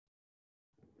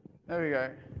There we go.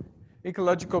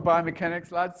 Ecological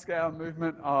biomechanics, large-scale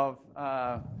movement of...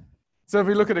 so if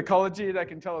we look at ecology, they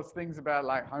can tell us things about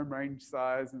like home range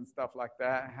size and stuff like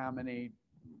that, how many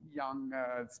young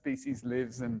species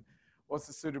lives and what's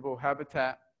the suitable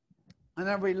habitat. And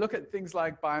then we look at things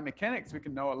like biomechanics, we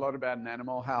can know a lot about an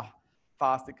animal, how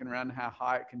fast it can run, how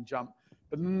high it can jump.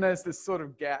 But then there's this sort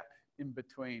of gap in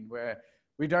between where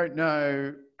we don't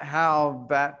know how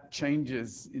that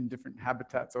changes in different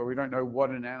habitats, or we don't know what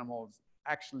an animal is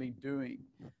actually doing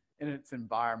in its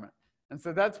environment. And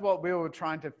so that's what we were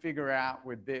trying to figure out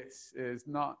with this, is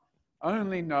not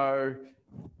only know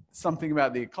something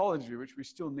about the ecology, which we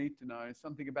still need to know,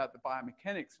 something about the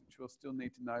biomechanics, which we'll still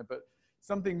need to know, but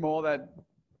something more that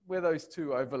where those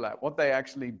two overlap, what they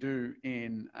actually do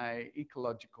in an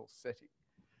ecological setting.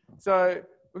 So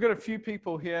we've got a few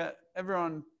people here.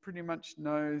 Everyone pretty much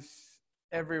knows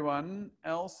everyone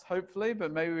else, hopefully,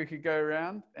 but maybe we could go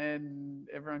around and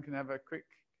everyone can have a quick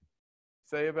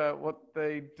say about what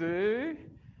they do.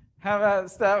 How about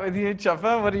start with you,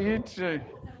 Chopper? What do you do?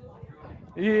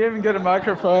 You even got a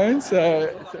microphone,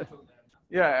 so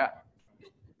yeah.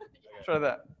 Try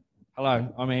that.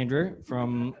 Hello, I'm Andrew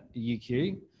from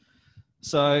UQ.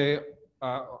 So,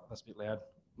 that's a bit loud.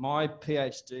 My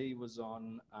PhD was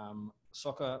on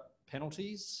soccer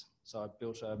penalties. So I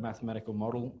built a mathematical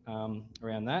model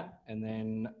around that. And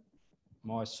then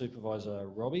my supervisor,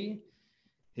 Robbie,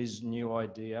 his new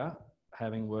idea,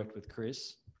 having worked with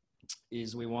Chris,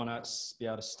 is we want to be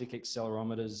able to stick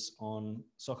accelerometers on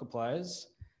soccer players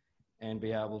and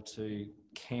be able to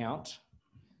count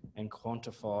and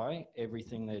quantify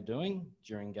everything they're doing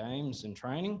during games and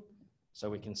training. So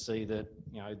we can see that,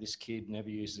 you know, this kid never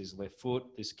uses his left foot.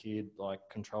 This kid like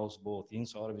controls the ball with the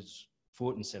inside of his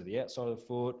foot instead of the outside of the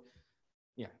foot.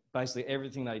 Yeah, basically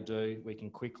everything they do, we can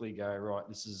quickly go, right,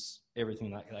 this is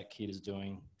everything that that kid is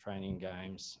doing, training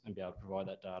games, and be able to provide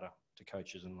that data to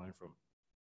coaches and learn from.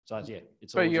 So yeah,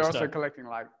 it's all. But you're also collecting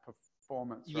like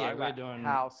performance, yeah, right? we're like doing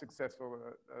how successful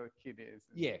a kid is.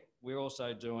 Yeah, we're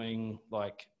also doing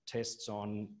like tests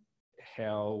on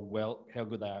how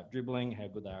good they are at dribbling, how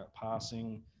good they are at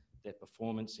passing, their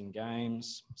performance in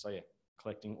games. So yeah,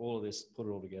 collecting all of this, put it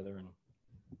all together, and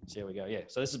see how we go. Yeah,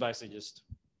 so this is basically just,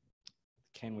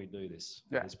 can we do this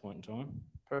at this point in time?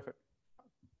 Perfect.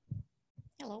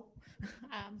 Hello.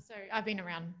 So I've been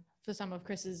around for some of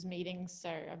Chris's meetings, so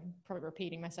I'm probably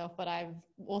repeating myself, but I'm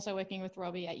also working with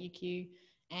Robbie at UQ,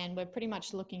 and we're pretty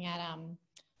much looking at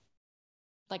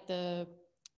like the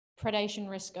predation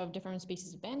risk of different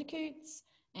species of bandicoots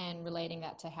and relating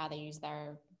that to how they use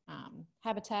their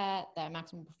habitat, their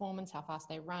maximum performance, how fast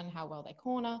they run, how well they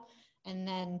corner, and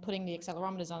then putting the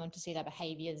accelerometers on them to see their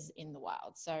behaviors in the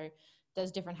wild. So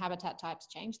does different habitat types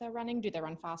change their running? Do they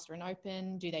run faster in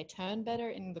open? Do they turn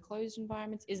better in the closed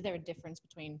environments? Is there a difference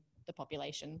between the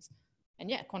populations? And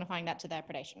yeah, quantifying that to their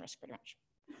predation risk pretty much.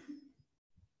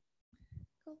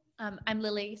 Cool. I'm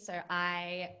Lily, so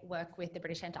I work with the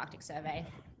British Antarctic Survey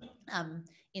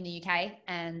in the UK,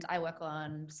 and I work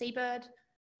on seabird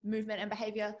movement and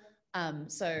behaviour.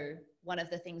 So one of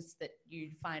the things that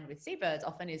you find with seabirds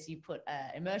often is you put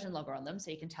an immersion logger on them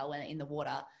so you can tell when they're in the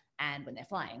water and when they're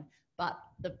flying. But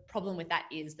the problem with that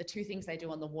is the two things they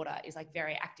do on the water is like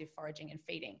very active foraging and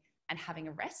feeding and having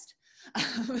a rest.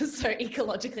 So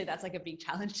ecologically, that's like a big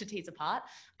challenge to tease apart.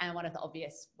 And one of the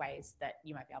obvious ways that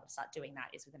you might be able to start doing that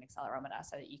is with an accelerometer,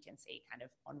 so that you can see kind of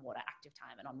on water active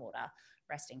time and on water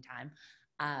resting time,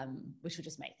 which will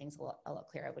just make things a lot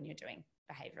clearer when you're doing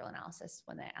behavioural analysis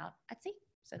when they're out at sea.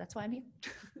 So that's why I'm here.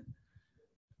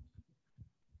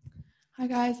 Hi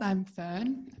guys, I'm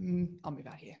Fern. I'll move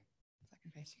out here so I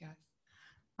can face you guys.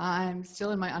 I'm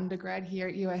still in my undergrad here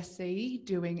at USC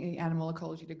doing an animal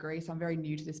ecology degree, so I'm very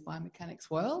new to this biomechanics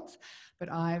world,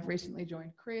 but I've recently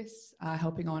joined Chris,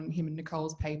 helping on him and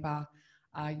Nicole's paper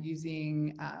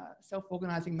using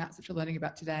self-organising maps, which we're learning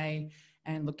about today,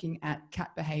 and looking at cat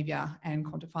behaviour and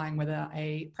quantifying whether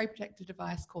a prey protective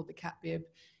device called the cat bib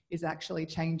is actually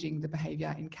changing the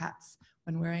behaviour in cats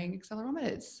when wearing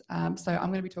accelerometers. So I'm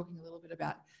going to be talking a little bit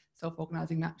about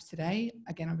self-organising maps today.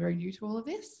 Again, I'm very new to all of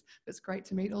this, but it's great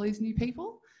to meet all these new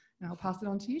people, and I'll pass it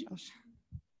on to you, Josh.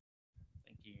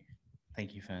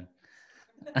 Thank you, Fern.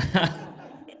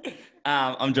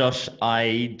 I'm Josh.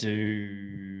 I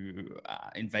do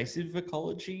invasive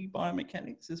ecology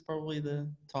biomechanics is probably the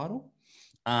title.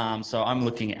 So I'm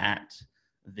looking at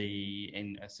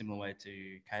in a similar way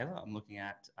to Kayla, I'm looking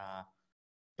at,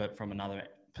 but from another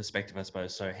perspective, I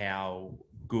suppose, so how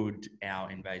good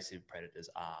our invasive predators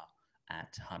are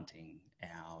at hunting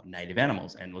our native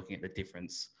animals and looking at the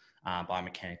difference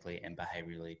biomechanically and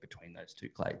behaviourally between those two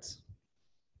clades.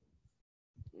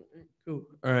 Cool.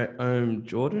 All right, I'm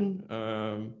Jordan.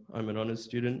 I'm an honours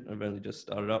student. I've only just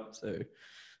started up, so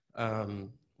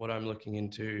what I'm looking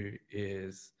into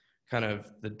is kind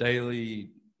of the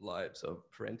daily lives of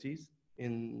parenties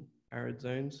in arid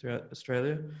zones throughout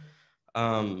Australia.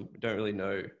 We don't really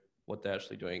know what they're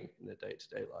actually doing in their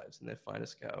day-to-day lives in their finer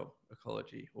scale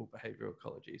ecology or behavioural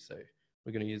ecology. So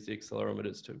we're going to use the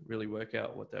accelerometers to really work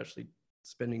out what they're actually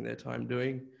spending their time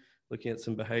doing, looking at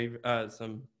some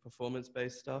some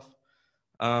performance-based stuff.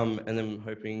 And then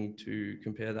hoping to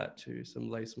compare that to some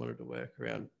lace monitor work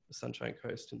around the Sunshine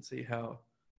Coast and see how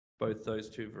both those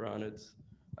two varanids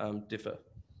differ.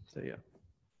 So yeah.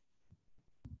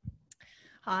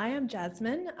 Hi, I'm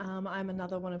Jasmine. I'm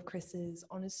another one of Chris's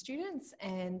honours students,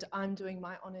 and I'm doing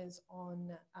my honours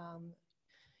on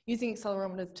using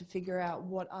accelerometers to figure out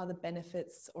what are the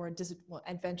benefits or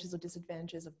advantages or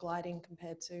disadvantages of gliding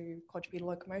compared to quadrupedal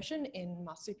locomotion in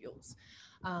marsupials.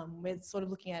 We're sort of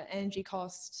looking at energy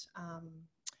cost,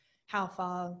 how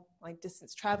far, like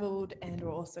distance traveled, and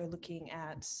we're also looking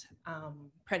at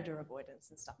predator avoidance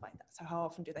and stuff like that. So how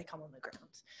often do they come on the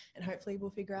ground? And hopefully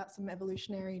we'll figure out some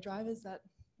evolutionary drivers that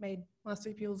made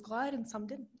marsupials glide and some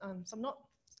didn't, some not.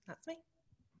 That's me.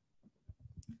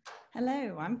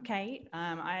 Hello, I'm Kate.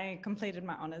 I completed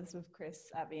my honours with Chris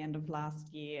at the end of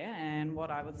last year, and what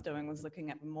I was doing was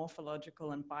looking at the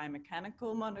morphological and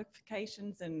biomechanical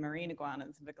modifications in marine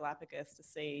iguanas of the Galapagos to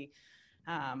see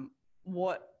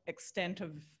what extent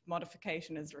of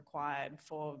modification is required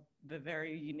for the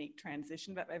very unique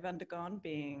transition that they've undergone,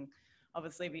 being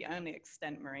obviously the only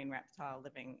extant marine reptile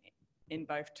living in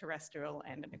both terrestrial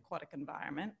and an aquatic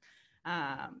environment.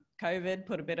 COVID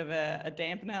put a bit of a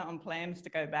dampener on plans to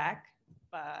go back,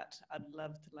 but I'd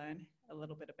love to learn a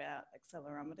little bit about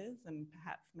accelerometers and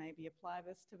perhaps maybe apply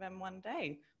this to them one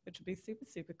day, which would be super,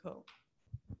 super cool.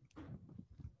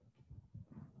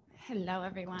 Hello,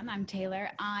 everyone. I'm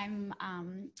Taylor. I'm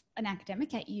an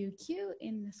academic at UQ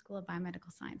in the School of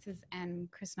Biomedical Sciences, and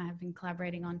Chris and I have been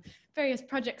collaborating on various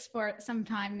projects for some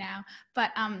time now.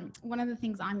 But one of the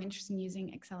things I'm interested in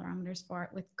using accelerometers for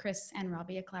with Chris and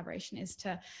Robbie, a collaboration, is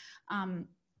to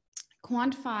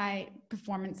quantify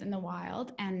performance in the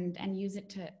wild and use it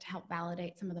to help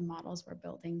validate some of the models we're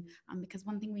building. Because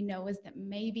one thing we know is that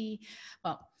maybe,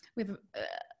 well,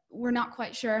 we're not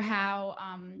quite sure how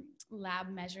lab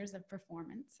measures of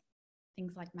performance,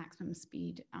 things like maximum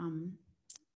speed,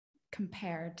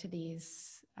 compare to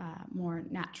these more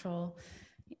natural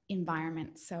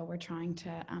environments. So we're trying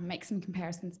to make some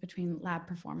comparisons between lab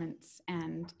performance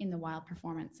and in the wild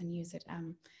performance and use it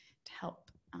to help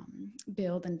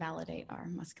build and validate our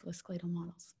musculoskeletal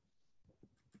models.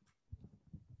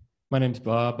 My name's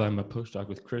Bob. I'm a postdoc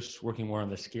with Chris, working more on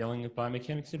the scaling of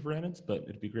biomechanics in varanids, but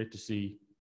it'd be great to see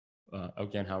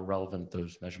again how relevant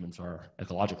those measurements are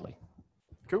ecologically.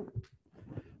 Cool.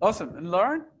 Awesome. And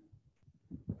Lauren?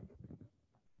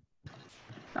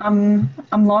 I'm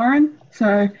Lauren.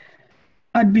 So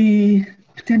I'd be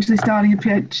potentially starting a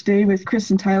PhD with Chris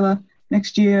and Taylor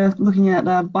next year, looking at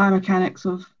biomechanics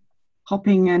of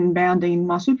hopping and bounding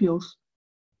marsupials.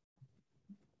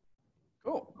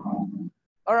 Cool.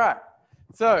 All right.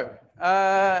 So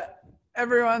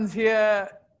everyone's here.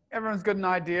 Everyone's got an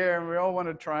idea, and we all want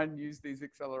to try and use these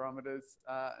accelerometers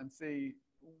and see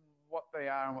what they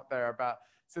are and what they're about.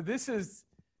 So this is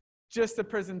just a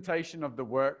presentation of the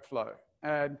workflow.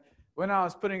 And when I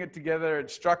was putting it together, it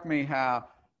struck me how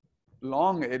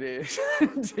long it is,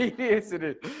 tedious it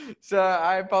is. So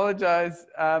I apologize,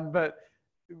 but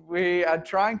we are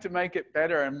trying to make it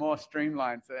better and more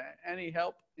streamlined. So any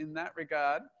help in that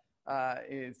regard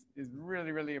is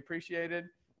really, really appreciated.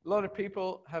 A lot of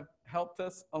people have helped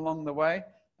us along the way,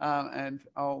 and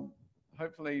I'll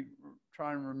hopefully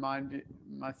try and remind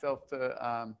myself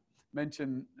to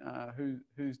mention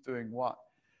who's doing what.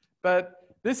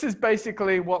 But this is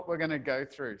basically what we're going to go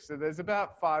through. So there's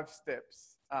about 5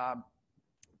 steps. I'm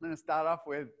going to start off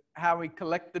with how we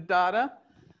collect the data.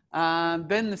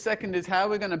 Then the second is how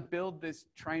we're going to build this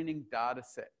training data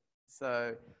set.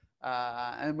 So,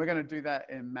 and we're going to do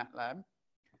that in MATLAB.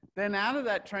 Then out of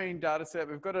that training data set,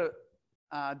 we've got to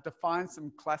define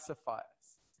some classifiers.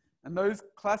 And those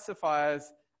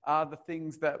classifiers are the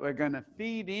things that we're going to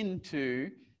feed into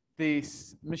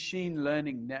this machine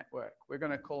learning network. We're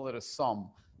going to call it a SOM.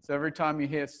 So every time you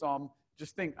hear SOM,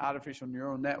 just think artificial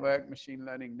neural network, machine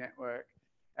learning network.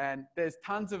 And there's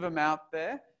tons of them out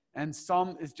there. And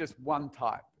SOM is just one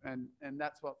type. And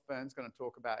that's what Fern's going to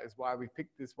talk about, is why we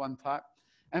picked this one type.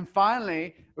 And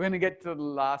finally, we're going to get to the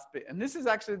last bit. And this is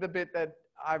actually the bit that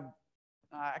I've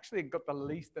actually got the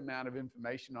least amount of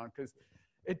information on, because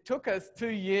it took us 2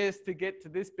 years to get to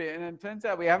this bit, and it turns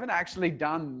out we haven't actually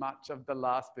done much of the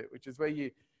last bit, which is where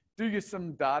you do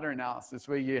some data analysis,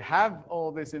 where you have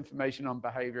all this information on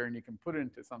behavior and you can put it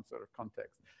into some sort of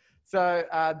context. So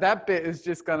that bit is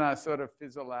just going to sort of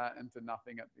fizzle out into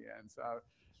nothing at the end. So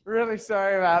really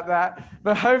sorry about that,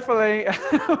 but hopefully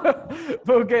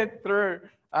we'll get through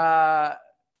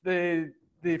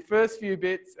the first few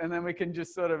bits, and then we can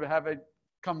just sort of have a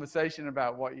conversation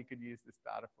about what you could use this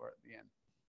data for at the end.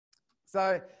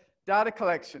 So data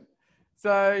collection.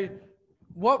 So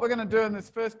what we're going to do in this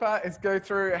first part is go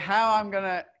through how I'm going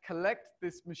to collect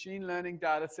this machine learning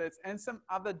data sets and some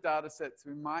other data sets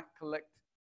we might collect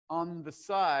on the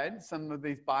side, some of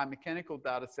these biomechanical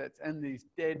data sets and these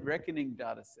dead reckoning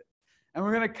data sets. And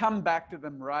we're going to come back to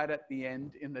them right at the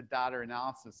end in the data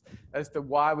analysis as to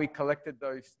why we collected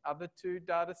those other two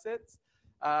data sets.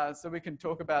 So we can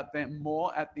talk about them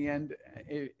more at the end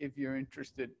if you're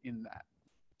interested in that.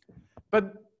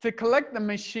 But to collect the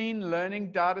machine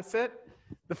learning data set,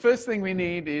 the first thing we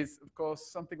need is, of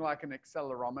course, something like an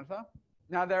accelerometer.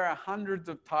 Now, there are hundreds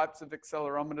of types of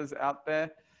accelerometers out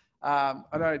there. I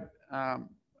know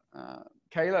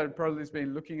Kayla probably has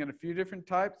been looking at a few different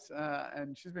types,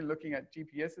 and she's been looking at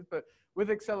GPSs, but with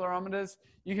accelerometers,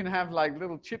 you can have like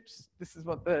little chips. This is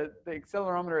what the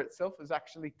accelerometer itself is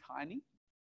actually tiny.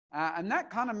 And that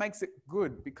kind of makes it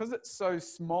good because it's so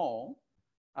small.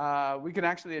 We can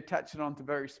actually attach it onto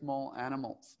very small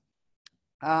animals.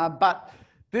 But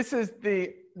this is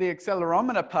the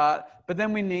accelerometer part, but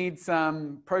then we need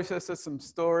some processor, some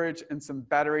storage, and some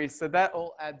batteries. So that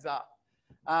all adds up.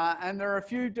 And there are a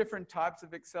few different types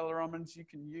of accelerometers you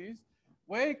can use.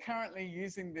 We're currently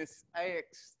using this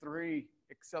AX3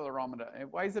 accelerometer.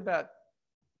 It weighs about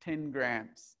 10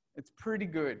 grams. It's pretty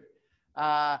good.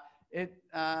 It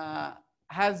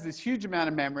has this huge amount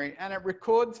of memory, and it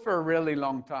records for a really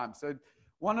long time. So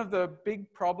one of the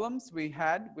big problems we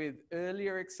had with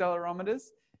earlier accelerometers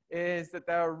is that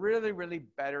they were really, really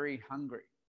battery hungry.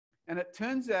 And it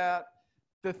turns out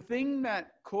the thing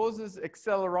that causes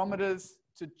accelerometers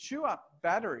to chew up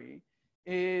battery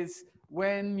is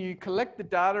when you collect the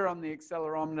data on the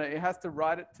accelerometer, it has to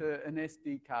write it to an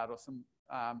SD card or some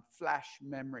flash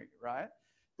memory, right?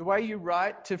 The way you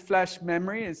write to flash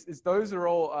memory is those are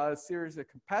all a series of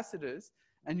capacitors,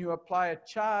 and you apply a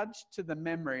charge to the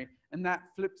memory, and that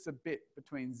flips a bit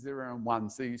between 0 and 1.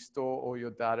 So you store all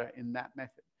your data in that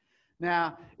method.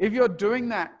 Now, if you're doing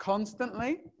that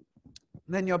constantly,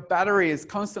 then your battery is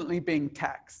constantly being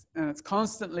taxed, and it's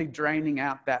constantly draining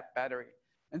out that battery.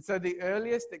 And so the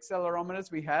earliest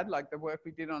accelerometers we had, like the work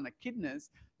we did on echidnas,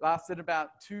 lasted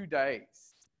about 2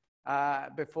 days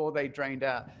before they drained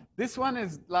out. This one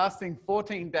is lasting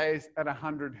 14 days at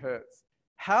 100 hertz.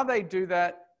 How they do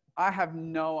that, I have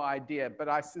no idea, but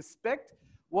I suspect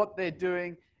what they're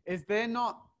doing is they're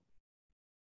not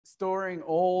storing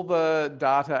all the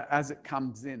data as it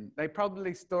comes in. They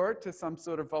probably store it to some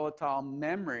sort of volatile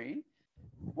memory,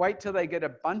 wait till they get a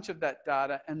bunch of that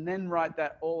data, and then write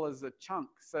that all as a chunk.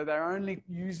 So they're only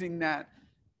using that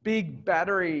big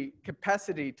battery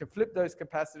capacity to flip those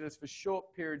capacitors for short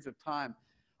periods of time.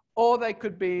 Or they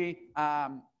could be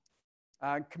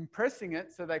compressing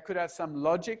it, so they could have some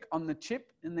logic on the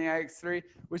chip in the AX3,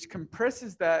 which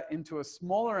compresses that into a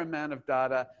smaller amount of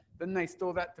data. Then they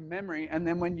store that to memory, and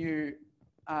then when you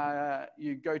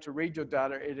go to read your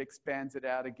data, it expands it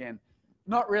out again.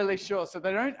 Not really sure, so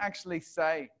they don't actually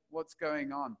say what's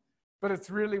going on, but it's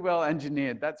really well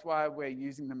engineered. That's why we're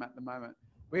using them at the moment.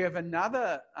 We have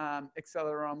another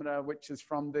accelerometer, which is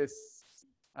from this,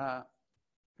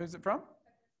 who's it from?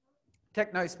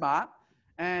 TechnoSmart,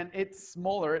 and it's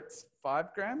smaller, it's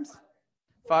 5 grams?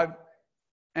 5,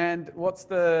 and what's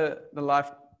the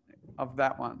life of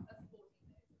that one?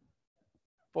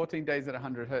 14 days at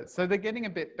 100 hertz. So they're getting a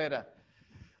bit better.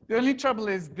 The only trouble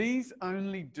is these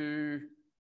only do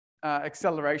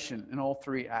acceleration in all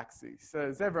 3 axes. So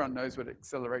as everyone knows what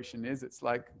acceleration is, it's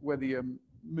like whether you're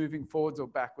moving forwards or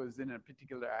backwards in a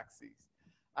particular axis.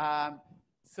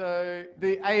 So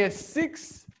the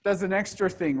AS6 does an extra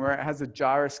thing where it has a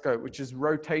gyroscope, which is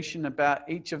rotation about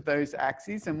each of those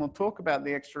axes. And we'll talk about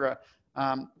the extra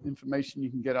information you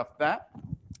can get off that.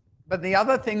 But the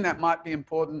other thing that might be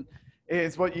important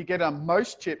is what you get on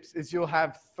most chips is you'll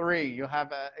have 3. You'll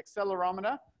have an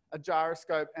accelerometer, a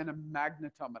gyroscope, and a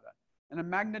magnetometer. And a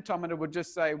magnetometer would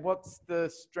just say, what's the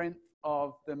strength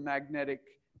of the magnetic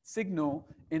signal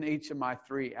in each of my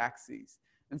 3 axes?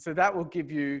 And so that will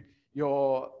give you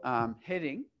your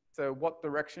heading, so what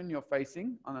direction you're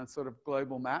facing on a sort of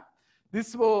global map.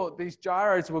 These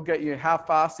gyros will get you how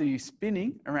fast are you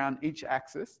spinning around each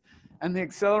axis, and the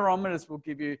accelerometers will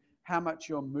give you how much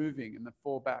you're moving and the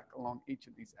fallback along each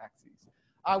of these axes.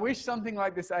 I wish something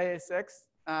like this ASX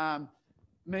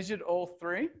measured all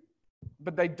three,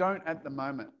 but they don't at the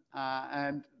moment.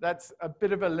 And that's a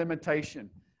bit of a limitation.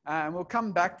 And we'll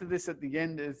come back to this at the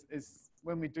end is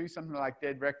when we do something like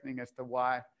dead reckoning as to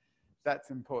why that's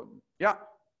important. Yeah.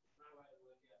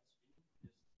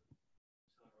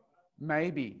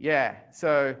 Maybe, yeah.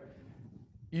 So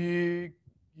you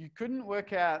couldn't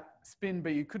work out spin,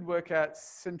 but you could work out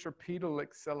centripetal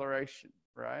acceleration,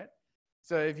 right?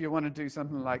 So if you want to do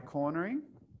something like cornering,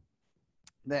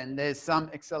 then there's some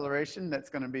acceleration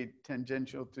that's going to be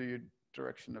tangential to your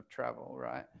direction of travel,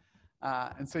 right?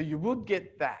 And so you would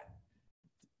get that,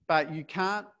 but you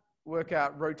can't work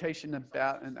out rotation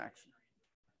about an axis.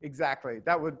 Exactly.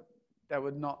 That would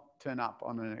not turn up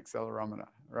on an accelerometer,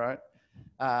 right?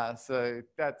 So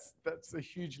that's a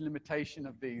huge limitation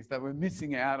of these that we're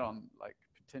missing out on, like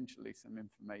potentially some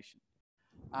information.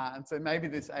 And so maybe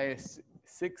this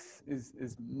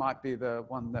AS6 might be the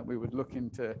one that we would look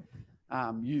into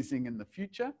using in the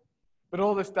future. But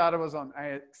all this data was on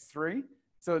AX3,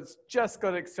 so it's just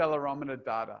got accelerometer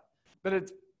data.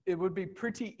 But it would be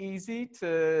pretty easy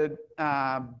to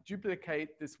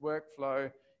duplicate this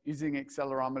workflow using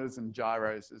accelerometers and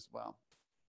gyros as well.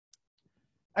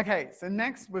 Okay, so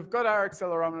next we've got our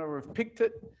accelerometer, we've picked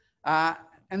it,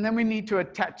 and then we need to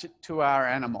attach it to our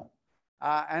animal.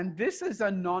 And this is a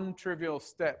non-trivial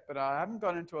step, but I haven't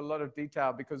gone into a lot of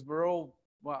detail because we're all,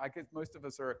 well, I guess most of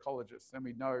us are ecologists and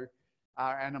we know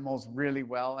our animals really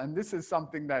well. And this is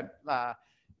something that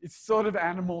it's sort of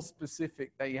animal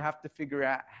specific, that you have to figure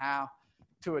out how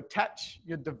to attach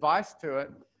your device to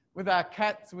it. With our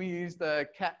cats, we use the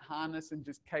cat harness and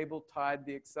just cable tied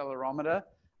the accelerometer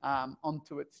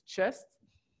onto its chest.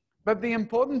 But the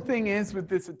important thing is with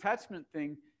this attachment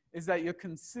thing is that you're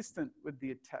consistent with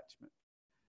the attachment.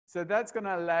 So that's going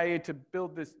to allow you to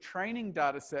build this training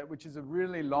data set, which is a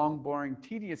really long, boring,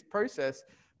 tedious process,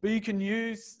 but you can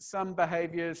use some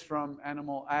behaviors from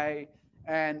animal A,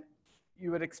 and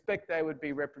you would expect they would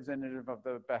be representative of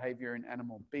the behavior in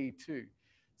animal B too.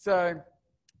 So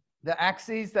the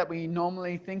axes that we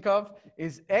normally think of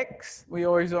is X. We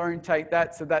always orientate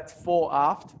that, so that's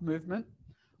fore-aft movement.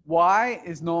 Y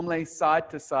is normally side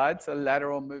to side, so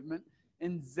lateral movement.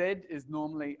 And Z is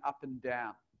normally up and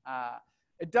down.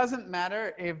 It doesn't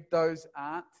matter if those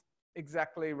aren't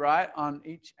exactly right on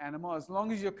each animal, as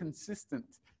long as you're consistent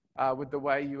with the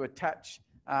way you attach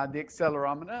the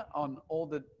accelerometer on all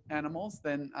the animals,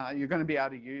 then you're going to be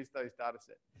able to use those data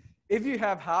sets. If you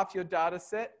have half your data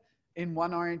set in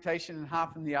one orientation and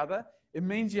half in the other, it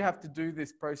means you have to do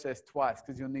this process twice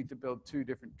because you'll need to build two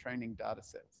different training data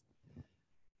sets.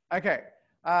 Okay,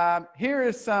 here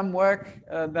is some work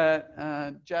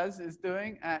that Jazz is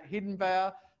doing at Hidden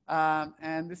Vale.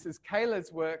 And this is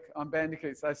Kayla's work on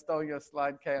bandicoots. I stole your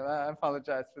slide, Kayla. I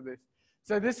apologize for this.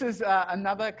 So this is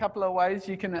another couple of ways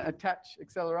you can attach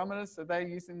accelerometers. So they're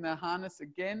using the harness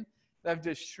again. They've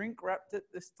just shrink wrapped it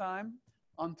this time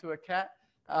onto a cat,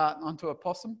 onto a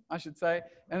possum, I should say.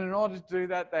 And in order to do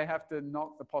that, they have to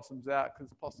knock the possums out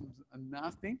because possums are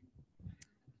nasty.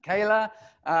 Kayla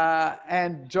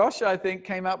and Josh, I think,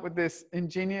 came up with this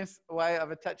ingenious way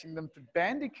of attaching them to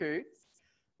bandicoots,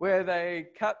 where they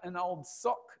cut an old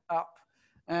sock up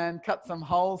and cut some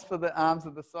holes for the arms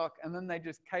of the sock, and then they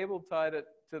just cable tied it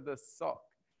to the sock.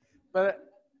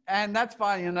 And that's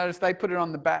fine. You'll notice they put it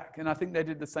on the back, and I think they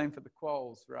did the same for the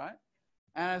quolls, right?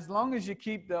 And as long as you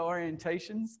keep the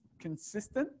orientations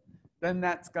consistent, then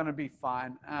that's going to be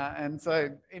fine. And so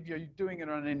if you're doing it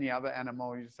on any other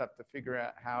animal, you just have to figure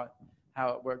out how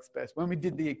it works best. When we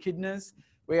did the echidnas,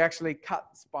 we actually cut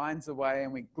spines away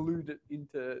and we glued it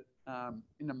into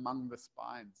in among the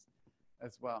spines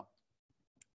as well.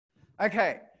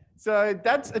 Okay, so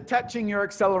that's attaching your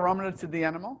accelerometer to the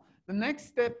animal. The next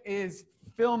step is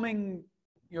filming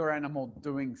your animal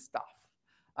doing stuff.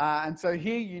 And so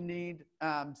here you need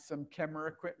some camera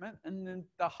equipment, and then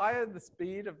the higher the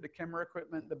speed of the camera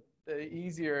equipment, the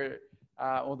easier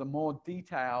or the more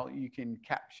detail you can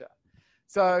capture.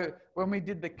 So when we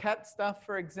did the cat stuff,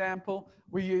 for example,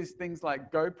 we used things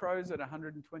like GoPros at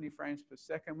 120 frames per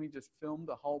second. We just filmed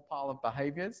a whole pile of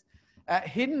behaviors. At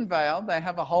Hidden Vale, they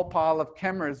have a whole pile of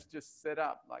cameras just set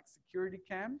up, like security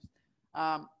cams.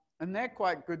 And they're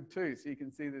quite good too. So you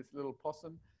can see this little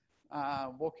possum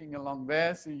walking along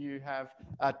there. So you have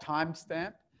a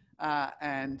timestamp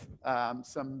and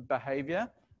some behavior.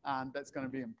 That's going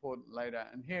to be important later.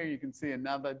 And here you can see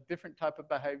another different type of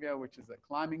behavior, which is a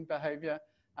climbing behavior.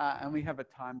 And we have a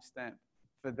timestamp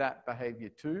for that behavior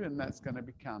too. And that's going to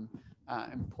become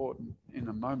important in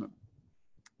a moment.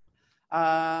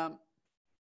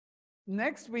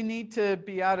 next we need to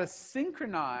be able to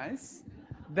synchronize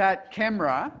that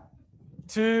camera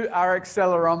to our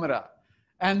accelerometer.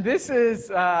 And this is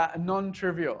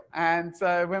non-trivial. And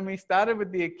so when we started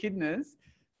with the echidnas,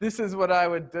 this is what I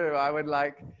would do. I would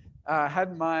like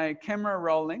had my camera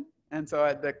rolling. And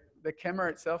so the camera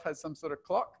itself has some sort of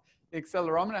clock. The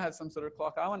accelerometer has some sort of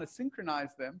clock. I want to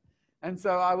synchronize them. And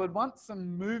so I would want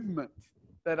some movement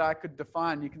that I could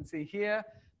define. You can see here,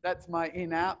 that's my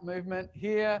in-out movement.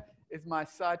 Here is my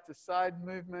side-to-side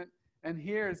movement. And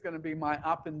here is going to be my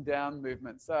up and down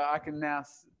movement. So I can now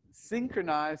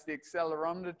synchronize the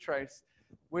accelerometer trace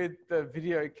with the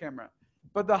video camera.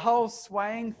 But the whole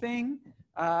swaying thing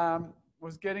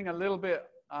was getting a little bit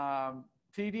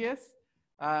tedious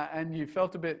and you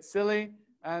felt a bit silly.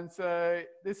 And so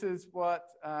this is what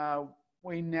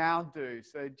we now do.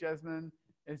 So Jasmine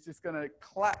is just going to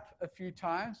clap a few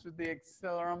times with the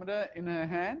accelerometer in her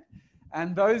hand.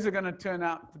 And those are going to turn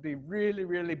out to be really,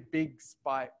 really big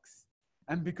spikes.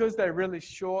 And because they're really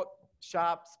short,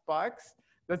 sharp spikes,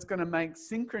 that's going to make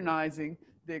synchronizing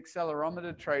the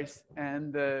accelerometer trace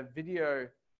and the video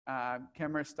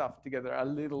camera stuff together a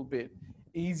little bit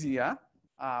easier,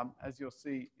 as you'll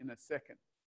see in a second.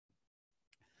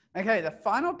 Okay, the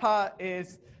final part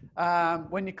is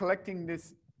when you're collecting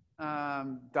this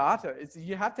data, is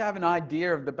you have to have an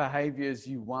idea of the behaviors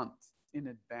you want in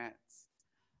advance.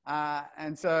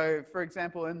 And so, for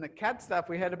example, in the cat stuff,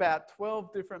 we had about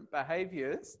 12 different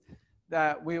behaviors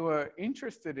that we were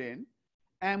interested in.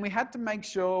 And we had to make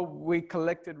sure we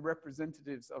collected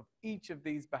representatives of each of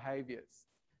these behaviors.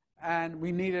 And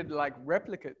we needed like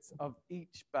replicates of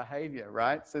each behavior,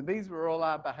 right? So these were all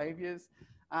our behaviors.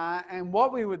 And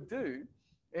what we would do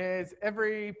is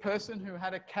every person who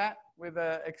had a cat with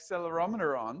an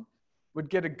accelerometer on would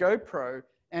get a GoPro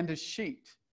and a sheet.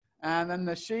 And then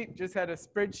the sheet just had a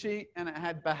spreadsheet and it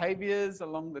had behaviors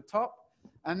along the top.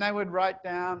 And they would write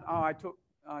down, oh, I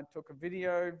took a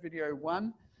video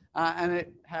 1, and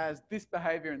it has this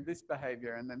behavior and this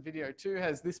behavior. And then video 2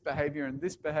 has this behavior and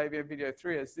this behavior. Video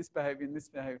 3 has this behavior and this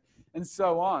behavior, and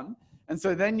so on. And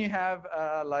so then you have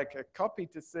like a copy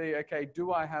to see, okay,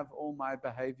 do I have all my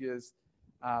behaviors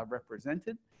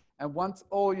represented? And once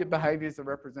all your behaviors are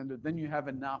represented, then you have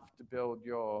enough to build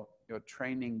your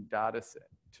training data set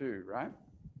too, right?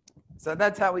 So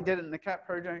that's how we did it in the CAT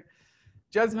project.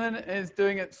 Jasmine is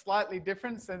doing it slightly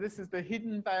different. So this is the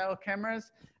hidden veil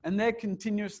cameras, and they're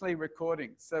continuously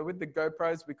recording. So with the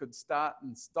GoPros, we could start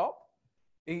and stop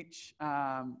each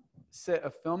set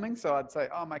of filming. So I'd say,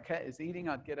 oh, my cat is eating.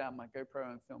 I'd get out my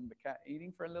GoPro and film the cat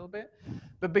eating for a little bit.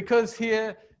 But because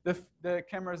here the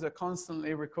cameras are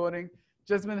constantly recording,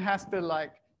 Jasmine has to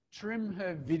like trim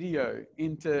her video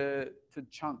into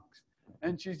chunks.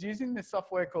 And she's using this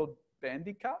software called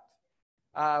Bandicut,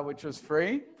 which was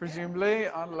free, presumably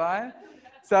online.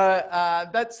 So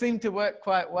that seemed to work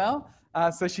quite well.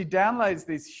 So she downloads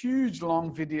these huge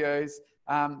long videos,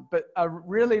 but a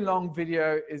really long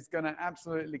video is going to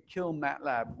absolutely kill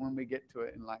MATLAB when we get to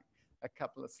it in like a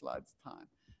couple of slides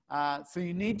time. So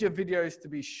you need your videos to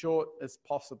be short as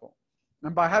possible.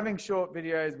 And by having short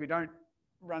videos, we don't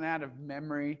run out of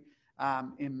memory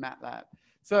in MATLAB.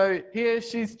 So here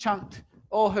she's chunked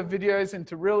all her videos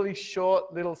into really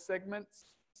short little segments.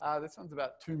 This one's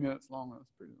about 2 minutes long. That's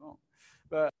pretty long.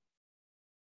 But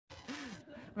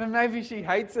maybe she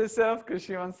hates herself because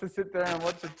she wants to sit there and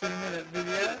watch a 2-minute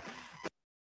video.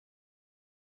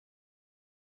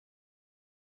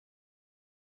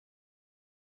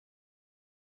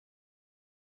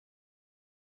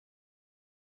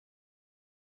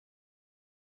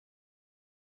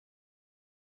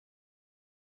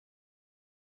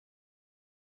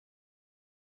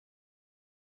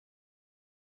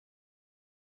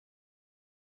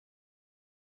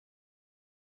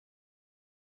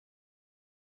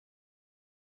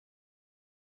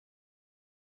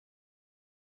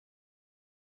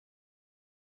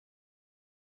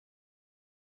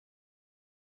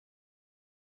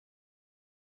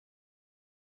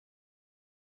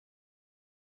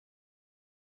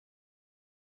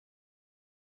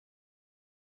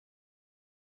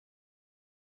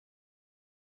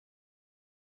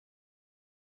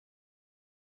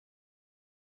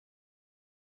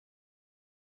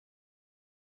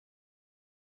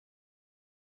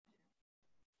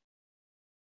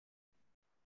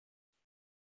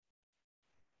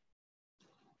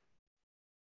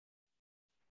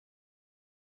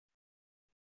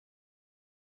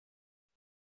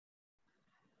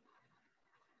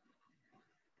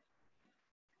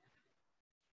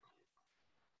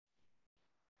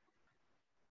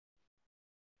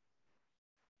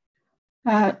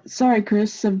 Sorry,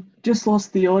 Chris, I've just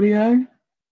lost the audio.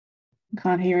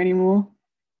 Can't hear anymore.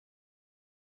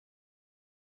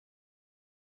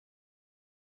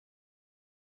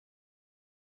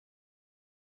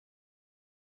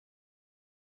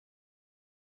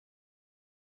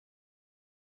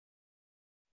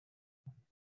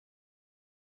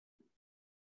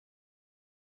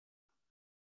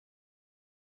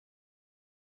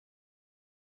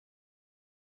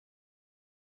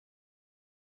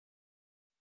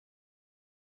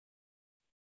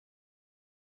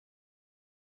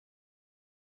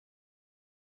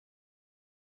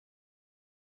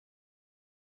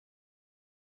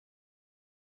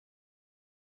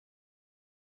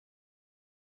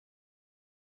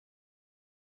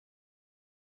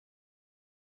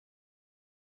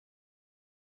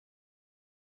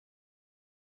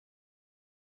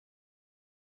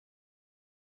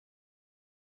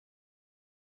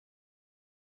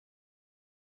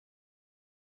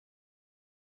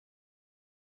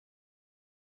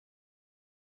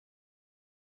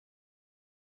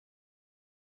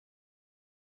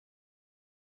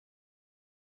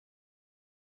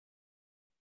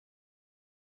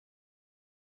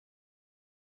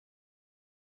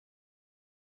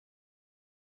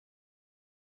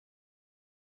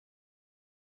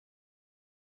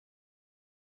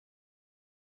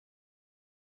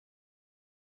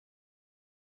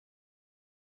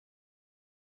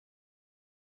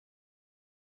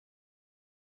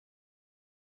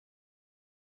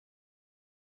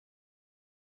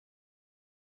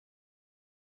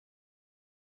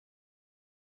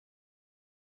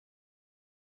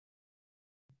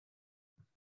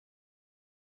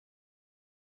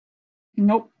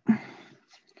 Nope.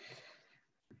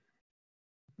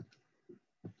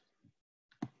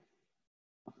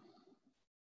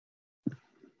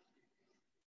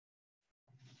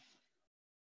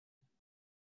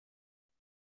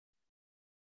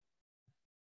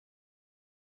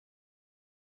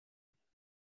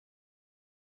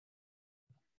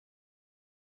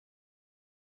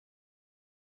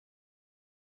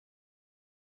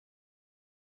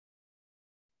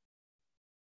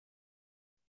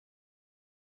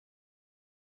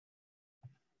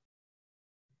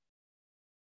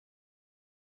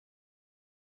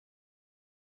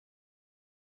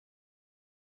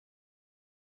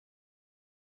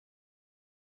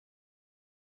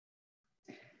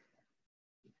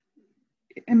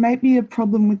 It might be a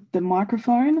problem with the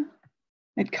microphone.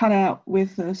 It cut out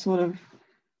with a sort of.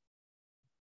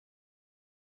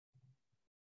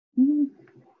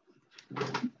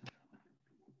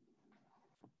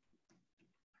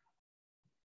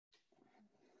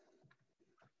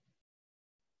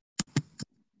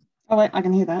 Oh wait, I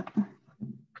can hear that.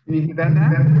 Can you hear that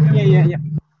now? Yeah.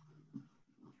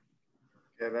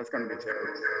 Yeah, that's going to be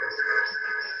terrible.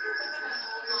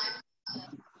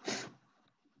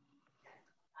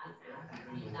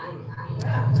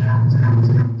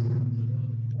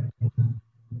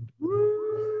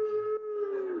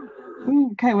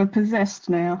 Ooh, okay, we're possessed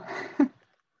now.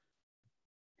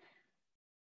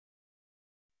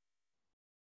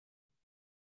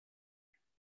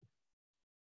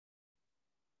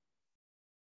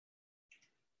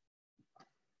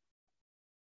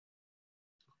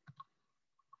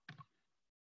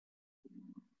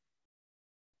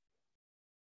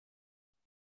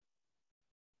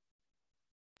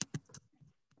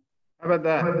 How about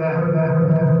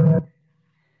that?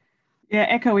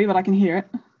 Yeah, echoey, but I can hear it.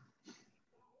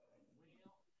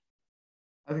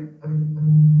 I think.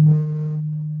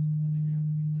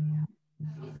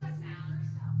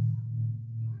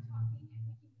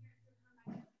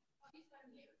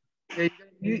 Yeah,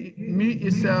 you mute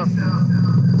yourself. If you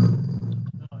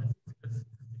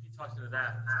talk to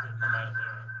that, it's going to come out of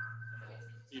there. And then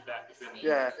feedback between the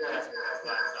Yeah.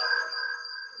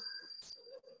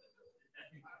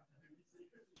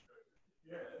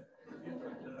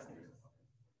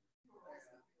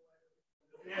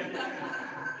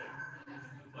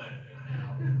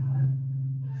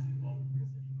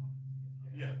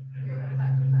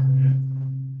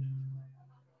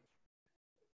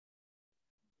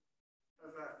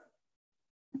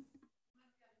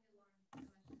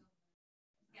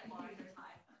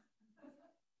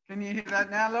 Can you hear that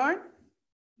now, Lauren?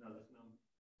 No, there's no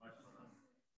microphone on.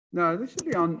 No, this should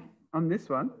be on this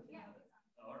one.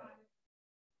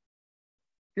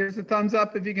 Give us a thumbs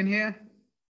up if you can hear.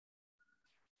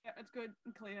 Yeah, it's good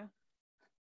and clear.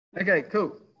 Okay,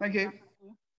 cool. Thank you.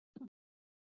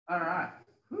 All right.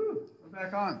 Whew, we're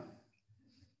back on.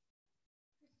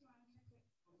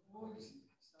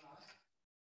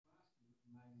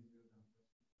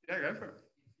 Yeah, go for it.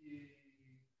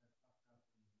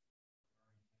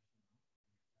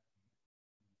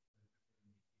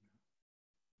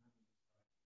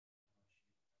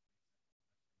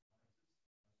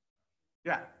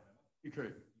 Yeah, you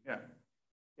could. Yeah,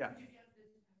 yeah.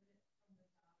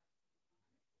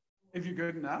 If you're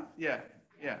good enough, yeah,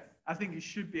 yeah. I think you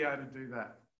should be able to do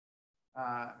that.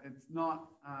 It's not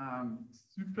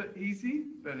super easy,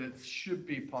 but it should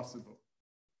be possible.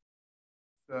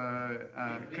 So,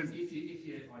 because if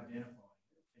you identify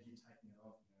it as you're taking it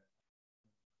off,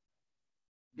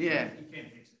 yeah, you can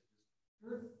fix it.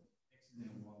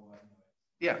 Accidental wildlife.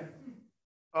 Yeah.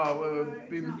 Oh well,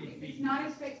 it's not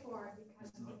as straightforward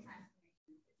because of the transformation.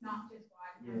 It's not just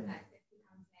wide that it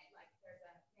becomes like there's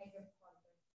a negative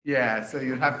positive. Yeah, so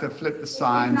you'd have to flip the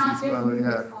signs as well.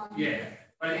 Yeah. Yeah,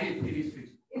 but it is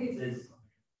fixed. There's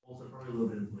also probably a little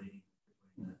bit of bleeding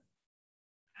between the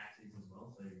axes as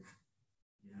well, so you have to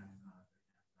account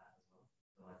for that as well.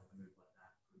 So like a move like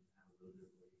that could have a little bit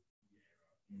of bleeding.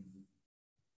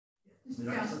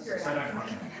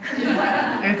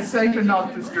 It's safer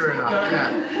not to screw it up.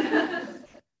 Yeah.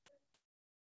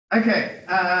 Okay,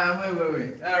 where were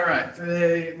we? All right, so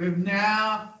we've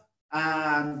now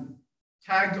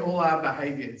tagged all our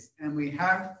behaviors, and we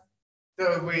have,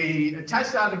 so we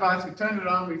attached our device, we turned it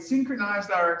on, we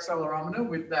synchronized our accelerometer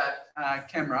with that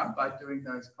camera by doing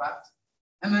those claps,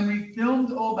 and then we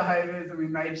filmed all behaviors and we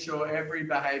made sure every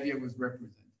behavior was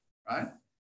represented, right?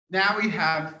 Now we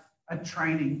have a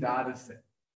training data set.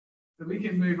 So we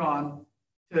can move on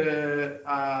to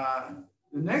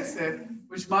the next step,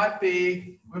 which might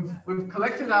be, we've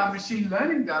collected our machine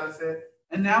learning data set,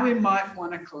 and now we might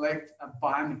want to collect a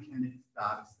biomechanics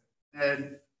data set.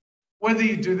 And whether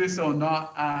you do this or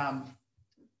not,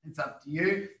 it's up to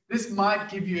you. This might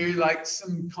give you like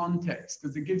some context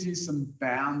because it gives you some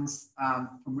bounds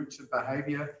from which the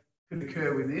behavior could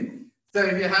occur within. So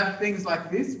if you have things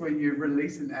like this where you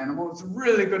release an animal, it's a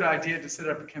really good idea to set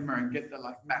up a camera and get the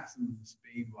like maximum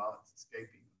speed while it's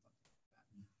escaping.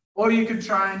 Or you could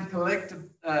try and collect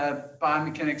a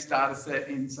biomechanics data set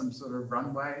in some sort of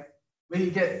runway where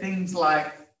you get things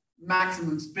like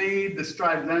maximum speed, the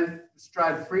stride length, the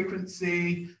stride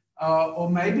frequency, or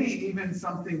maybe even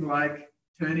something like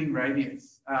turning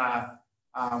radius. I'll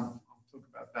talk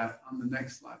about that on the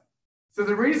next slide. So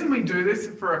the reason we do this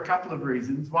is for a couple of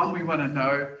reasons. One, we want to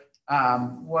know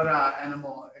what our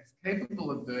animal is capable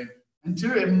of doing. And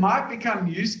two, it might become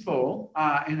useful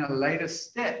in a later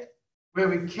step where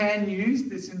we can use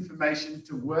this information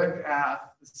to work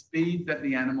out the speed that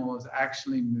the animal is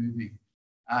actually moving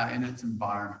in its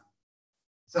environment.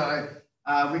 So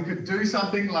we could do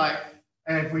something like,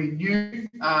 if we knew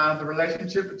the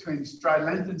relationship between stride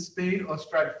length and speed or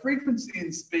stride frequency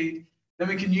and speed, then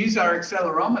we can use our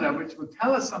accelerometer, which will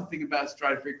tell us something about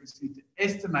stride frequency, to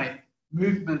estimate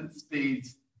movement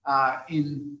speeds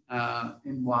in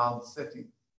wild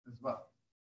settings as well.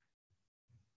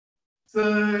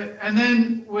 So, and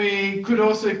then we could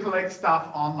also collect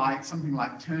stuff on like something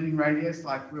like turning radius,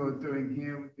 like we were doing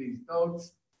here with these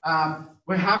dogs.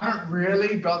 We haven't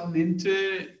really gotten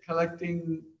into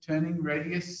collecting turning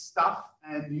radius stuff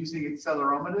and using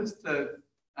accelerometers to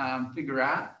figure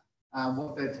out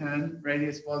what their turn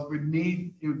radius was.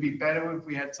 It would be better if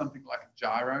we had something like a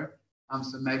gyro.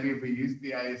 So maybe if we used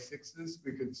the AS6s,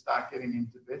 we could start getting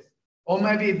into this. Or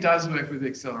maybe it does work with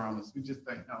accelerometers. We just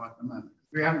don't know at the moment.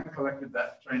 We haven't collected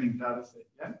that training data set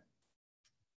yet.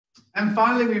 And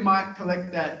finally, we might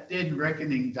collect that dead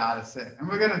reckoning data set. And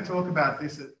we're going to talk about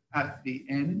this at the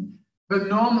end. But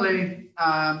normally,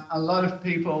 a lot of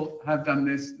people have done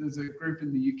this. There's a group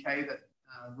in the UK that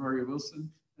Rory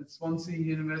Wilson at Swansea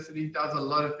University does a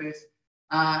lot of this.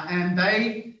 And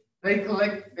they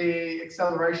collect the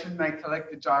acceleration, they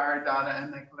collect the gyro data,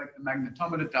 and they collect the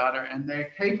magnetometer data, and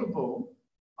they're capable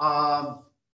of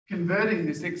converting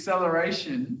this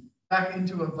acceleration back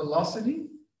into a velocity,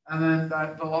 and then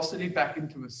that velocity back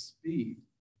into a speed.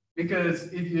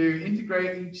 Because if you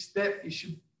integrate each step, you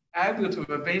should be able to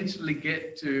eventually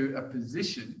get to a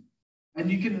position,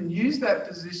 and you can use that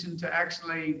position to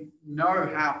actually know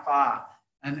how far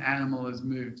an animal has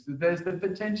moved. So there's the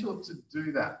potential to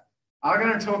do that. I'm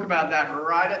going to talk about that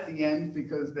right at the end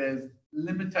because there's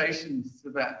limitations to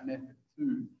that method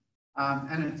too.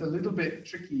 And it's a little bit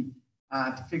tricky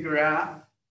to figure out,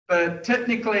 but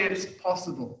technically it's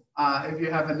possible. If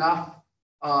you have enough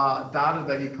data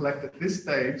that you collect at this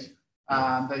stage,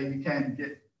 that you can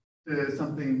get to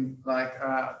something like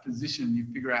a position, you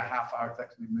figure out how far it's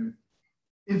actually moved.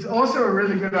 It's also a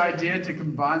really good idea to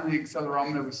combine the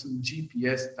accelerometer with some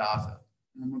GPS data.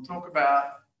 And we'll talk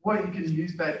about what you can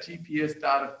use that GPS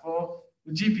data for.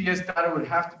 The GPS data would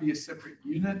have to be a separate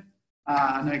unit.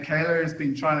 I know Kayla has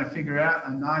been trying to figure out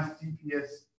a nice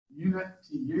GPS unit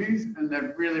to use, and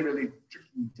they're really, really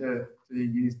tricky to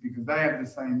use because they have the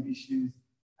same issues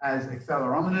as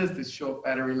accelerometers, this short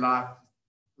battery life,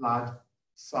 large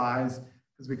size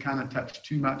because we can't attach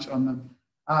too much on them.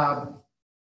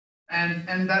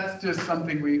 And that's just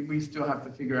something we still have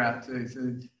to figure out too. So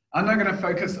I'm not going to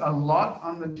focus a lot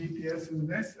on the GPS in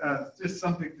this, just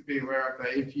something to be aware of.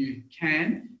 But if you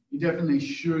can, you definitely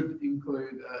should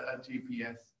include a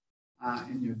GPS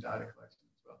in your data collection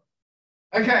as well.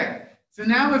 Okay, so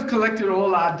now we've collected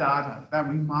all our data that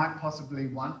we might possibly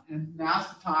want, and now's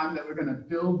the time that we're going to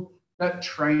build that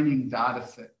training data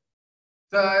set.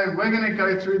 So we're going to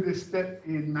go through this step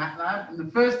in MATLAB, and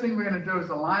the first thing we're going to do is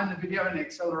align the video and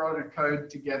accelerator code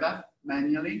together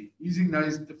manually using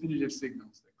those definitive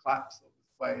signals, the claps or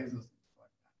displays or something like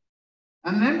that.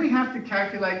 And then we have to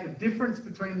calculate the difference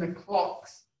between the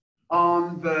clocks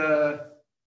on the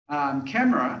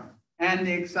camera and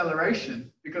the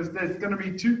acceleration, because there's going to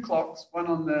be two clocks, one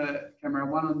on the camera,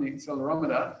 one on the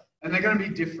accelerometer, and they're going to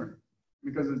be different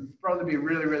because it's probably be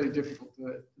really, really difficult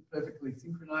to perfectly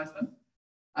synchronize them.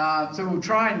 So we'll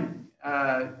try and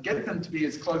get them to be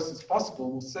as close as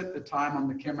possible. We'll set the time on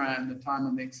the camera and the time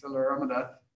on the accelerometer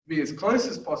to be as close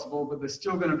as possible, but there's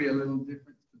still going to be a little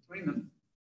difference between them.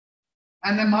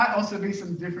 And there might also be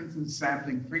some difference in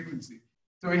sampling frequency.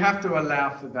 So we have to allow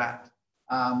for that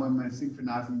when we're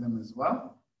synchronizing them as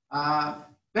well.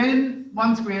 Then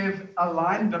once we've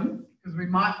aligned them, because we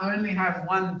might only have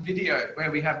one video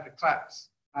where we have the claps,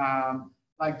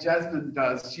 like Jasmine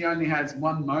does, she only has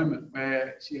one moment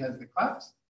where she has the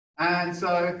claps. And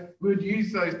so we'd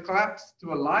use those claps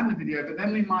to align the video, but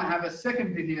then we might have a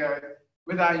second video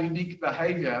with our unique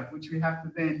behavior, which we have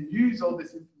to then use all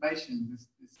this information, this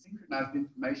synchronized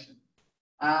information,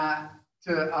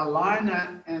 to align it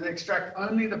and extract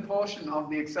only the portion of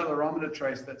the accelerometer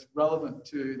trace that's relevant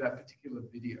to that particular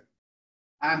video.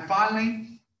 And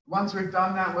finally, once we've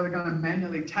done that, we're going to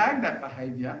manually tag that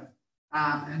behavior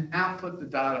and output the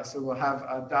data. So we'll have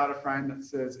a data frame that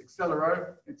says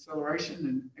acceleration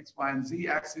and X, Y, and Z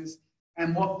axis,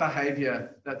 and what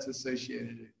behavior that's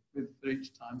associated with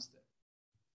each time step.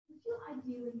 Would you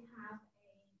ideally have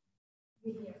a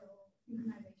video,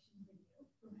 synchronization video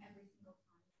from every single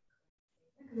time?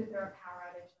 Because if there are power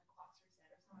outage, the clocks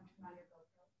reset, or someone turned on your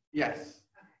GoPro? Yes.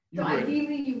 Okay. So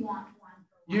ideally you want one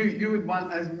for one. You would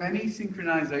want as many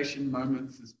synchronization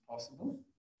moments as possible,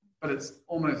 but it's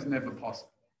almost never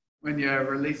possible when you're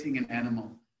releasing an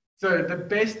animal. So the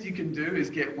best you can do is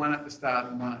get one at the start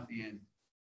and one at the end,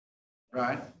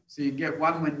 right? So you get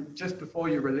one when just before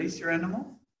you release your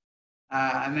animal,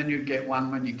 and then you get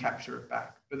one when you capture it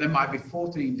back. But there might be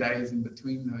 14 days in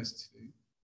between those two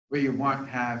where you won't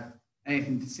have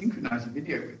anything to synchronize your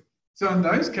video with. So in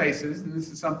those cases, and this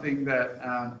is something that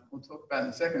we'll talk about in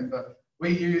a second, but we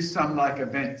use some like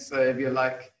events. So if you're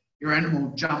like, your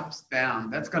animal jumps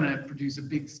down, that's going to produce a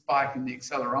big spike in the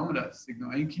accelerometer signal.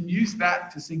 And you can use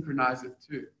that to synchronize it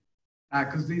too,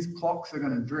 because these clocks are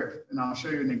going to drift. And I'll show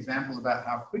you an example about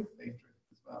how quick they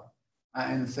drift as well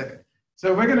in a second.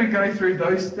 So we're going to go through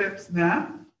those steps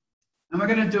now, and we're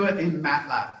going to do it in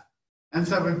MATLAB. And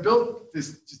so we've built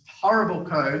this just horrible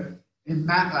code in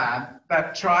MATLAB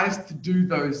that tries to do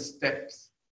those steps.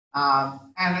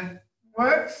 And it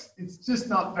works, it's just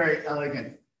not very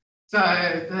elegant. So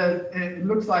it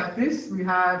looks like this. We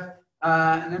have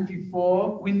an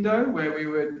MP4 window where we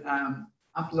would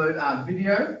upload our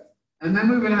video, and then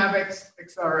we would have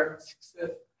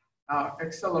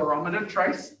accelerometer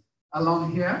trace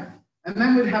along here, and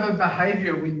then we'd have a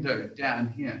behavior window down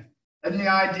here. And the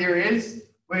idea is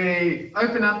we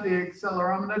open up the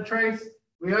accelerometer trace,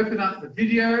 we open up the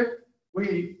video,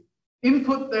 we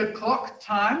input the clock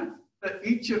time for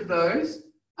each of those.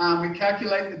 We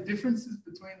calculate the differences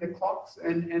between the clocks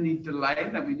and any delay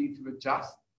that we need to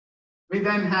adjust. We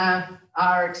then have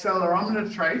our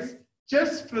accelerometer trace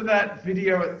just for that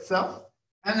video itself,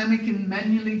 and then we can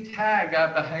manually tag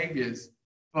our behaviors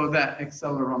for that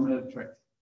accelerometer trace.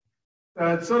 So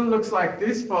it sort of looks like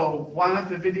this for one of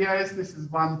the videos. This is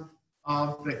one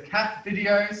of the cat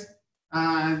videos.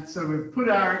 And so we've put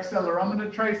our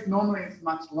accelerometer trace. Normally it's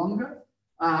much longer,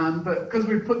 but because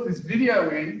we put this video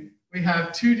in, we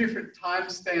have two different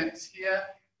timestamps here.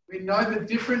 We know the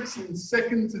difference in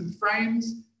seconds and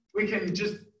frames. We can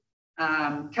just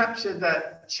capture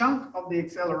that chunk of the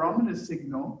accelerometer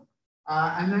signal,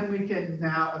 and then we can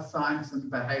now assign some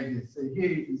behavior. So here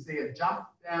you can see a jump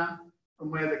down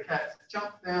from where the cat's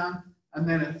jumped down, and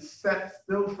then it's sat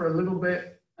still for a little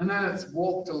bit, and then it's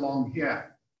walked along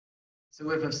here. So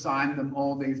we've assigned them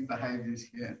all these behaviors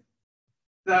here.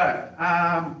 So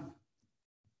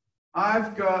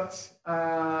I've got,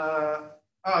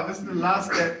 this is the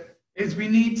last step, is we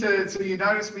need to, so you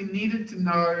notice we needed to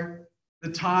know the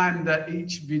time that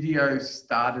each video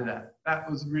started at. That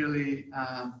was really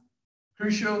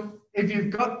crucial. If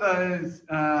you've got those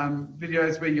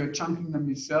videos where you're chunking them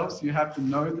yourselves, you have to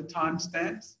know the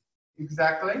timestamps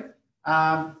exactly.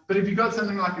 But if you've got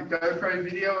something like a GoPro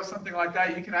video or something like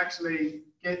that, you can actually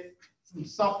get some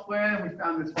software. We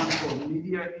found this one called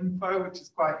Media Info, which is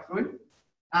quite good.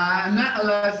 And that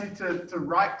allows you to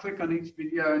right-click on each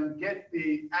video and get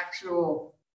the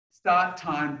actual start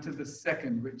time to the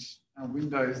second, which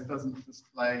Windows doesn't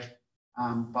display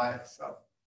by itself.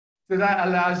 So that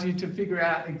allows you to figure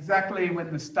out exactly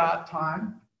when the start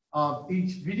time of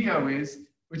each video is,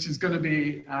 which is going to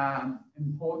be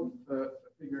important for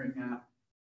figuring out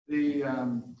the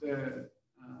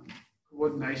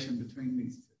coordination between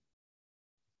these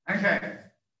two. Okay,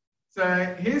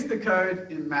 so here's the code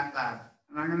in MATLAB,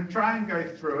 and I'm going to try and go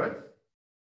through it,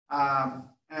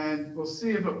 and we'll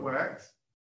see if it works,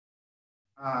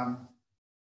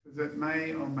 because it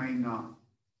may or may not.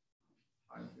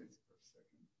 Hide this for a second.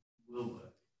 Will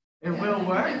work. It will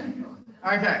work?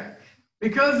 Okay.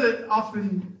 Because it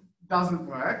often doesn't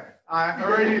work, I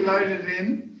already loaded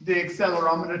in the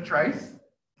accelerometer trace.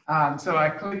 So I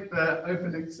click the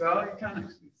Open Excel. You can't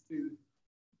actually see this.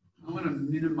 I want to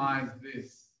minimize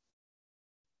this.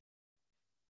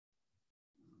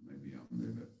 Maybe I'll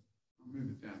move it. I'll move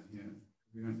it down here.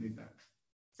 We don't need that.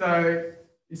 So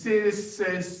you see this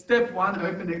says step 1,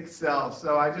 open Excel.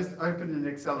 So I just open an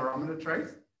accelerometer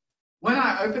trace. When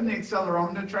I open the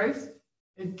accelerometer trace,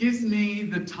 it gives me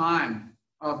the time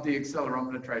of the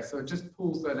accelerometer trace. So it just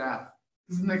pulls that out.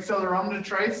 Because an accelerometer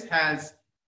trace has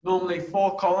normally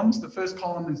 4 columns. The first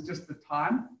column is just the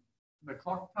time, the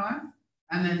clock time,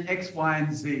 and then X, Y,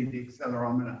 and Z, the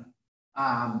accelerometer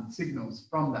signals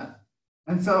from that.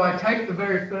 And so I take the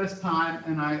very first time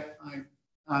and I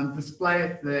display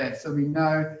it there so we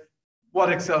know what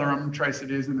accelerometer trace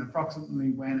it is and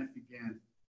approximately when it began.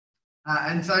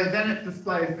 And so then it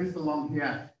displays this along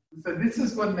here. And so this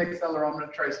is what an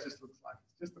accelerometer trace just looks like.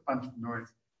 It's just a bunch of noise.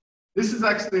 This is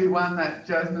actually one that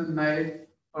Jasmine made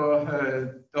for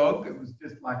her dog. It was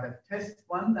just like a test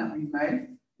one that we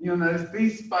made. You'll notice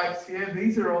these spikes here,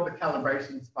 these are all the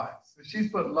calibration spikes. So she's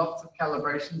put lots of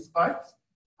calibration spikes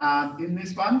in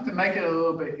this one to make it a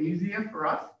little bit easier for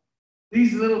us.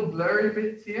 These little blurry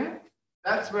bits here,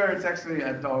 that's where it's actually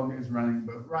a dog is running.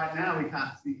 But right now we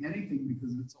can't see anything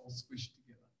because it's all squished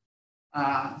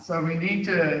together. So we need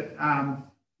to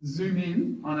zoom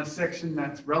in on a section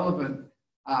that's relevant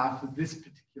for this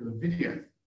particular video.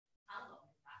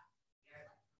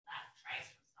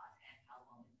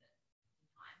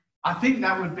 I think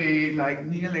that would be like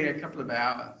nearly a couple of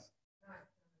hours.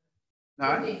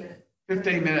 No? 15 minutes.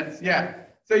 15 minutes, yeah.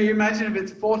 So you imagine if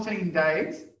it's 14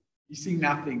 days, you see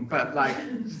nothing but like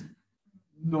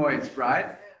noise,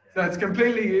 right? So it's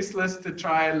completely useless to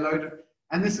try and load it.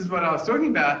 And this is what I was talking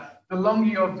about. The longer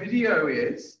your video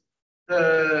is,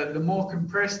 the more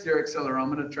compressed your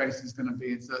accelerometer trace is going to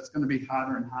be. And so it's going to be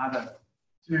harder and harder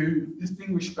to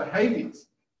distinguish behaviors.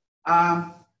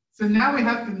 So now we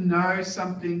have to know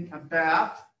something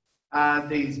about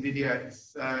these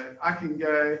videos. So I can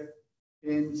go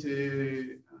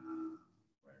into,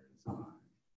 where is mine?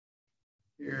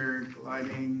 Here,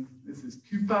 gliding. This is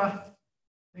Cooper.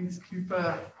 Thanks,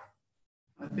 Cooper.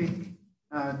 I think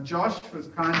Josh was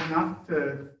kind enough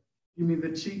to give me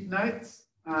the cheat notes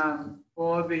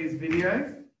for these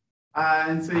videos.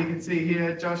 And so you can see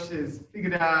here, Josh has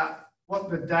figured out what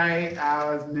the day,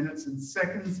 hours, minutes, and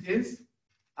seconds is.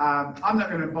 I'm not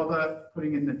going to bother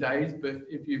putting in the days, but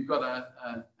if you've got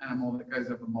an animal that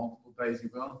goes over multiple days, you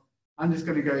will. I'm just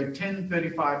going to go 10,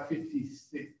 35,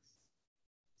 56.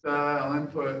 So I'll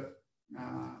input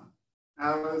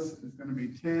hours is going to be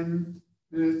 10,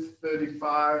 minutes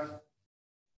 35.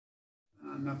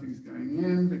 Nothing's going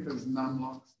in because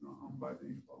numlock's not on by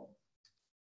default.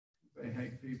 They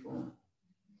hate people.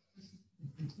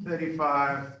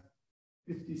 35,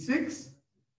 56.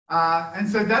 And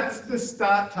so that's the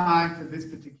start time for this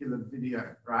particular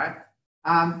video, right?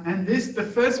 And this, the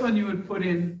first one you would put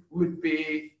in would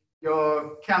be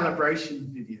your calibration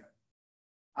video.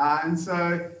 And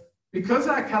so because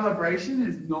our calibration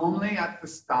is normally at the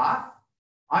start,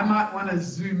 I might want to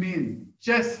zoom in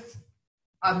just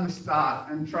at the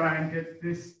start and try and get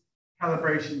this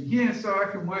calibration here so I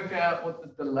can work out what the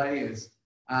delay is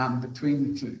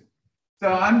between the two.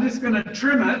 So I'm just going to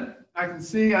trim it. I can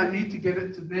see I need to get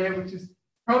it to there, which is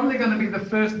probably going to be the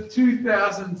first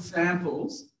 2,000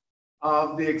 samples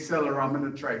of the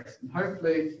accelerometer trace. And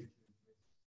hopefully,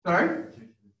 sorry?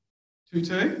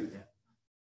 2.2?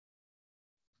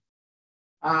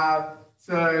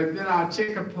 So then I'll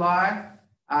check apply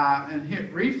and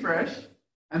hit refresh,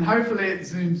 and hopefully it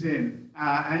zooms in.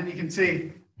 And you can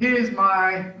see, here's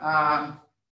my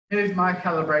here's my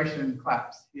calibration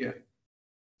claps here.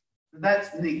 So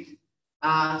that's neat.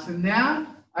 So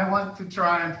now I want to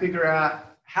try and figure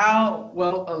out how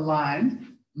well aligned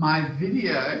my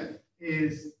video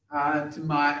is to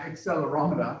my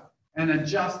accelerometer and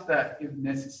adjust that if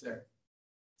necessary.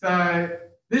 So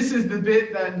this is the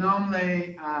bit that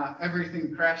normally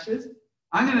everything crashes.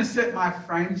 I'm going to set my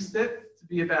frame step to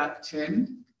be about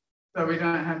 10, so we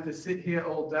don't have to sit here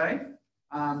all day.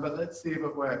 But let's see if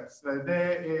it works. So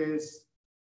there is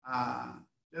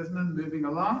Desmond moving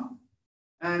along.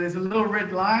 And there's a little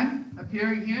red line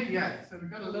appearing here. Yeah, so we've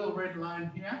got a little red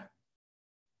line here.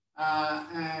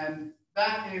 And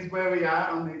that is where we are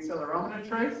on the accelerometer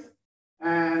trace.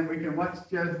 And we can watch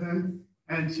Jasmine,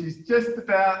 and she's just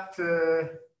about to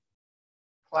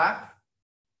clap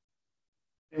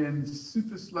in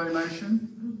super slow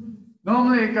motion.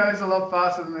 Normally it goes a lot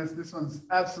faster than this. This one's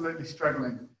absolutely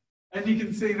struggling. And you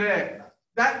can see there,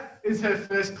 that is her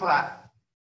first clap.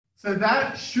 So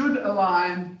that should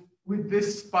align with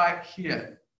this spike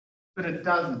here, but it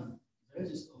doesn't.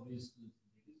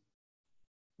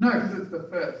 No, because it's the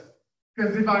first.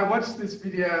 Because if I watch this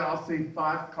video, I'll see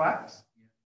 5 claps.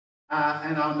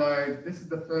 And I'll know this is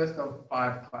the first of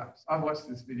 5 claps. I've watched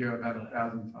this video about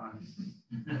 1,000 times.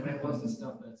 What's the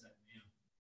stuff that's at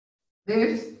now?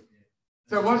 This.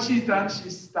 So what she's done, she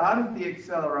started the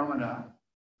accelerometer,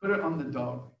 put it on the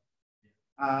dog.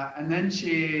 And then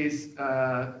she's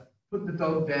put the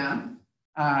dog down.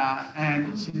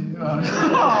 And she,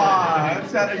 that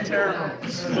sounded terrible.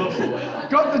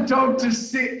 Got the dog to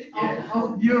sit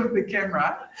on view of the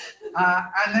camera.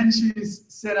 And then she's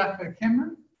set up her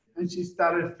camera and she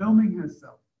started filming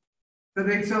herself. So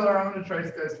the accelerometer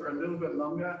trace goes for a little bit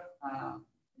longer.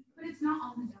 But it's not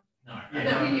on the dog. No.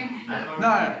 It's in your hand.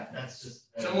 No. That's just.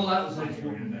 So all that was like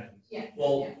talking about. Yeah.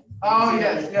 Well. Yeah. Oh,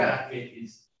 yes, yeah. That bit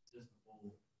is just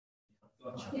before.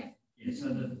 Gotcha. Yeah. Yeah. So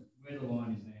where the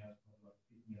line is now.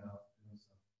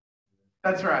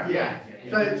 That's right, yeah.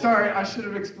 So, sorry, I should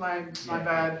have explained, my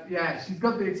bad. Yeah, she's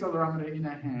got the accelerometer in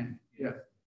her hand. Yeah.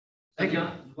 So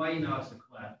the way you know it's a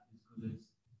clap is because it's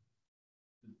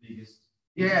the biggest.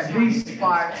 Yeah, these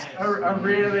spikes are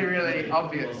really, really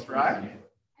obvious, right?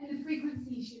 And the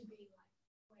frequency should be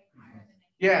like way higher than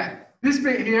it. Yeah. This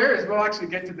bit here is, we'll actually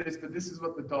get to this, but this is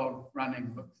what the dog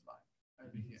running looks like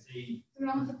over here. See, So it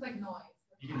almost looks like noise.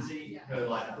 you can see her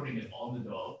like putting it on the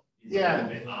dog. Yeah. A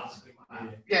bit up.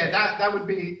 Yeah, that would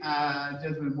be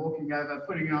Jasmine walking over,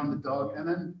 putting it on the dog, and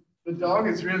then the dog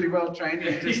is really well trained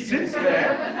and just sits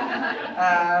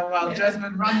there while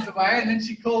Jasmine runs away, and then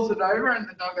she calls it over, and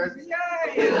the dog goes,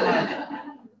 yay,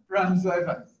 and runs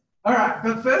over. All right,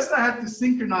 but first I have to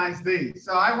synchronize these.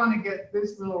 So I want to get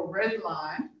this little red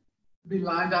line to be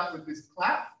lined up with this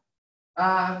clap.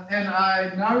 And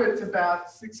I know it's about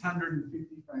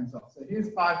 650 frames off. So here's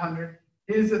 500,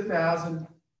 here's 1,000.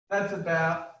 That's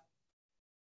about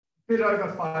a bit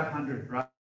over 500,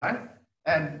 right?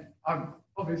 And I've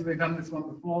obviously done this one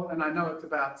before, and I know it's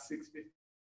about 650.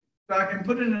 So I can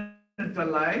put in a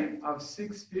delay of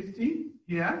 650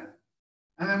 here,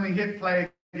 and then we hit play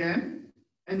again,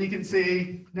 and you can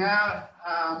see now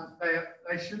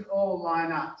they should all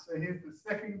line up. So here's the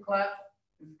second clap,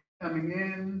 it's coming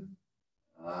in,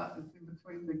 it's in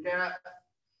between the gap.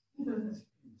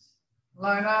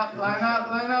 Line up, line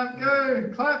up, line up, go.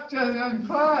 Clap, Jasmine,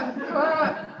 clap,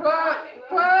 clap, clap,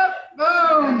 clap.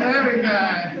 Boom, there we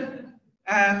go.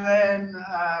 And then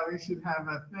we should have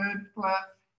a third clap.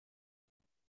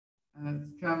 And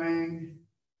it's coming,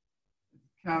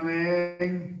 it's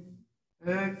coming,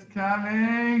 it's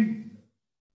coming.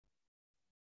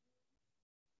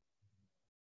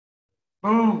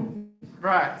 Boom.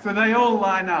 Right, so they all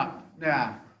line up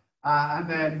now. And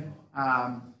then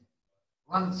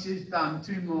once she's done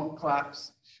 2 more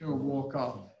claps, she'll walk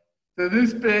off. So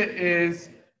this bit is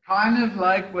kind of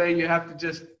like where you have to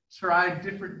just try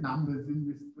different numbers in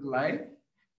this delay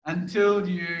until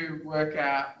you work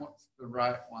out what's the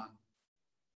right one.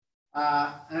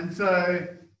 And so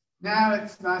now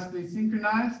it's nicely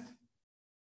synchronized.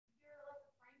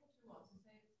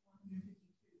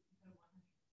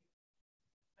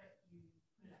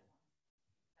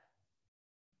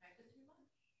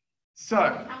 So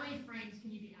how many frames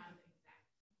can you be out of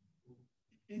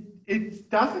exact? It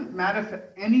doesn't matter for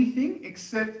anything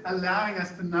except allowing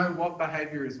us to know what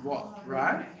behavior is what,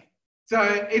 right? So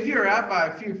if you're out by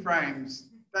a few frames,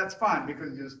 that's fine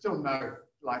because you'll still know,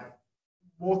 like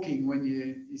walking when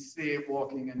you see it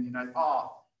walking and you know,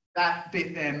 oh, that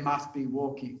bit there must be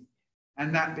walking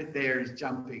and that bit there is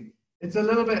jumping. It's a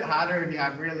little bit harder if you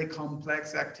have really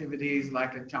complex activities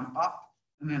like a jump up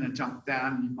and then a jump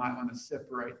down. You might want to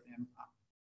separate them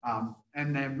up.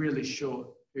 And they're really short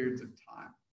periods of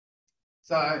time.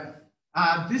 So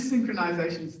this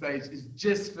synchronization stage is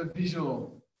just for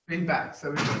visual feedback.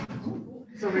 So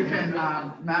we can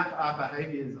map our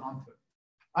behaviors onto it.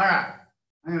 All right,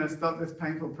 I'm going to stop this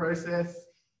painful process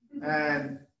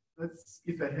and let's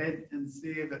skip ahead and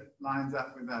see if it lines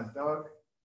up with our dog.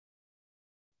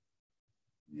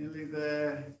 Nearly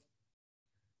there.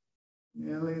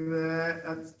 Nearly there.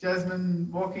 That's Jasmine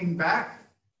walking back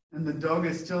and the dog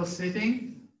is still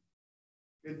sitting.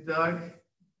 Good dog.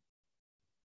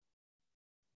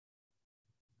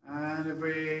 And if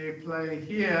we play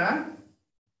here,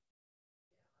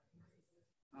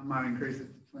 I might increase it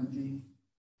to 20,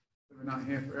 so we're not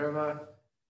here forever.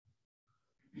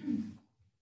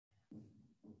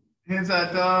 Here's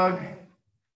our dog,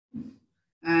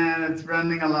 and it's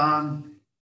running along.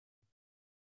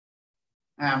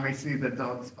 And we see the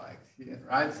dog spikes here,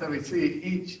 right? So we see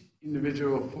each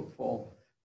individual footfall.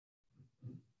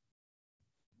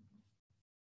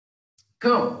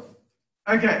 Cool.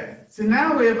 Okay, so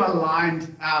now we've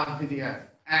aligned our video.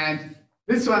 And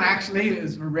this one actually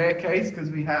is a rare case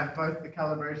because we have both the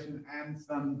calibration and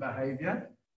some behavior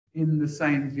in the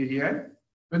same video.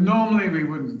 But normally we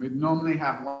wouldn't. We'd normally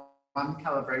have one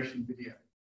calibration video.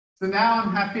 So now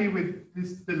I'm happy with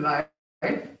this delay.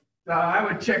 So I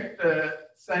would check the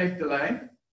save delay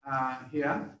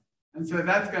here. And so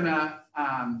that's going to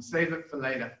save it for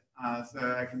later.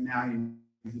 So I can now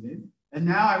use it in. And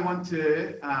now I want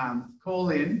to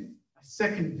call in a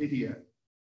second video,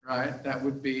 right? That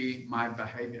would be my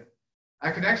behavior.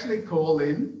 I could actually call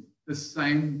in the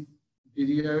same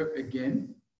video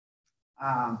again.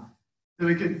 So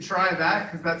we could try that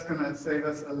because that's going to save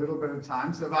us a little bit of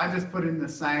time. So if I just put in the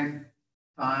same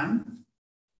time,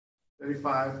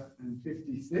 35 and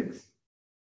 56,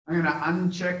 I'm going to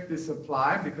uncheck this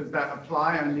apply because that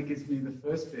apply only gives me the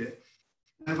first bit.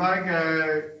 And if I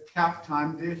go calc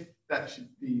time diff, that should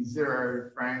be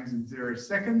 0 frames and 0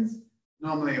 seconds.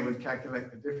 Normally it would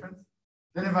calculate the difference.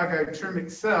 Then if I go trim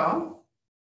Accel,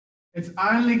 it's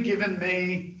only given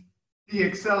me the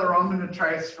accelerometer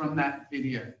trace from that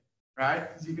video, right?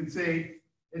 As you can see,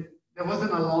 there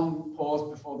wasn't a long pause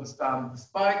before the start of the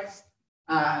spikes.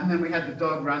 And then we had the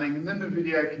dog running, and then the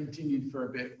video continued for a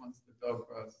bit once the dog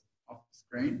was off the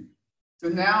screen. So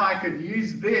now I could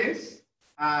use this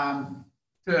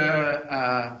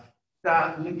to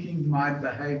start linking my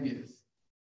behaviors.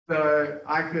 So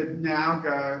I could now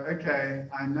go, okay,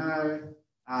 I know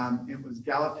it was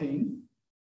galloping,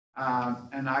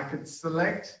 and I could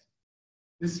select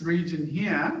this region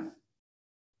here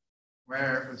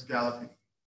where it was galloping.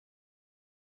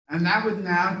 And that would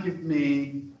now give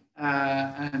me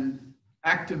an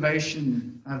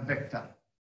activation vector.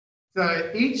 So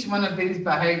each one of these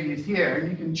behaviors here, and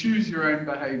you can choose your own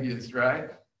behaviors, right,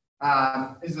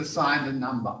 is assigned a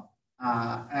number.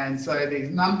 And so these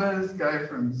numbers go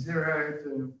from 0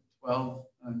 to 12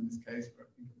 in this case, but I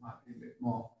think it might be a bit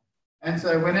more. And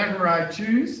so whenever I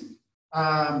choose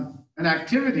an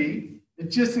activity, it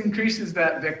just increases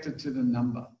that vector to the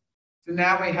number. So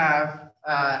now we have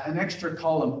an extra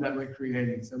column that we're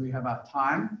creating. So we have our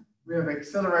time, we have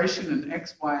acceleration in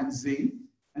X, Y, and Z.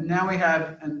 And now we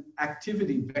have an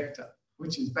activity vector,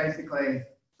 which is basically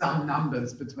some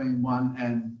numbers between 1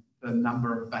 and the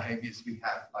number of behaviors we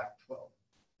have, like 12.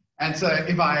 And so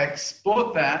if I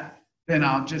export that, then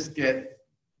I'll just get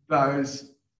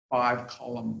those 5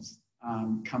 columns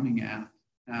coming out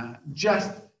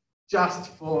just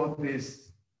for this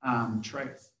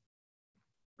trace,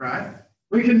 right?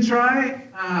 We can try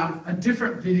a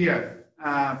different video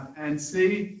and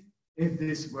see if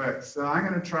this works. So I'm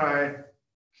going to try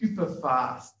super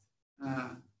fast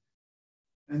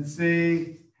and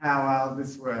see how well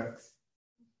this works.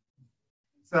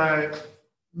 So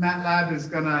MATLAB is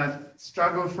going to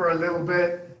struggle for a little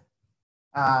bit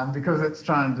because it's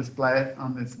trying to display it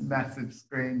on this massive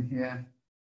screen here.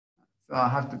 So I'll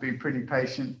have to be pretty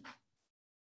patient.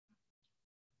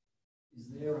 Is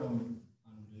there undo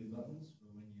buttons for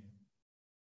when you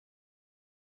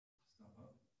stop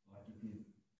up? Like if you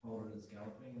hold it as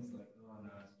galloping, it's like, oh no,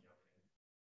 it's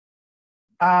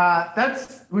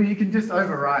That's, well, you can just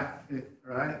overwrite it,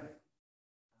 right?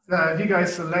 So if you go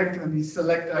select and you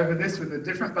select over this with a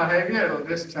different behavior, it'll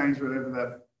just change whatever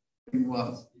that thing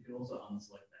was. You can also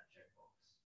unselect that checkbox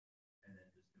and then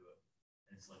just do it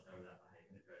and select over that behavior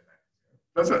and it goes back to 0.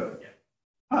 Does it? Yeah.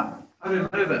 Huh, I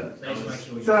didn't know that. So,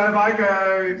 so if I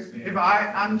go, if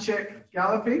I uncheck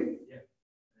galloping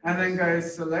and then go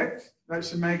select, that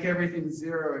should make everything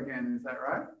 0 again. Is that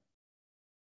right?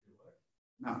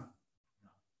 No.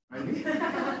 Maybe?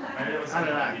 I don't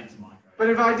know. But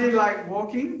if I did like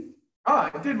walking, oh,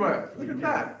 it did work. Look at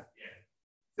that.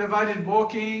 So if I did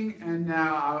walking, and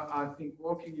now I think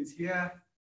walking is here,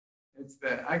 it's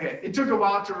there. Okay, it took a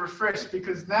while to refresh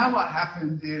because now what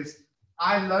happened is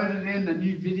I loaded in a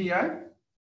new video.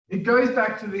 It goes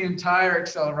back to the entire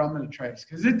accelerometer trace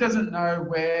because it doesn't know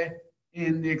where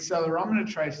in the accelerometer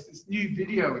trace this new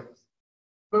video is.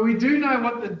 But we do know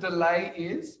what the delay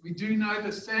is. We do know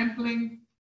the sampling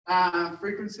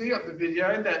frequency of the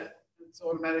video that it's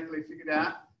automatically figured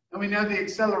out. And we know the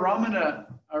accelerometer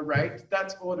rate,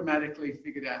 that's automatically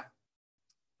figured out.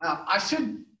 I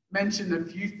should mention a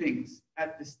few things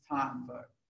at this time though.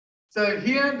 So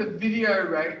here the video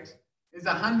rate is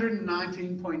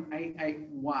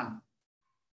 119.881.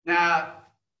 Now,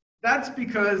 that's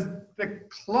because the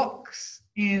clocks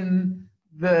in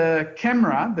the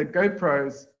camera, the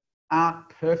GoPros, aren't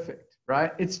perfect,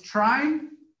 right? It's trying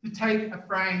to take a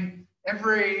frame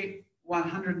every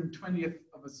 120th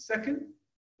of a second,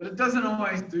 but it doesn't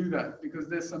always do that because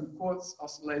there's some quartz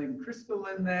oscillating crystal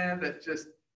in there that just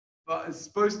is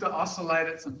supposed to oscillate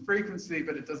at some frequency,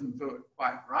 but it doesn't do it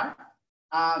quite right.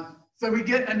 So we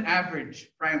get an average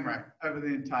frame rate over the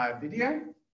entire video,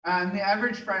 and the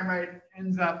average frame rate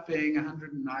ends up being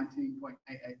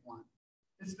 119.881.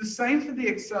 It's the same for the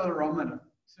accelerometer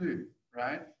too,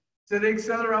 right? So the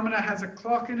accelerometer has a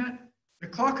clock in it. The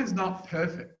clock is not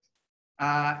perfect,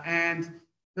 and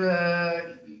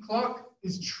the clock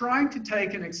is trying to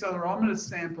take an accelerometer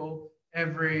sample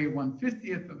every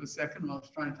 1/50th of a second. Well,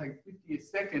 it's trying to take 50 a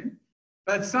second,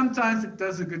 but sometimes it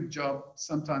does a good job,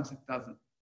 sometimes it doesn't.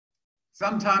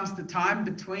 Sometimes the time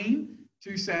between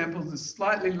two samples is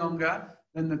slightly longer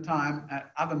than the time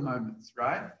at other moments,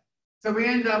 right? So we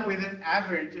end up with an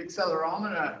average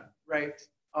accelerometer rate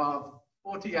of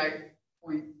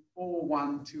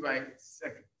 48.4128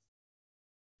 seconds.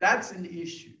 That's an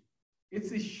issue.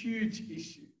 It's a huge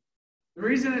issue. The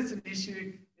reason it's an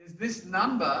issue is this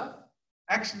number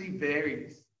actually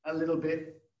varies a little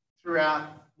bit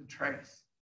throughout the trace.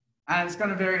 And it's going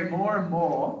to vary more and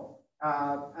more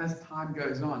as time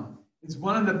goes on. It's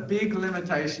one of the big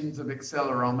limitations of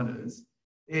accelerometers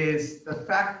is the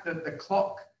fact that the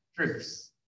clock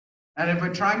drifts. And if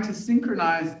we're trying to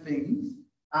synchronize things,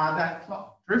 that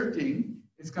clock drifting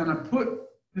is going to put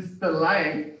this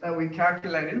delay that we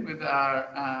calculated with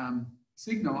our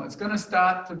signal, it's going to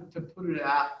start to put it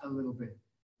out a little bit.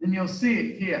 And you'll see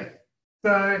it here.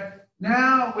 So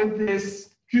now with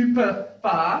this Cooper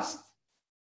fast,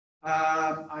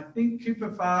 I think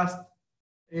Cooper fast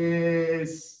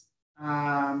is,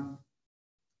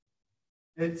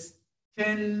 it's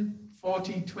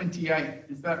 10:40:28,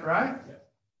 is that right? Yeah.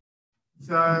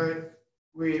 So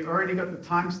we already got the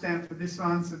timestamp for this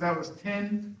one, so that was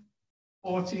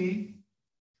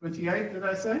 10:40:28, did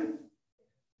I say?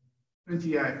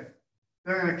 28.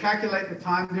 They're going to calculate the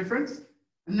time difference,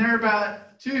 and they're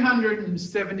about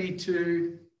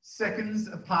 272 seconds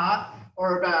apart,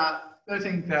 or about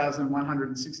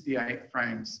 13,168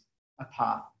 frames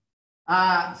apart.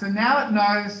 So now it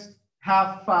knows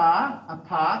how far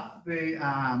apart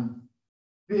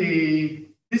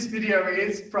this video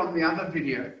is from the other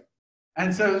video.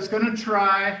 And so it's going to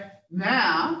try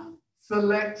now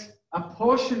select a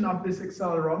portion of this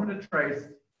accelerometer trace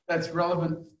that's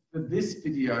relevant for this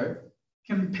video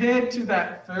compared to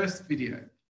that first video.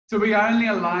 So we only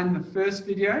align the first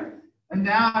video, and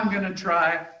now I'm going to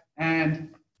try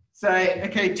and say,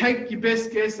 okay, take your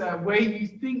best guess at where you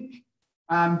think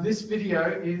this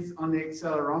video is on the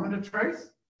accelerometer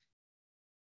trace.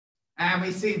 And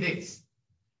we see this.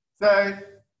 So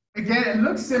again, it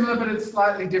looks similar, but it's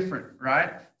slightly different,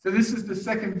 right? So this is the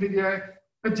second video,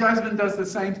 but Jasmine does the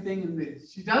same thing in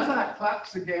this. She does that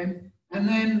claps again, and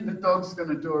then the dog's going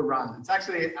to do a run. It's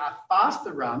actually a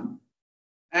faster run,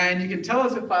 and you can tell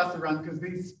it's a faster run because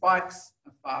these spikes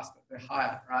are faster. They're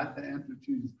higher, right? The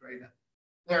amplitude is greater.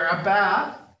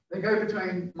 They go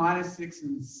between -6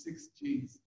 and 6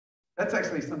 Gs. That's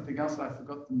actually something else I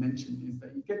forgot to mention, is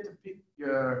that you get to pick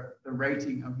the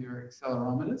rating of your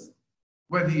accelerometers,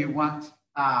 whether you want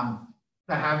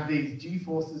to have these G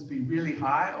forces be really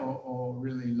high or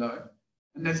really low.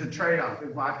 And there's a trade-off.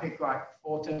 If I pick like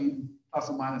 14 plus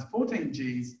or minus 14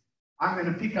 Gs, I'm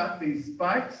going to pick up these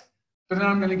spikes, but then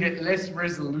I'm going to get less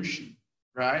resolution,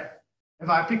 right? If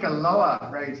I pick a lower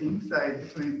rating, say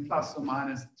between plus or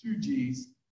minus 2 Gs,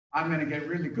 I'm going to get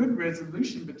really good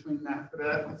resolution between that, but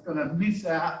it's going to miss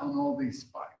out on all these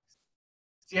spikes.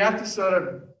 So you have to sort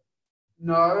of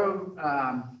know,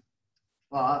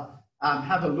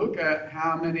 have a look at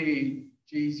how many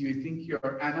Gs you think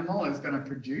your animal is going to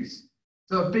produce.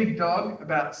 So a big dog,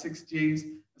 about 6 Gs.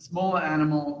 A smaller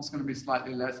animal is going to be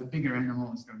slightly less. A bigger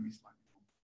animal is going to be slightly more.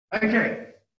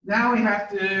 Okay, now we have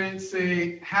to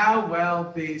see how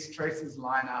well these traces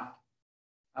line up.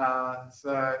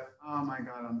 So, oh my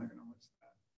God, I'm not going to watch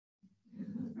that.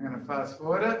 I'm going to fast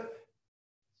forward it.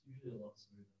 It's usually a lot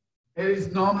smoother. It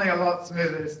is normally a lot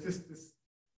smoother. It's just this,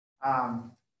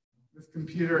 this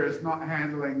computer is not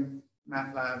handling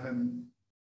MATLAB and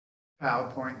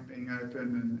PowerPoint being open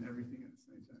and everything at the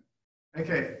same time.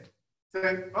 Okay,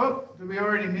 so, oh, did we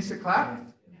already miss a clap?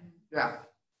 Yeah.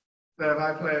 So if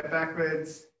I play it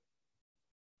backwards,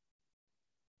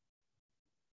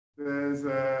 there's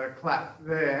a clap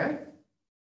there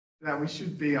that we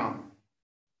should be on.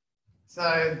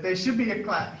 So there should be a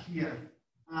clap here.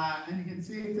 And you can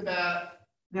see it's about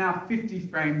now 50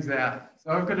 frames out.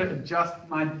 So I've got to adjust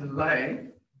my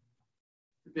delay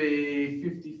to be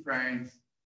 50 frames.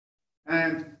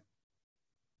 And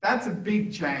that's a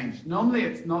big change. Normally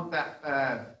it's not that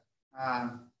bad.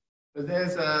 But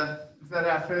there's a, is that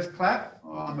our first clap?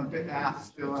 Oh, I'm a bit out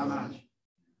still, aren't I?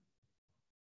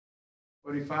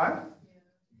 45?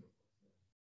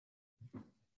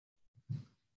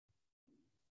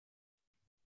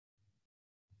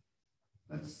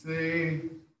 Let's see,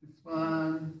 this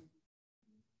one.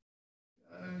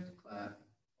 Clap.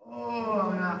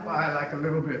 Oh, I'm out by like a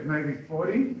little bit, maybe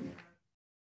 40.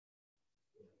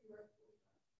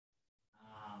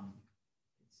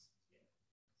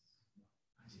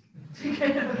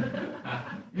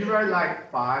 You wrote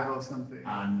like 5 or something.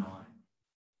 9.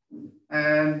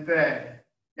 And there.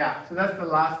 Yeah, so that's the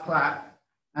last clap.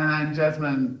 And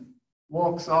Jasmine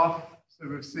walks off. So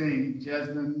we're seeing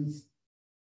Jasmine's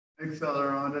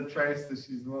accelerometer trace as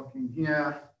she's walking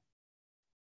here.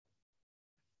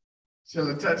 She'll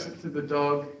attach it to the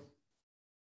dog.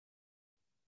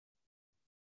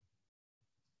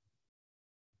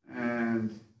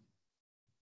 And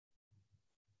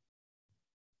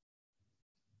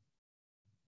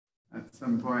at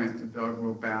some point, the dog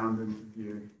will bound into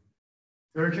view.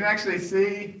 So we can actually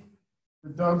see the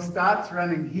dog starts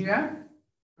running here.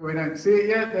 We don't see it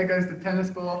yet. There goes the tennis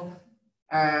ball.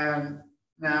 And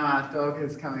now our dog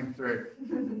is coming through.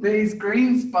 These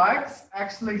green spikes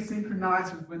actually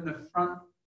synchronize with when the front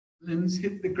limbs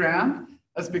hit the ground.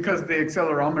 That's because the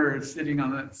accelerometer is sitting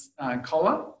on its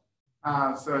collar.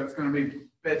 So it's going to be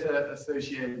better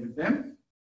associated with them.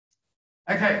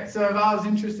 Okay, so if I was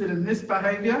interested in this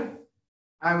behavior,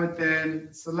 I would then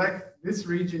select this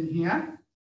region here,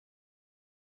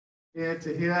 here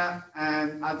to here,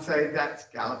 and I'd say that's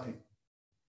galloping.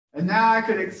 And now I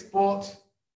could export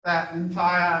that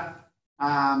entire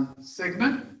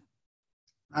segment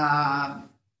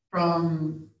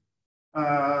from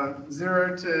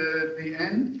 0 to the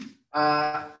end,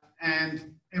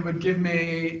 and it would give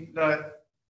me the,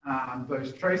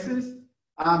 those traces.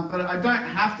 But I don't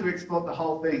have to export the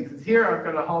whole thing, because here I've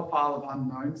got a whole pile of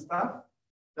unknown stuff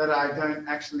that I don't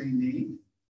actually need.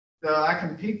 So I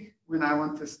can pick when I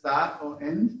want to start or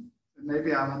end. So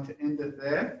maybe I want to end it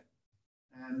there,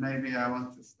 and maybe I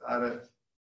want to start it.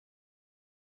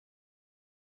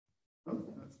 Oh,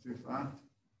 that's too far.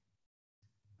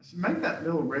 I should make that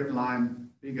little red line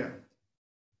bigger.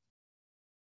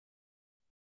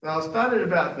 So I'll start it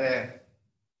about there.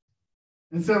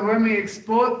 And so when we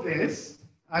export this,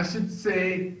 I should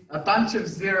see a bunch of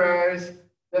zeros,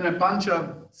 then a bunch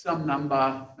of some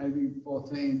number, maybe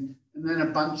 14, and then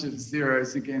a bunch of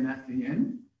zeros again at the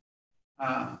end.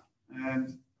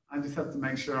 And I just have to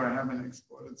make sure I haven't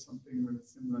exported something with a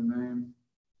similar name.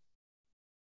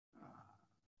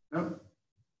 Nope,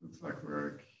 looks like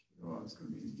we're, oh, it's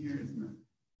going to be in here, isn't it?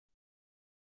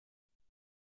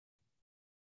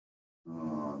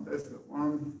 Oh, there's the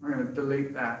one. I'm going to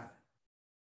delete that.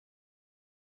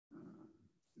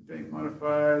 Date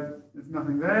modified, there's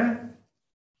nothing there.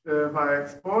 So if I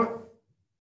export,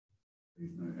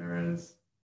 please no errors.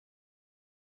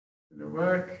 Did it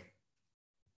work?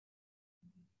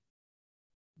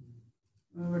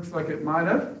 It looks like it might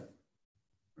have.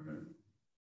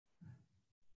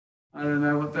 I don't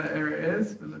know what that error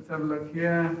is, but let's have a look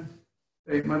here.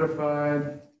 Date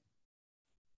modified.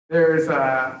 There is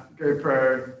a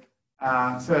GoPro.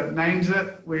 So it names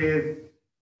it with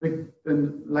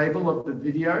the label of the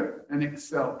video and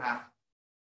Accel app.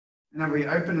 And then we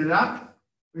open it up,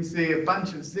 we see a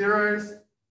bunch of zeros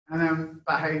and then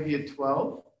behavior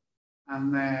 12.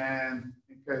 And then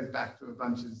it goes back to a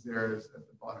bunch of zeros at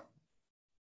the bottom.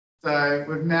 So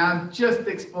we've now just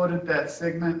exported that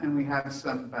segment and we have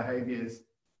some behaviors.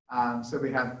 So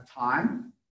we have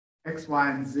time, X,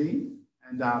 Y, and Z,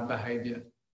 and our behavior,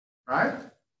 right?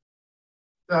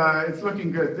 So it's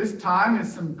looking good. This time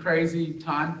is some crazy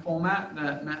time format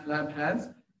that MATLAB has,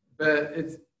 but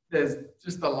there's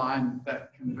just a line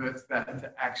that converts that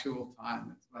to actual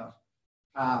time as well.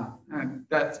 And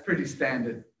that's pretty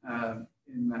standard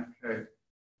in that code.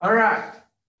 All right.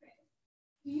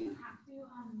 Do you have to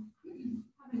have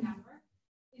a number?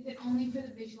 Is it only for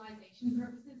the visualization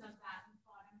purposes of that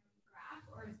bottom graph,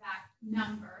 or is that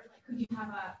number, like could you have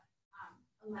a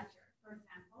ledger, for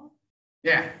example?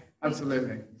 Yeah,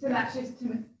 absolutely. So that's just to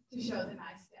show the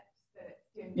nice steps that it's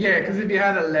doing. Yeah, because if you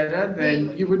had a letter,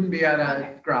 then you wouldn't be able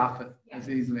to graph it as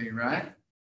easily, right?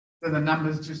 So the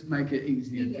numbers just make it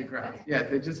easier to graph. Yeah,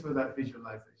 they're just for that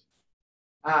visualization.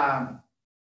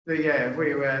 So yeah, if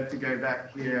we were to go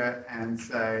back here and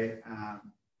say,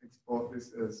 export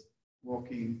this as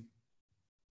walking,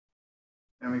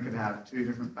 then we could have two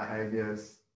different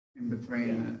behaviors in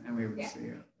between and we would see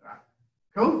it. Right.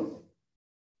 Cool?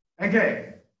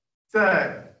 Okay, so.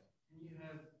 Can you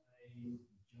have a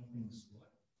jumping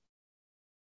swipe?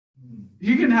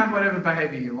 You can have whatever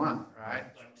behavior you want, right?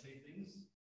 Like two things, or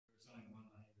it's only one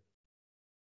behavior.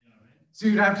 You know what I mean? So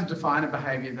you'd have to define a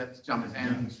behavior that's jumping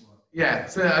in. Yeah,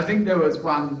 so I think there was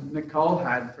one Nicole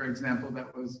had, for example,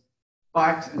 that was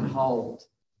bite and hold,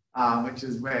 which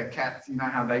is where cats, you know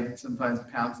how they sometimes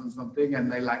pounce on something and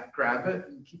they like grab it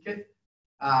and kick it.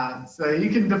 So you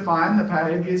can define the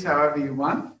behaviors however you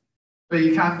want, but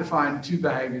you can't define two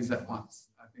behaviors at once.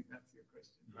 I think that's your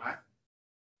question,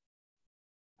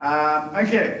 right?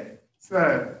 Okay,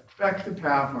 so back to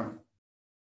PowerPoint.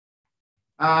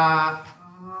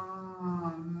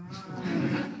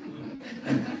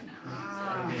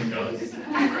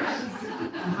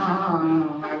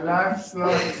 Oh, my life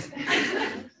sucks.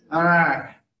 All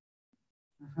right.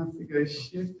 I have to go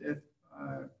shift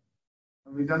F5.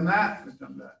 Have we done that? We've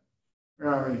done that. Where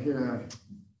are we here?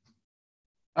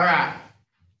 All right.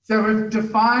 So we've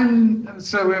defined,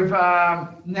 so we've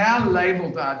now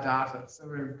labeled our data. So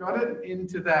we've got it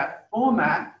into that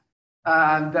format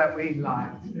that we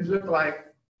liked. It looked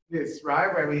like this,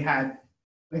 right? Where we had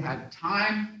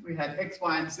time, we had X,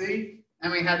 Y, and Z,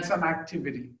 and we had some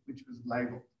activity, which was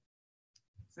labeled.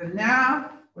 So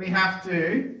now we have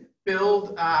to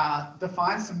build,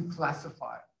 define some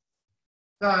classifiers.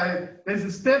 So there's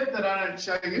a step that I don't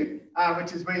show you,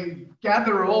 which is where you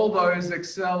gather all those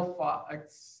Excel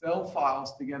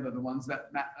files together, the ones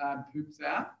that Matt poops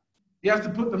out. You have to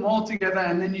put them all together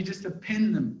and then you just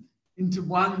append them into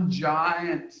one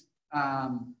giant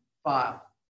file.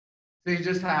 So you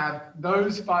just have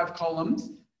those 5 columns,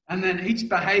 and then each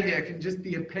behavior can just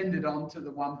be appended onto the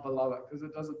one below it, because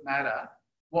it doesn't matter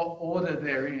what order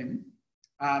they're in,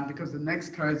 because the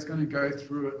next code is going to go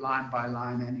through it line by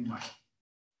line anyway.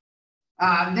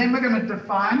 Then we're going to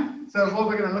define, so what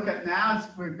we're going to look at now is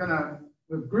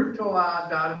we've grouped all our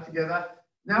data together.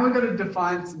 Now we're going to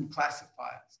define some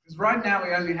classifiers, because right now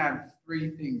we only have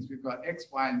 3 things. We've got X,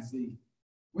 Y, and Z.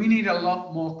 We need a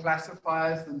lot more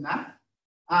classifiers than that.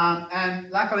 And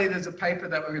luckily there's a paper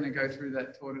that we're going to go through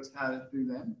that taught us how to do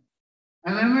them.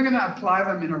 And then we're going to apply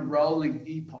them in a rolling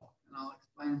epoch. And I'll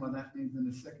explain what that means in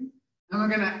a second. And we're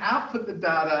going to output the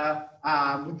data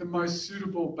with the most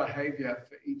suitable behavior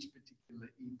for each particular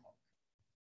epoch.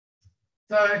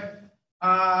 So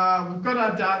we've got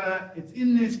our data. It's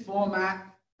in this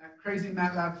format, a crazy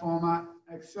MATLAB format,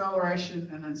 acceleration,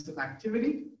 and then some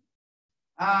activity.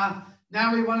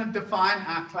 Now we want to define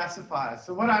our classifiers.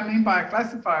 So what I mean by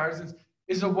classifiers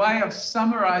is a way of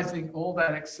summarizing all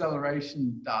that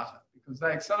acceleration data, because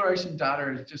that acceleration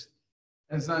data is just,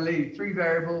 there's only 3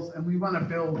 variables and we want to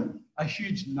build a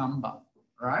huge number,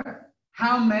 right?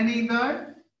 How many though?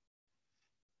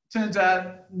 Turns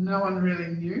out no one really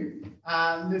knew.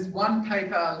 This one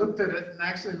paper looked at it and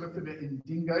actually looked at it in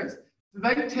dingoes. So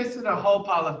they tested a whole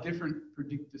pile of different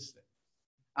predictor sets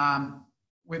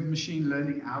with machine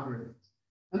learning algorithms.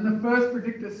 And the first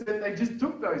predictor set, they just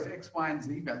took those X, Y, and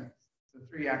Z values, the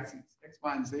 3 axes, X,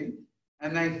 Y, and Z,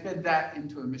 and they fed that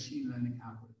into a machine learning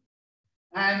algorithm.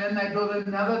 And then they built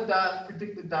another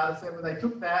predicted data set where they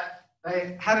took that,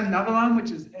 they had another one,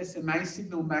 which is SMA,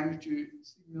 signal magnitude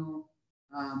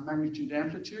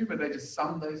amplitude, where they just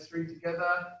summed those 3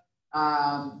 together.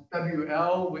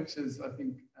 WL, which is, I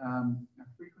think, a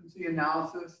frequency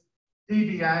analysis.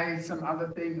 DBA, some other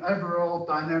thing, overall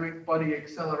dynamic body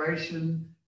acceleration,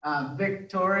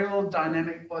 vectorial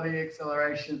dynamic body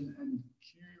acceleration, and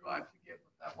Q, I forget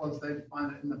what that was, they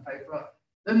defined it in the paper.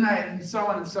 Then and so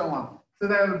on and so on. So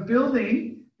they were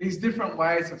building these different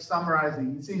ways of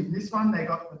summarizing. You see in this one, they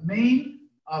got the mean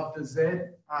of the Z,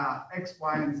 X,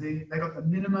 Y, and Z. They got the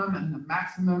minimum and the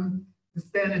maximum, the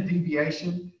standard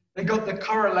deviation. They got the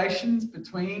correlations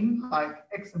between like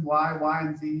X and Y, Y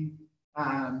and Z,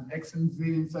 X and Z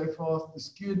and so forth, the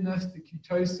skewedness, the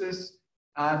kurtosis,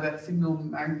 that signal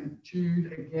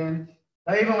magnitude again.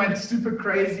 They even went super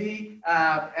crazy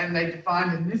and they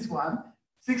defined in this one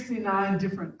 69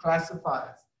 different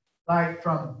classifiers, like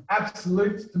from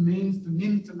absolutes to means to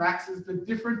min to maxes, the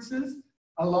differences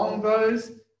along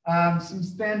those, some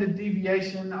standard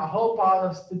deviation, a whole pile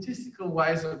of statistical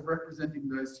ways of representing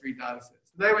those three data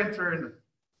sets. So they went through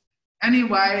any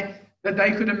way that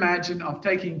they could imagine of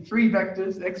taking three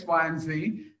vectors, x, y, and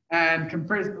z, and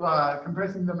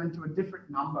compressing them into a different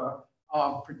number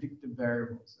of predictive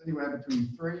variables, anywhere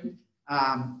between 3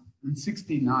 and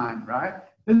 69, right?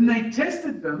 Then they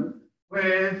tested them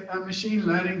with a machine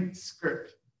learning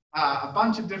script, a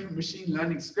bunch of different machine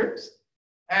learning scripts,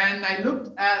 and they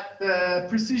looked at the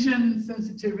precision,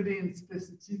 sensitivity, and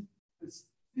specificity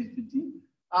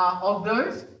of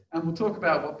those, and we'll talk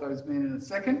about what those mean in a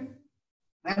second.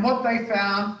 And what they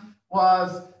found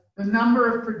was the number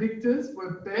of predictors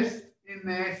were best in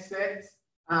their sets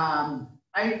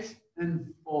 8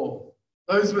 and 4.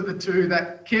 Those were the two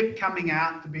that kept coming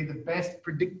out to be the best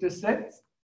predictor sets.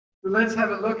 So let's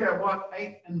have a look at what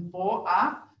 8 and 4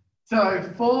 are. So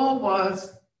 4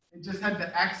 was, it just had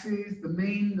the axes, the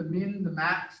mean, the min, the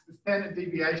max, the standard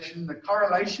deviation, the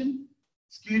correlation,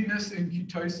 skewedness, and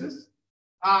kurtosis.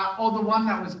 Or the one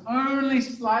that was only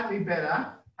slightly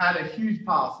better had a huge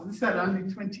pile. So this had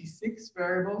only 26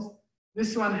 variables.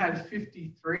 This one had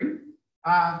 53.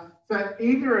 So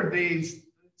either of these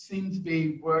seemed to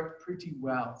be worked pretty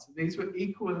well. So these were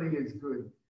equally as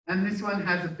good. And this one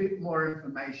has a bit more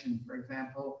information. For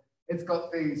example, it's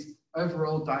got these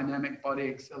overall dynamic body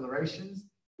accelerations,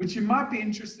 which you might be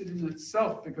interested in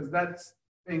itself because that's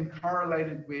being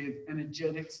correlated with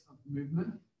energetics of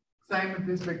movement. Same with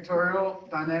this vectorial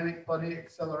dynamic body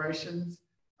accelerations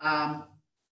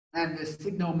and the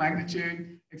signal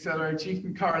magnitude acceleration. You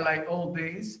can correlate all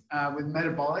these with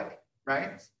metabolic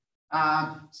rates.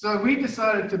 So we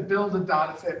decided to build a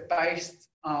data set based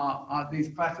on these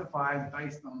classifiers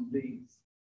based on these.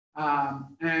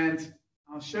 And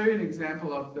I'll show you an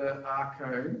example of the R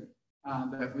code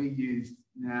that we used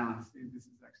now. See if this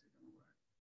is actually going to work.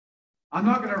 I'm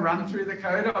not going to run through the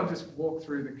code, I'll just walk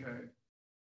through the code.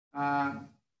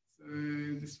 So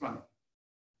this one.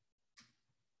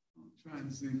 I'll try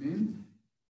and zoom in.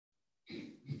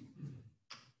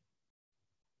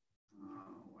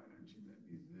 Why don't you let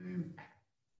me zoom?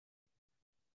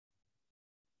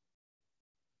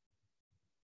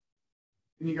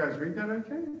 Can you guys read that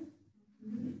okay?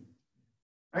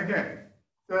 Okay,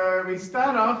 so we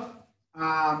start off,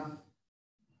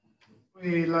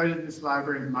 we loaded this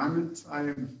library in Moments.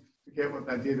 I forget what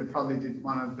they did. It probably did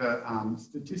one of the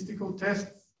statistical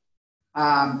tests.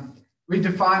 We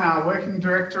define our working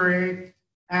directory,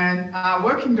 and our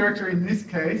working directory in this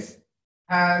case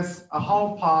has a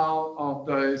whole pile of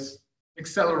those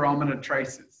accelerometer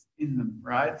traces in them,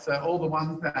 right? So all the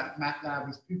ones that MATLAB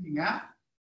was pooping out.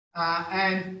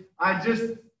 And I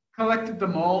just collected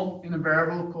them all in a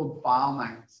variable called file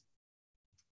names.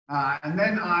 And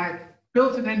then I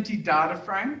built an empty data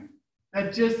frame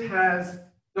that just has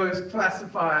those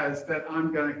classifiers that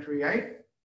I'm going to create.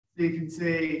 So you can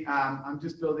see I'm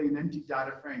just building an empty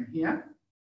data frame here.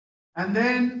 And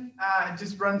then it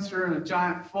just runs through in a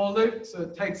giant for loop. So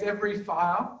it takes every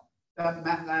file that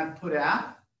MATLAB put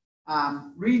out,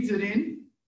 reads it in,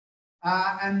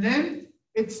 and then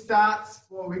it starts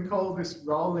what we call this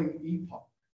rolling epoch.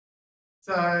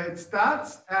 So it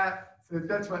starts at, so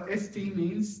that's what ST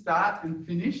means, start and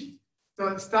finish. So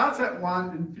it starts at 1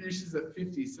 and finishes at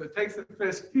 50. So it takes the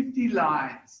first 50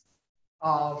 lines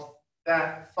of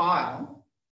that file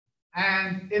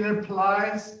and it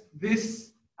applies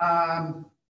this,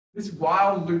 this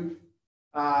while loop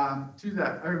to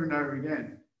that over and over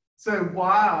again. So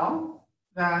while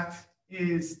that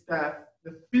is that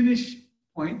the finish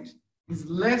point is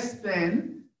less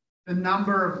than the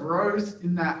number of rows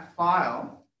in that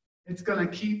file, it's going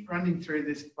to keep running through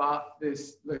this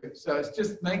loop. So it's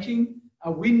just making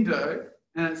a window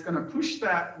and it's going to push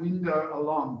that window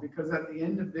along because at the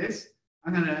end of this,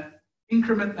 I'm going to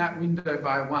increment that window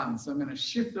by 1. So I'm going to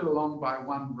shift it along by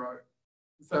 1 row.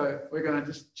 So we're going to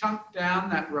just chunk down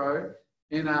that row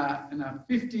in a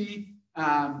 50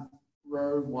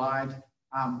 row wide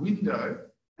window.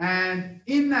 And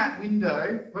in that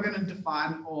window, we're going to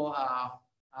define all our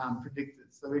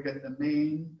predictors. So we get the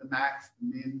mean, the max, the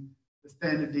min, the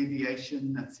standard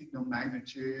deviation, that signal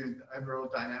magnitude, the overall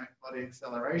dynamic body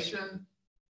acceleration.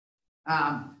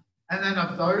 And then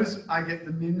of those, I get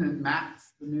the min and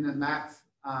max,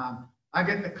 I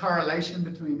get the correlation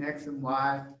between X and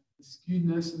Y, the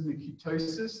skewedness and the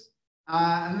kurtosis.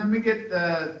 And then we get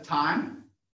the time.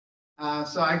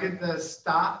 So I get the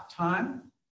start time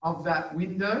of that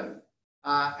window.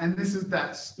 And this is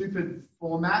that stupid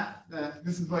format.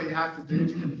 This is what you have to do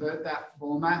to convert that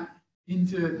format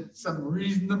into some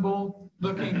reasonable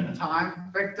looking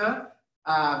time vector.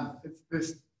 It's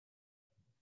this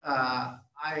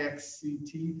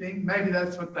IXCT thing. Maybe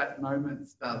that's what that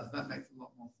moments does. That makes a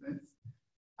lot more sense.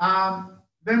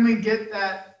 Then we get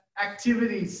that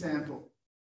activity sample.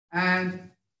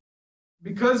 And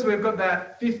because we've got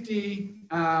that 50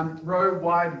 row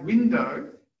wide window,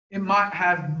 it might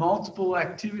have multiple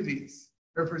activities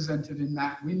represented in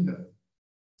that window.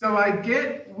 So I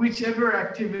get whichever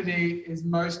activity is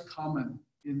most common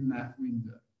in that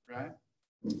window, right?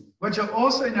 What you'll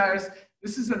also notice,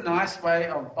 this is a nice way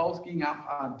of bulking up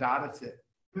our data set.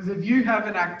 Because if you have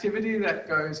an activity that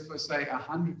goes for, say,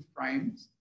 100 frames,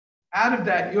 out of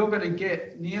that, you're going to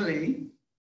get nearly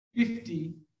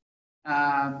 50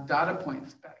 data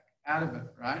points back out of it,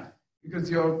 right? Because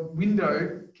your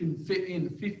window can fit in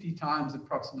 50 times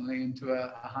approximately into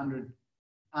a 100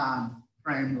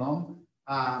 frame long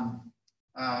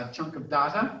chunk of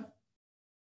data.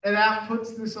 It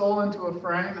outputs this all into a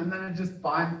frame, and then it just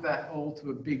binds that all to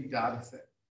a big data set.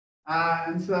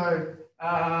 And so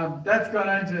that's going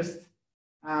to just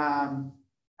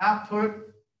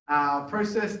output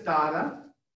processed data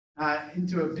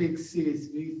into a big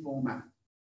CSV format.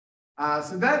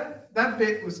 So that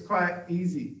bit was quite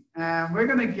easy. And we're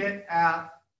going to get out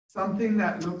something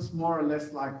that looks more or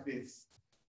less like this.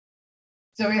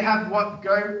 So we have what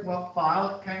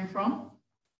file it came from,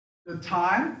 the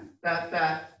time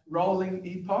that rolling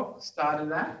epoch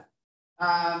started at,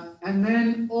 and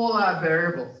then all our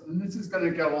variables. And this is going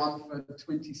to go on for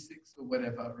 26 or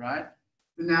whatever, right?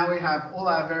 So now we have all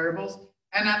our variables.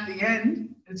 And at the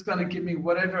end, it's going to give me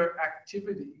whatever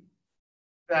activity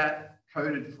that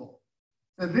coded for.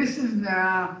 So this is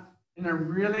now in a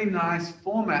really nice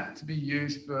format to be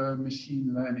used for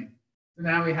machine learning. So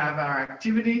now we have our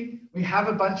activity, we have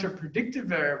a bunch of predictive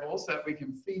variables that we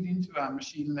can feed into our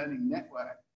machine learning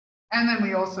network. And then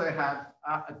we also have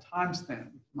a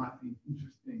timestamp, which might be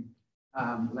interesting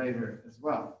later as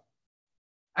well.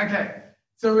 Okay,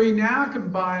 so we now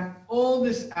combine all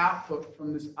this output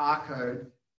from this R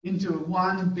code into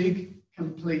one big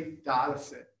complete data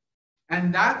set.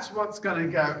 And that's what's going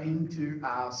to go into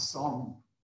our SOM,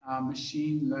 our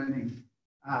machine learning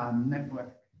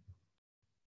network.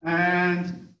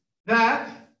 And that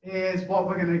is what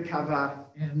we're going to cover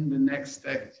in the next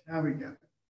stage. Here we go.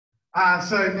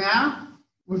 So now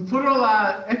we've put all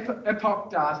our epoch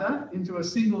data into a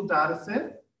single data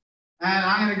set. And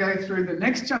I'm going to go through the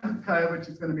next chunk of code, which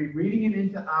is going to be reading it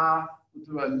into R. We'll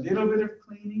do a little bit of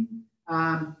cleaning.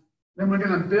 Then we're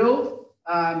going to build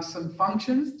some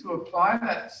functions to apply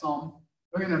that SOM.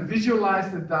 We're going to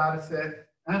visualize the data set.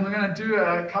 And we're going to do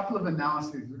a couple of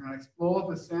analyses. We're going to explore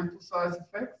the sample size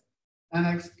effects and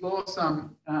explore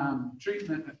some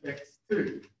treatment effects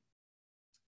too.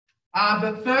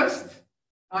 But first,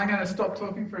 I'm going to stop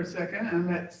talking for a second and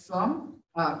let SOM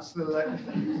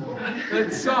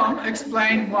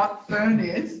explain what Fern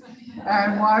is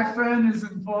and why Fern is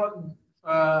important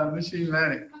for machine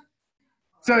learning.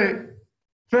 So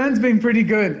Fern's been pretty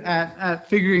good at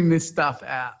figuring this stuff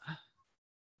out.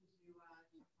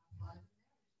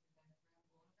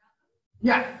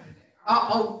 Yeah,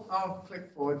 I'll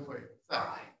click forward for you. So,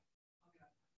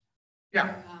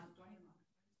 yeah.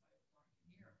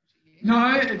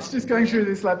 No, it's just going through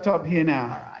this laptop here now.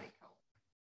 Alrighty, cool.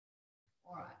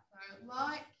 All right, so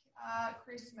like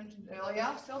Chris mentioned earlier,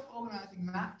 self-organizing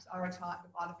maps are a type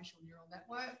of artificial neural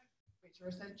network, which are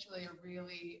essentially a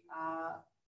really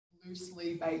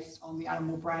loosely based on the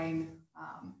animal brain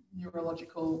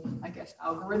neurological, I guess,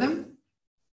 algorithm.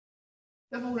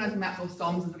 Self-organizing maps, or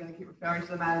SOMs, as we're going to keep referring to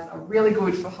them as, are really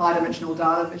good for high-dimensional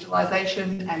data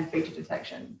visualization and feature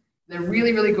detection. They're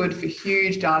really, really good for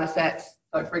huge data sets.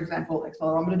 So, for example,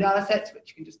 accelerometer data sets,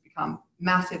 which can just become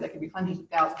massive. They can be hundreds of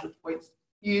thousands of points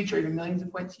huge or even millions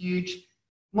of points huge. And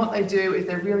what they do is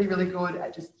they're really, really good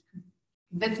at just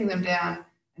condensing them down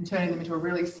and turning them into a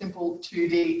really simple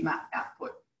 2D map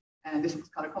output. And this looks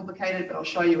kind of complicated, but I'll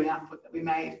show you an output that we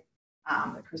made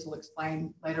that Chris will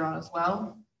explain later on as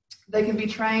well. They can be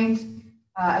trained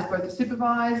as both a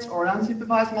supervised or an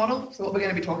unsupervised model. So what we're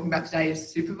going to be talking about today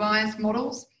is supervised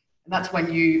models. And that's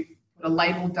when you put a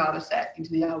labeled data set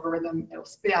into the algorithm, it'll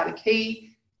spit out a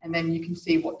key, and then you can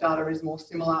see what data is more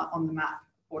similar on the map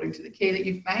according to the key that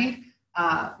you've made.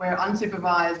 Where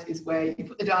unsupervised is where you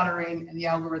put the data in and the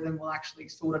algorithm will actually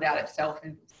sort it out itself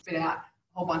and spit out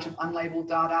a whole bunch of unlabeled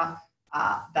data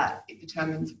that it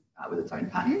determines with its own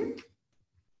pattern.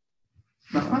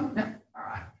 That one? Yeah. All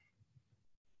right.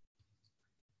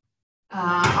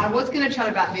 I was going to chat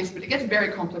about this, but it gets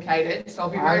very complicated, so I'll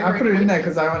be very, I very put it in quick. there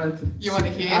because I wanted to. You want to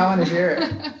hear? I want to hear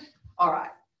it. All right.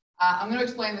 I'm going to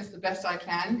explain this the best I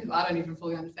can because I don't even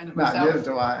fully understand it No, myself. neither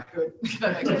do I. Good.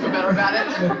 That makes me feel better about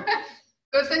it.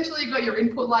 So essentially, you've got your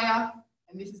input layer,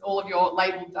 and this is all of your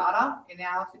labeled data in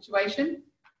our situation.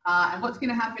 And what's going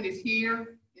to happen is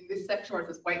here in this section where it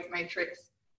says weights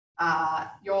matrix,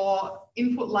 your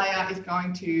input layer is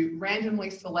going to randomly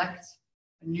select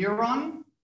a neuron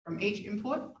from each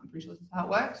input. I'm pretty sure this is how it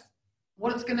works.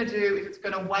 What it's going to do is it's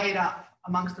going to weigh it up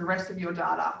amongst the rest of your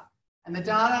data. And the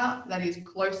data that is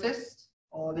closest,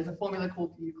 or there's a formula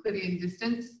called the Euclidean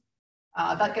distance,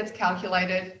 that gets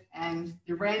calculated, and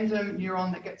the random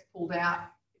neuron that gets pulled out,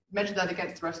 measure that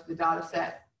against the rest of the data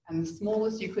set. And the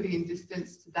smallest Euclidean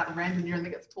distance to that random neuron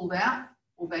that gets pulled out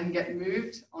will then get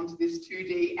moved onto this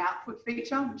 2D output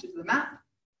feature, which is the map.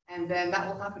 And then that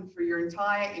will happen for your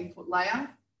entire input layer.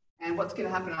 And what's going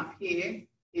to happen up here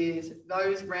is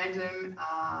those random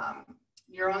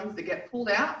neurons that get pulled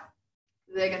out,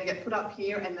 they're going to get put up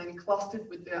here and then clustered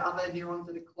with the other neurons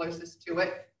that are closest to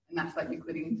it. And that's that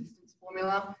Euclidean distance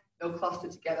formula. They'll cluster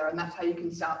together, and that's how you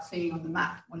can start seeing on the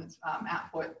map when it's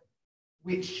output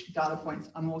which data points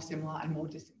are more similar and more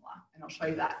dissimilar. And I'll show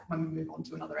you that when we move on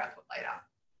to another output later.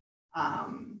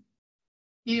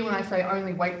 Here, when I say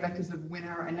only weight vectors of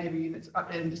winner and neighbour units are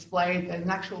updated and displayed, there's an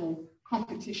actual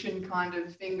competition kind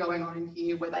of thing going on in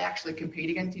here where they actually compete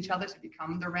against each other to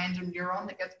become the random neuron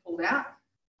that gets pulled out.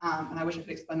 And I wish I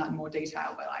could explain that in more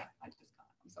detail, but I just can't.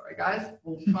 I'm sorry, guys.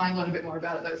 We'll try and learn a bit more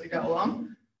about it as we go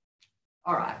along.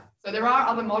 All right. So there are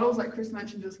other models that Chris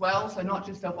mentioned as well. So not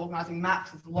just self-organizing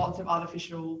maps, there's lots of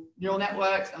artificial neural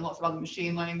networks and lots of other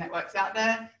machine learning networks out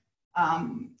there.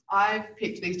 I've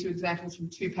picked these two examples from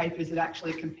two papers that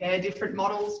actually compare different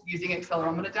models using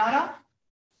accelerometer data.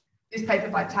 This paper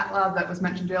by Tatler that was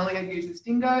mentioned earlier uses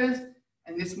dingoes,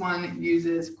 and this one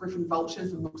uses griffon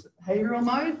vultures and looks at behavioral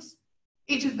modes.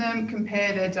 Each of them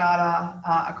compare their data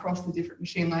across the different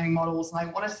machine learning models, and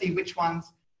I want to see which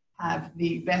ones have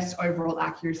the best overall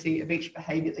accuracy of each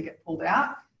behavior that get pulled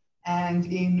out. And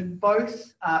in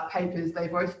both papers, they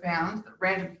both found that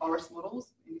random forest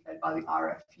models, indicated by the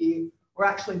RF here, were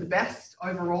actually the best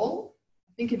overall.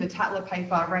 I think in the Tatler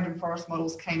paper, random forest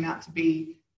models came out to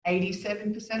be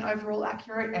 87% overall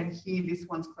accurate, and here this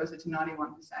one's closer to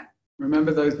 91%.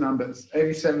 Remember those numbers,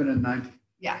 87 and 90.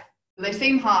 Yeah, so they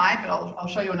seem high, but I'll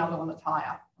show you another one that's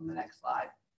higher on the next slide.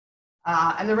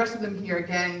 And the rest of them here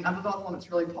again, another one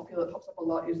that's really popular, that pops up a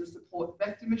lot, is the support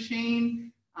vector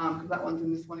machine, because that one's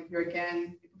in this one here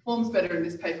again. It performs better in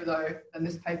this paper though than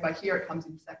this paper. Here it comes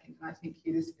in second, and I think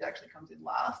here this actually comes in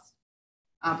last.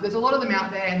 There's a lot of them out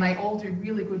there, and they all do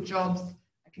really good jobs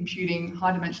at computing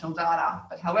high dimensional data,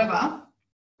 but however,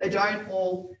 they don't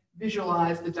all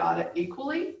visualize the data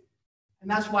equally, and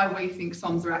that's why we think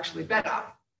SOMs are actually better.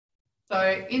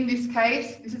 So in this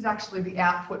case, this is actually the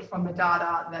output from the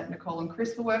data that Nicole and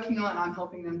Chris were working on, and I'm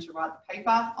helping them to write the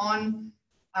paper on.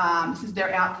 This is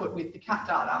their output with the cat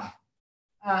data.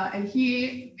 And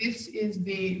here, this is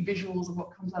the visuals of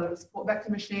what comes out of a support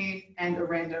vector machine and a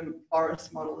random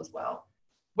forest model as well.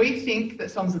 We think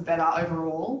that SOMs are better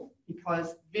overall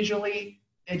because visually,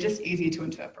 they're just easier to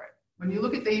interpret. When you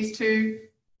look at these two,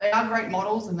 they are great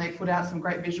models and they put out some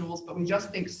great visuals, but we just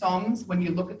think SOMs, when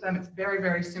you look at them, it's very,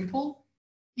 very simple.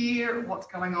 Here, what's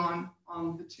going on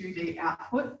the 2D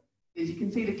output is you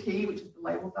can see the key, which is the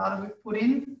label data we've put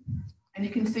in. And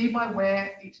you can see by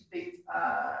where each of these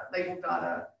label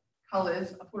data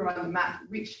colors are put around the map,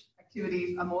 which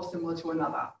activities are more similar to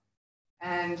another.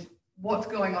 And what's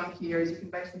going on here is you can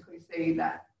basically see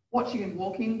that watching and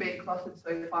walking, being clustered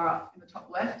so far up in the top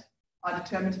left, are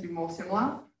determined to be more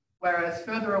similar. Whereas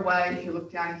further away, if you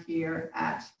look down here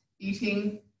at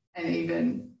eating and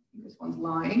even this one's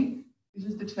lying, this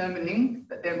is determining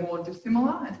that they're more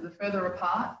dissimilar. And so the further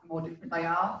apart, the more different they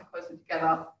are, the closer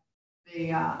together,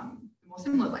 the more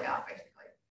similar they are, basically.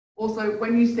 Also,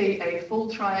 when you see a full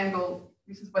triangle,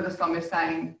 this is where the SOM is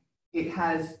saying it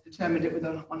has determined it with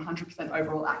a 100%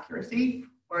 overall accuracy.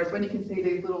 Whereas when you can see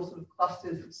these little sort of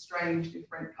clusters of strange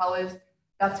different colors,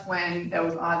 that's when there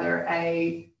was either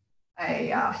a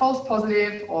false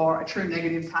positive or a true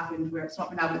negatives happened where it's not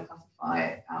been able to classify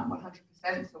it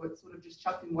 100%. So it's sort of just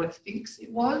chucked in what it thinks it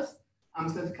was.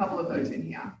 So there's a couple of those in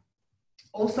here.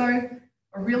 Also,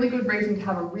 a really good reason to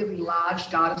have a really large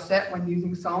data set when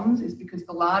using SOMs is because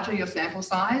the larger your sample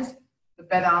size, the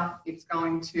better it's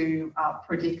going to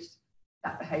predict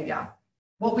that behavior.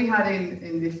 What we had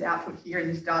in this output here in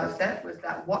this data set was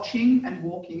that watching and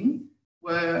walking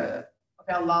were of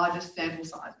our largest sample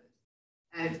sizes.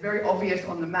 And it's very obvious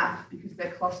on the map because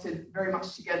they're clustered very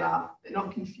much together. They're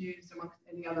not confused amongst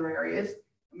any other areas.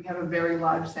 And we have a very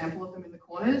large sample of them in the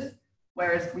corners,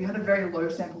 whereas we had a very low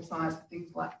sample size for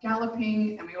things like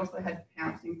galloping, and we also had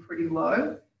pouncing pretty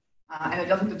low, and it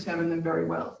doesn't determine them very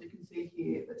well. So you can see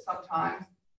here that sometimes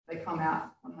they come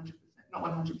out 100%, not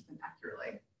 100%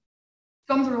 accurately.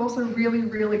 SOMs are also really,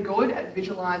 really good at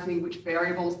visualizing which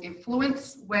variables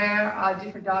influence where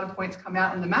different data points come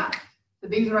out on the map. So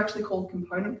these are actually called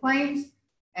component planes.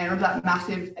 And of that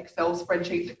massive Excel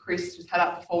spreadsheet that Chris just had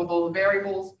up before with all the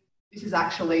variables, this is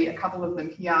actually a couple of them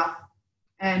here.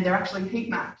 And they're actually heat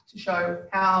mapped to show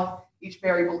how each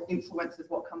variable influences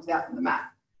what comes out in the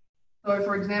map. So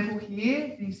for example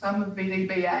here, the sum of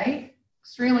VDBA,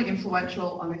 extremely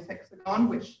influential on this hexagon,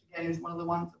 which again is one of the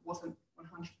ones that wasn't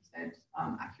 100%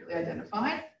 accurately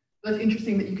identified. But it's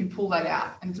interesting that you can pull that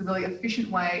out, and it's a really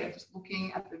efficient way of just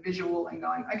looking at the visual and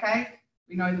going, okay,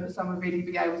 we know that the sum of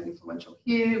VDBA was influential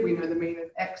here. We know the mean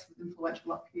of X was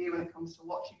influential up here when it comes to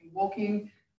watching and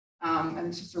walking. And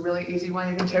it's just a really easy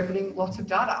way of interpreting lots of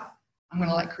data. I'm going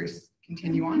to let Chris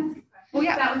continue on. Oh,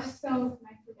 yeah. That was so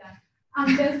nicely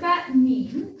done. Does that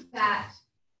mean that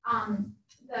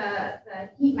the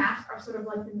heat maps are sort of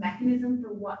like the mechanism for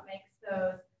what makes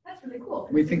those? That's really cool.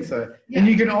 We think so. Yeah. And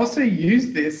you can also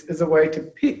use this as a way to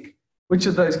pick which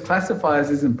of those classifiers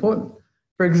is important.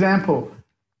 For example,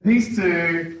 these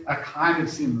two are kind of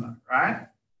similar, right?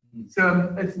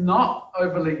 So it's not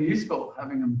overly useful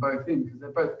having them both in because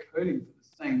they're both coding for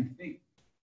the same thing.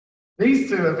 These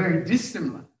two are very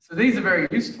dissimilar. So these are very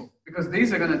useful because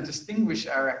these are going to distinguish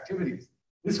our activities.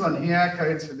 This one here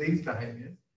codes for these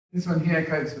behaviors. This one here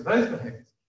codes for those behaviors.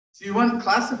 So you want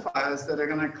classifiers that are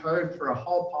going to code for a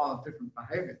whole pile of different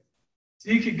behaviors. So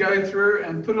you could go through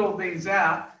and put all these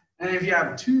out, and if you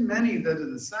have too many that are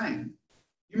the same,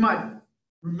 you might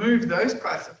remove those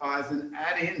classifiers and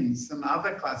add in some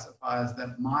other classifiers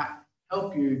that might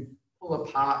help you pull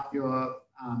apart your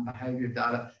behavior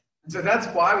data. And so that's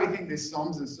why we think this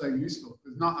SOMs is so useful,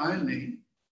 because not only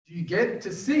do you get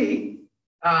to see,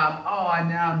 oh, I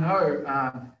now know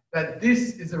that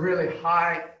this is a really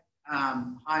high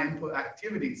input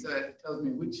activity. So it tells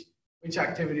me which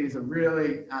activities are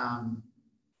really going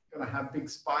to have big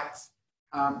spikes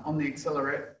on the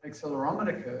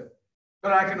accelerometer curve.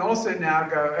 But I can also now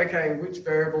go, okay, which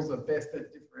variables are best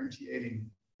at differentiating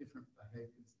different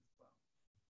behaviors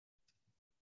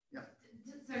as well.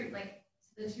 Yeah. So like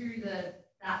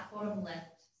that bottom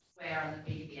left square on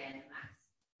the VDBA and the max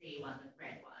C one, the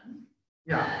red one,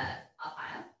 Yeah. Up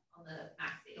higher on the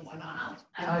max C one up.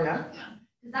 Oh, yeah.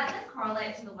 Does that then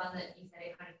correlate to the one that you said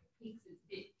it kind of peaks its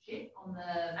bit shit on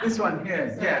the max? This one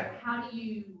here, So yeah. how do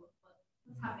you,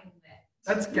 what's happening there?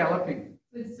 That's galloping.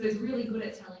 So it's really good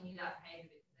at telling you that behavior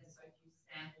because there's so few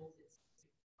samples, it's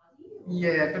fuzzy?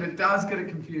 Yeah, but it does get it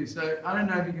confused. So I don't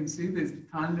know if you can see these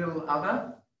tiny little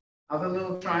other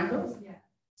little triangles. Yeah.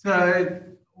 So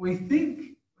we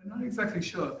think, we're not exactly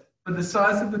sure, but the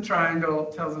size of the triangle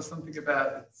tells us something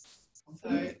about its. So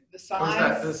the Or is size,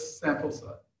 that the sample size?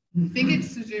 I think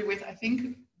it's to do with, I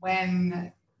think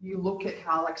when you look at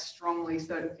how like strongly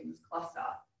certain things cluster,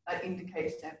 that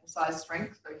indicates sample size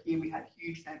strength. So here we had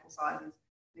huge sample sizes.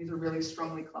 These are really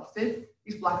strongly clustered.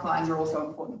 These black lines are also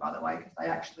important, by the way, because they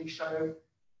actually show,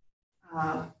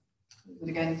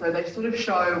 again, so they sort of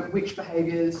show which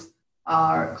behaviors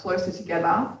are closer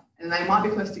together, and they might be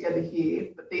close together here,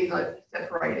 but these are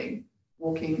separating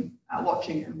walking,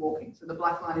 watching and walking. So the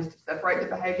black line is to separate the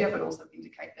behavior, but also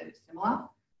indicate that it's similar.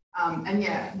 And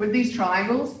yeah, with these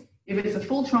triangles, if it's a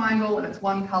full triangle and it's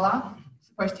one color, it's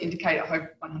supposed to indicate a 100%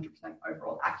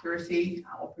 overall accuracy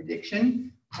or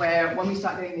prediction, where when we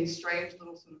start getting these strange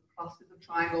little sort of clusters of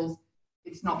triangles,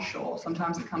 it's not sure.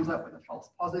 Sometimes it comes up with a false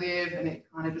positive and it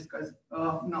kind of just goes,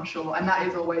 oh, I'm not sure. And that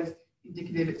is always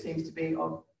indicative, it seems to be,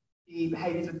 of the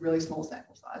behaviors with really small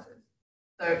sample sizes.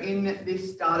 So in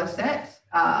this data set,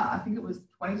 I think it was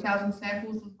 20,000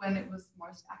 samples was when it was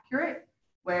most accurate,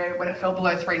 where when it fell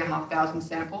below 3,500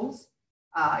 samples,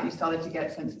 you started to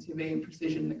get sensitivity and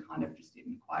precision that kind of just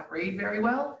didn't quite read very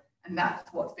well. And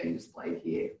that's what's being displayed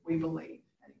here, we believe.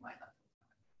 Anyway,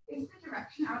 is the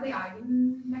direction, are they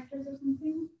eigenvectors or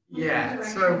something? Yeah,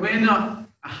 so we're not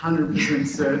 100%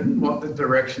 certain what the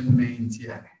direction means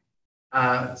yet.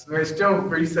 So we're still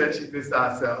researching this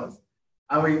ourselves.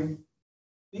 We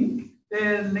think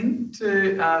they're linked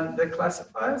to the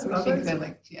classifiers? We think they're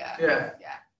linked, yeah. Yeah.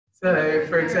 Yeah. So,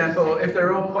 for example, if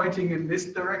they're all pointing in this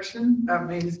direction, that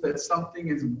means that something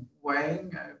is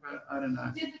weighing over, I don't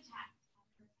know. Did the tech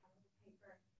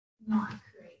paper not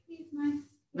create these nice?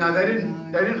 No, they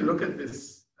didn't look at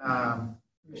this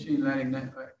machine learning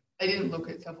network. They didn't look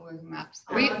at self-organizing maps.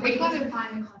 Oh, We they kind of,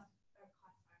 define the class.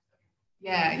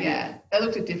 yeah. They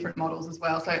looked at different models as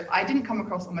well. So I didn't come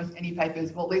across almost any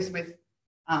papers, well, at least with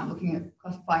looking at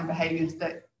classifying behaviours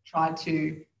that tried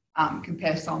to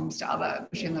compare SOMs to other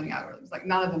machine learning algorithms. Like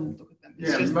none of them look at them.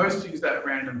 It's just most use that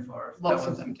random forest. lots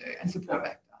of them do, and support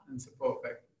vector. And support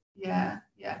vector. Yeah.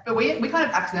 But we kind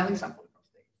of accidentally stumbled across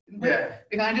these, didn't we? Yeah.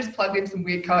 We kind of just plugged in some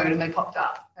weird code and they popped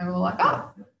up. And we were like,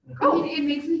 oh, cool. It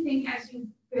makes me think as you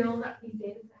build up these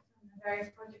data sets and the various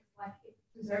projects, like it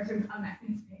deserves to become that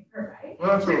newspaper, right? Well,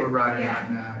 that's what we're writing Yeah. right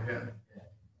now, yeah.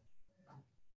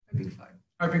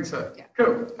 Hoping so. Yeah.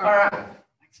 Cool. All right.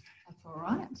 That's all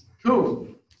right. Cool.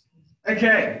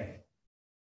 Okay.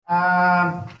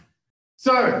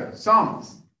 So,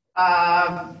 SOMs.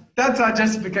 That's our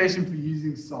justification for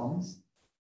using SOMs.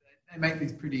 They make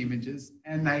these pretty images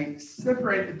and they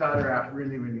separate the data out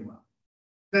really, really well.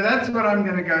 So that's what I'm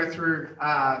going to go through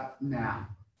now.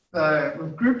 So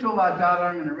we've grouped all our data.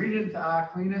 I'm going to read it into R,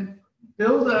 clean it,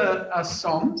 build a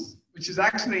SOMs, which is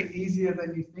actually easier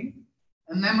than you think.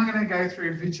 And then we're going to go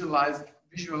through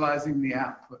visualizing the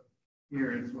output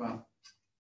here as well.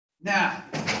 Now,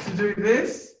 to do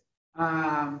this,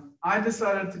 I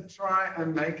decided to try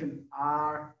and make an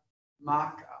R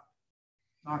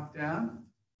markdown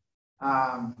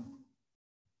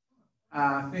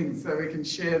thing so we can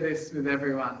share this with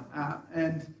everyone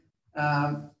and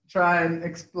try and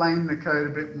explain the code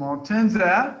a bit more. Turns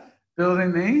out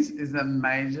building these is a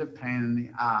major pain in the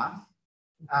ass.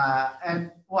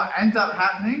 And what ends up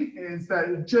happening is that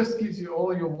it just gives you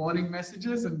all your warning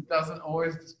messages and doesn't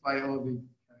always display all the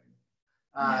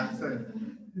code. So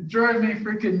it drove me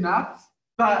freaking nuts.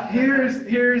 But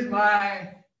here's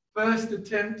my first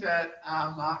attempt at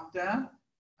Markdown.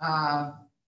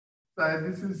 So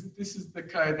this is the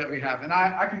code that we have, and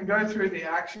I can go through the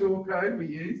actual code we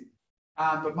use,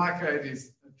 but my code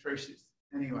is atrocious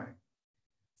anyway.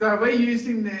 So we're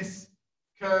using this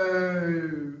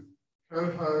Cahonan.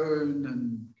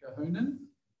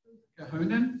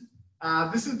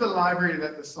 This is the library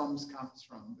that the SOMs comes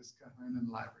from, this Cahonan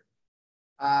library.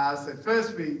 So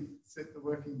first we set the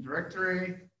working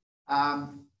directory,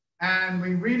 and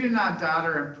we read in our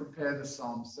data and prepare the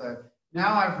SOMs. So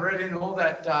now I've read in all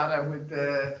that data with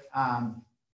the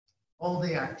all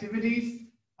the activities.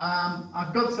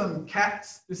 I've got some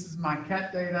cats. This is my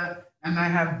cat data, and they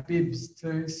have bibs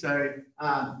too. So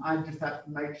I just have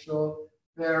to make sure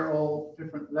they're all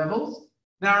different levels.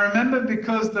 Now remember,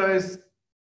 because those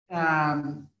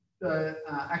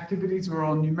activities were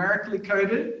all numerically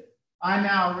coded, I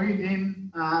now read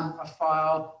in a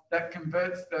file that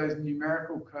converts those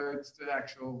numerical codes to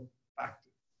actual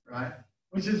factors, right?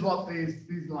 Which is what these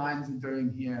lines are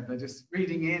doing here. They're just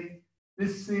reading in.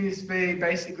 This CSV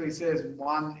basically says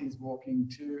 1 is walking,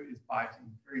 2 is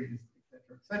biting, 3 is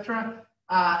etc.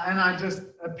 And I just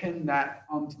append that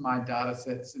onto my data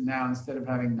set. So now instead of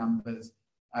having numbers,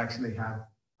 I actually have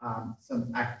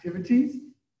some activities.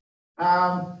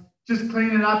 Just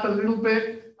clean it up a little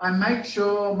bit. I make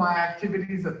sure my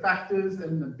activities are factors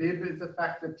and the bib is a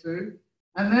factor too.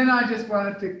 And then I just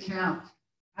wanted to count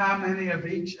how many of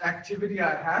each activity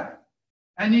I have.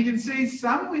 And you can see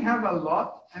some we have a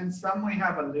lot and some we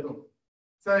have a little.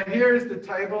 So here is the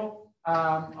table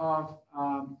of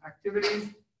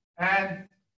activities. And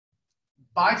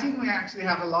biting, we actually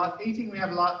have a lot. Eating, we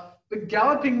have a lot. But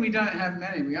galloping, we don't have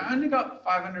many. We only got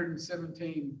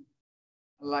 517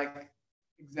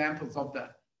 examples of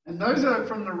that. And those are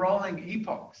from the rolling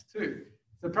epochs too.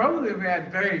 So probably we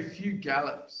had very few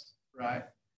gallops, right?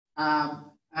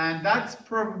 And that's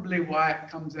probably why it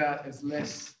comes out as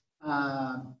less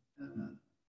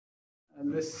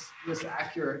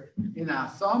accurate in our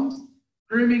SOMs.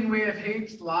 Grooming, we have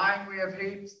heaps. Lying, we have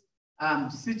heaps.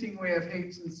 Sitting, we have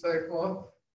heaps, and so forth.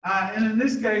 And in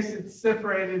this case, it's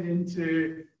separated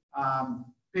into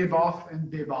bib off and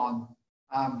bib on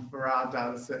for our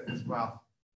data set as well.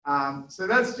 So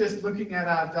that's just looking at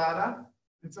our data.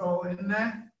 It's all in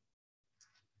there.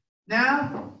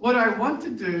 Now, what I want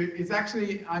to do is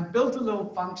actually, I built a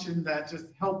little function that just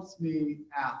helps me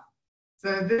out.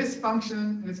 So this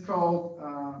function is called,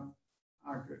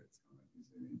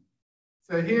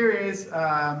 so here is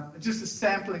just a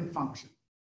sampling function.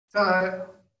 So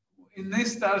in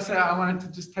this data set, I wanted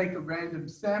to just take a random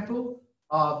sample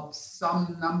of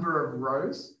some number of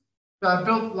rows. So I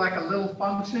built like a little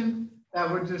function that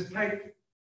would just take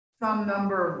some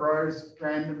number of rows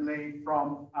randomly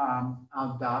from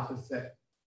our data set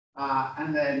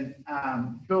and then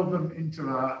build them into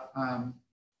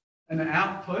an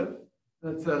output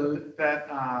that's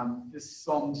this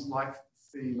SOMs likes to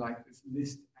see, like this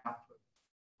list output.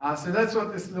 So that's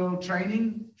what this little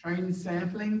train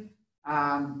sampling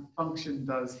function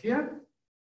does here.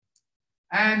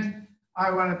 And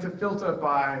I wanted to filter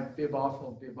by bib off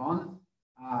or bib on.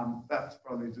 That's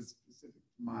probably just specific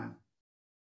to mine.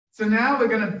 So now we're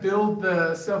going to build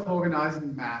the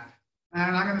self-organizing map.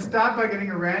 And I'm going to start by getting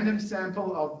a random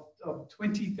sample of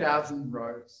 20,000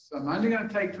 rows. So I'm only going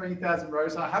to take 20,000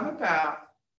 rows. I have about,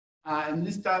 in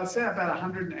this data set, about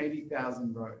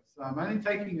 180,000 rows. So I'm only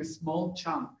taking a small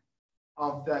chunk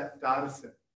of that data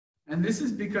set. And this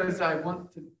is because I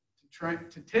want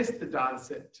to test the data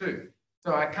set too.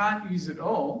 So I can't use it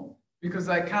all because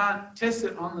I can't test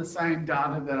it on the same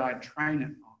data that I train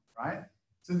it on, right?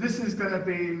 So this is going to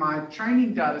be, my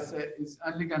training data set is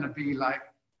only going to be like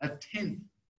a 1/10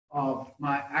 of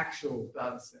my actual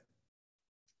data set.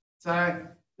 So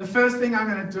the first thing I'm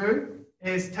going to do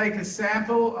is take a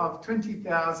sample of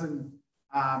 20,000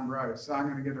 rows. So I'm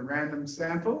going to get a random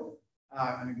sample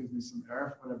and it gives me some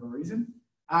error for whatever reason.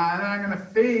 And then I'm going to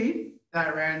feed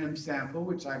that random sample,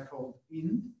 which I called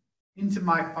into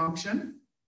my function.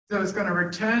 So it's going to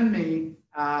return me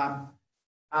a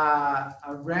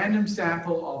random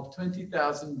sample of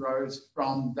 20,000 rows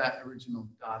from that original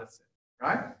data set,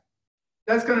 right?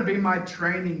 That's going to be my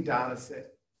training data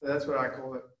set. So that's what I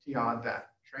call it, TR-DAT,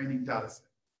 training data set.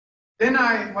 Then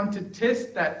I want to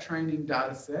test that training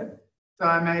data set. So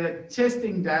I made a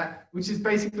testing DAT, which is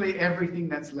basically everything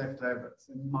that's left over,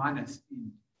 so minus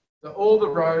in. So all the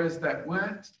rows that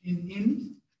weren't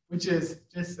in, which is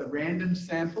just a random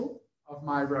sample of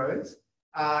my rows,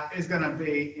 is going to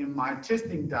be in my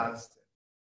testing data set.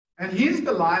 And here's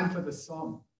the line for the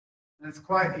SOM, and it's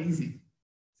quite easy.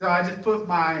 So I just put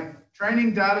my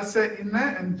training data set in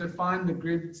there and define the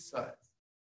grid size.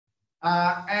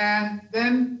 And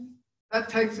then that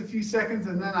takes a few seconds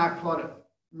and then I plot it.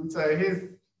 And so here's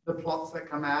the plots that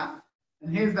come out.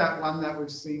 And here's that one that we've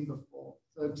seen before.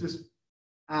 So it just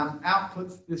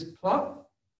outputs this plot.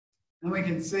 And we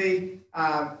can see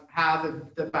how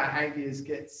the behaviors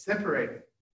get separated.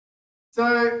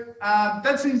 So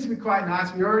that seems to be quite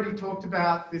nice. We already talked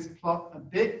about this plot a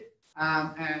bit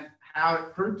and how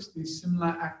it groups these similar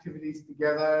activities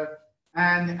together.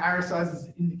 And the arrow sizes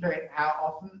indicate how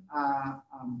often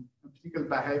a particular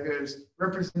behavior is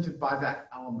represented by that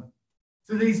element.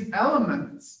 So these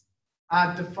elements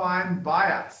are defined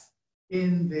by us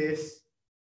in this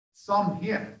SOM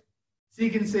here. So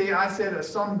you can see I said a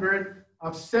SOM grid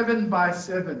of 7 by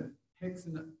 7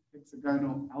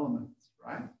 hexagonal elements,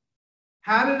 right?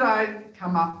 How did I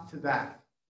come up to that?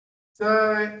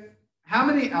 So how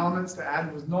many elements to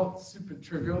add was not super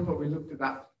trivial, but we looked it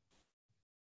up.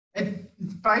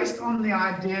 It's based on the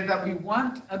idea that we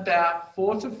want about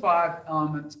 4 to 5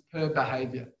 elements per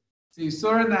behavior. So you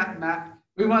saw in that map,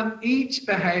 we want each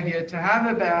behavior to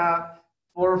have about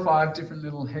 4 or 5 different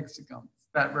little hexagons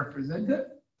that represent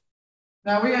it.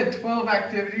 Now we had 12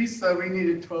 activities, so we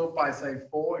needed 12 by say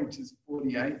 4, which is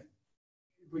 48.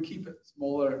 If we keep it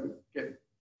smaller, it would get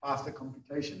faster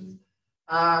computations.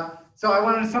 So I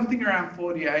wanted something around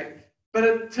 48, but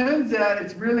it turns out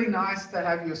it's really nice to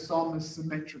have your SOM as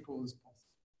symmetrical as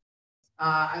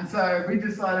possible. And so we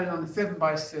decided on the 7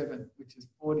 by 7, which is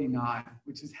 49,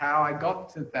 which is how I got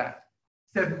to that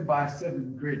 7 by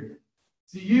 7 grid.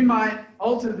 So you might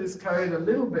alter this code a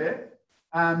little bit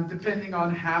depending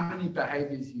on how many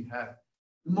behaviors you have.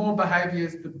 The more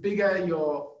behaviors, the bigger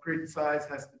your grid size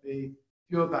has to be.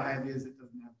 Fewer behaviors, it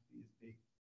doesn't have to be as big.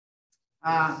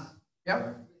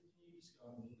 Yep.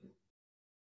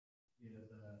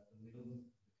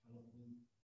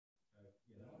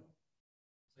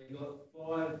 So you got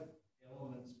 5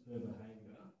 elements per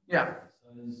behavior. Yeah. So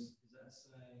is that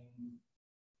saying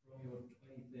from your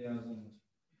 20,000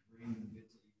 random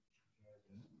bits that you've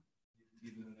chosen,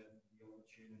 you've given it the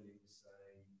opportunity to say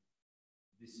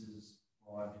this is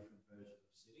 5 different versions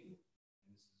of sitting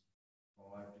and this is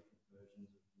 5 different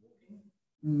versions of walking?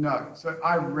 No, so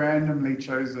I randomly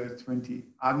chose those 20.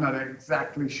 I'm not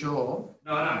exactly sure.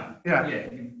 No, I know. Yeah.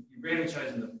 Yeah, you've randomly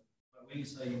chosen them. But when you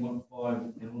say you want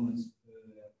 5 elements per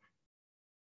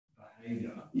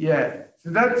behavior. Yeah, so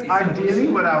that's ideally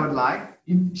what I would like.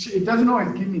 It doesn't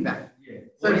always give me that. Yeah.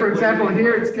 So for example,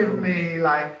 here it's given me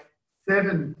like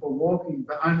 7 for walking,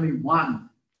 but only 1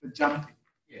 for jumping.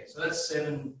 Yeah, so that's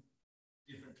 7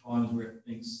 different times where it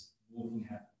thinks walking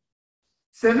happens.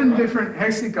 7 different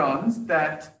hexagons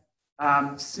that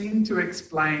seem to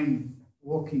explain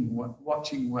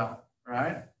watching well,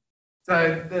 right?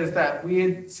 So there's that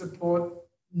weird support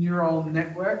neural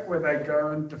network where they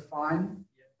go and define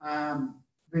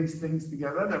these things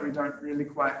together that we don't really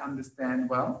quite understand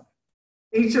well.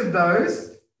 Each of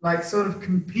those like sort of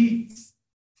competes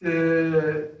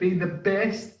to be the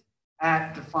best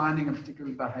at defining a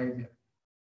particular behavior.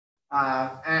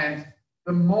 And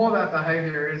the more that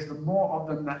behavior is, the more of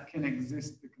them that can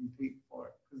exist to compete for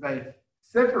it. Because they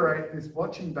separate this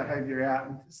watching behavior out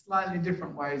into slightly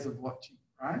different ways of watching,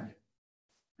 right?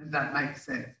 If that makes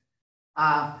sense.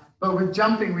 But with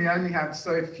jumping, we only have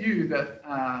so few that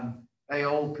they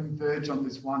all converge on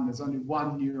this one. There's only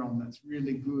one neuron that's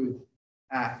really good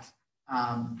at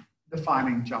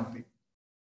defining jumping.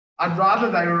 I'd rather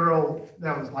they were all,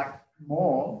 there was like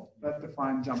more that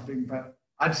define jumping, but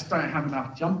I just don't have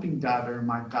enough jumping data in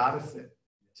my data set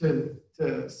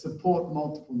to support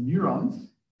multiple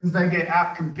neurons, because they get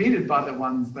out-competed by the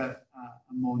ones that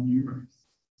are more numerous.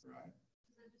 Right?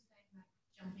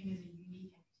 Jumping is a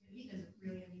unique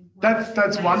activity. Does it really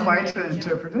That's one way to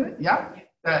interpret it. Yeah.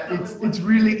 That it's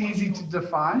really easy to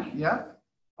define. Yeah.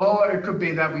 Or it could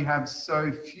be that we have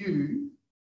so few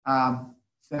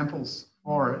samples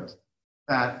for it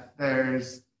that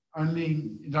it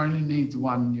only needs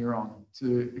one neuron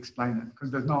to explain it,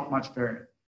 because there's not much variance.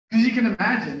 Because you can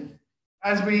imagine,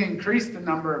 as we increase the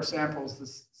number of samples, the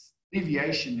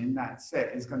deviation in that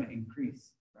set is going to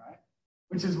increase, right?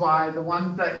 Which is why the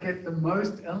ones that get the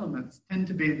most elements tend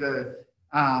to be the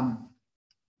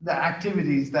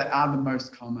activities that are the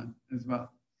most common as well.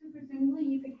 So presumably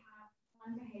you could have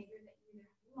one behavior that you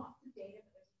have lots of data,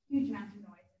 but there's a huge amount of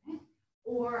noise in it,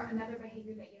 or another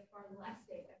behavior that you have far less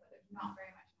data, but there's not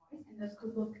very much noise, and those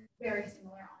could look very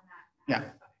similar on that. Yeah,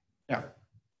 yeah.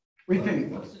 We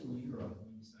think. What's a neuron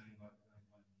when you're saying like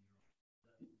one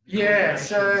neuron? Yeah,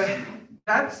 so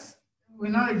we're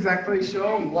not exactly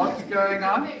sure what's going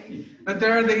on, but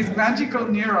there are these magical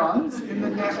neurons in the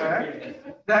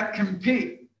network that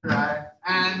compete, right?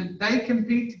 And they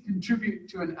compete to contribute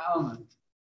to an element,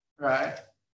 right?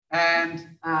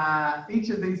 And each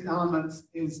of these elements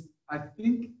is, I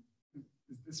think,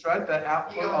 is this right? The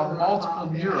output of multiple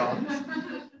neurons.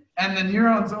 And the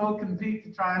neurons all compete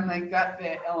to try and make that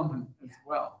their element as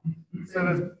well.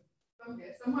 So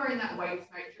there's somewhere in that weights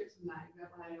matrix from that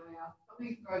example anyway,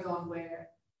 something goes on where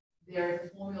there is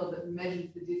a formula that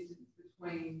measures the distance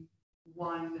between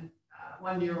one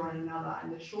neuron and another,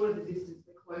 and the shorter the distance,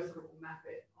 the closer it will map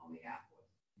it on the output.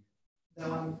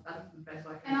 So that's the best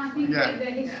I can. And I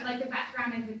think like the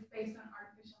background is it's based on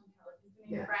artificial intelligence in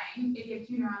your brain. If you have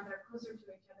two neurons that are closer to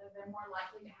each other, they're more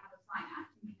likely to have a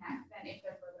synapse and connect than if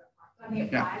they're further apart. So I think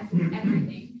it applies to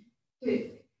everything.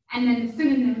 And then the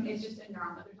synonym is just a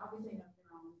neuron, but there's obviously no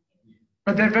neuron.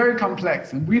 But they're very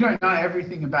complex, and we don't know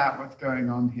everything about what's going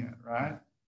on here, right?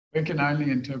 We can only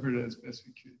interpret it as best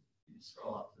we can. You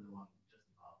scroll up to the one just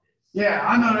above this. Yeah,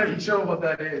 I'm not even sure what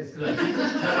that is. I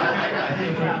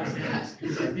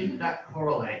think that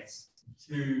correlates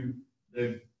to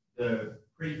the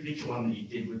pre-picture one that you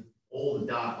did with all the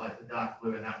dark, like the dark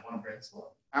blue and that one red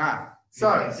spot.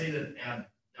 So you can see that our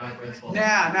dark red spot.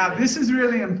 Now this is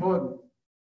really important.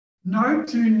 No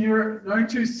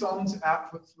two SOMs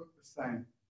outputs look the same.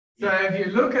 So if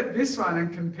you look at this one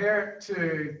and compare it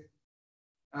to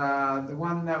the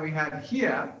one that we had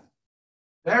here,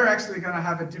 they're actually going to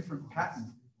have a different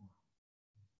pattern.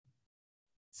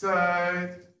 So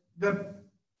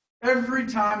every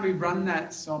time we run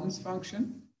that SOMs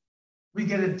function, we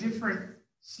get a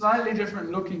slightly different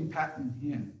looking pattern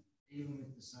here. Even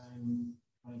with the same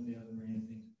 20,000 random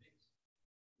things fixed?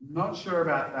 Not sure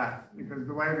about that, because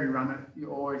the way we run it,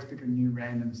 you always pick a new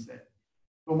random set.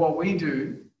 But what we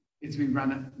do is we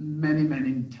run it many,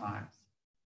 many times.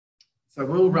 So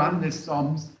we'll run this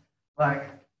SOMs like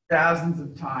thousands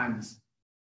of times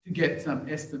to get some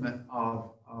estimate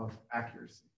of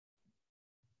accuracy.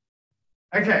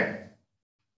 Okay,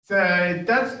 so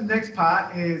that's the next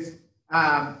part is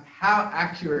how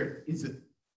accurate is it?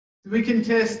 So we can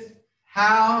test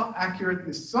how accurate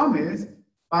this SOM is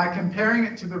by comparing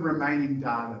it to the remaining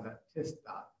data, that test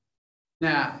data.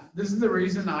 Now, this is the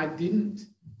reason I didn't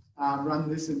run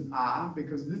this in R,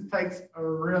 because this takes a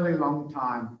really long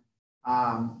time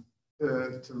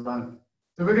to run.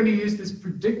 So we're going to use this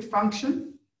predict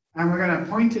function, and we're going to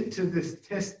point it to this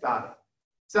test data.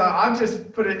 So I've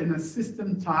just put it in a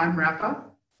system time wrapper,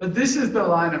 but this is the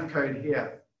line of code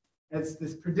here. It's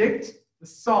this predict, the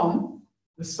SOM.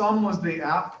 The SOM was the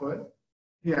output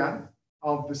here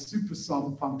of the super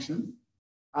SOM function.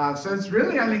 So it's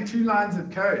really only 2 lines of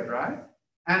code, right?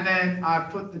 And then I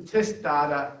put the test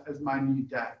data as my new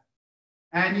DAG.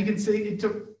 And you can see it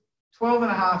took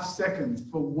 12.5 seconds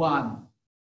for one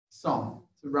SOM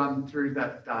to run through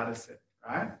that data set,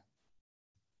 right?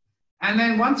 And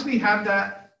then once we have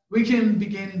that, we can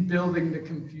begin building the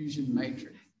confusion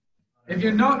matrix. If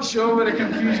you're not sure what a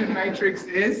confusion matrix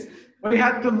is, we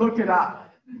had to look it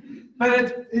up.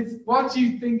 But it's what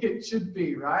you think it should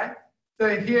be, right?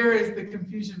 So here is the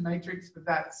confusion matrix for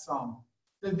that SOM.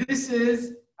 So this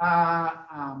is our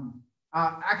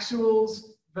actuals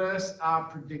versus our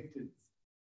predicted.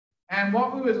 And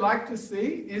what we would like to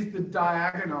see is the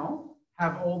diagonal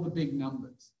have all the big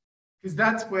numbers, because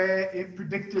that's where it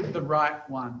predicted the right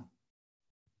one.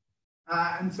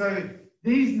 And so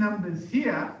these numbers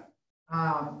here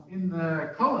in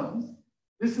the columns,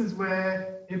 this is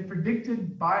where it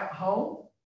predicted byte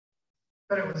hole,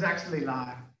 but it was actually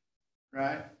lying,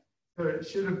 right? So it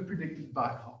should have predicted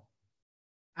byte hole.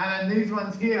 And then these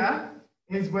ones here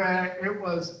is where it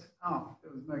was, oh,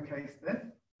 there was no case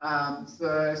there.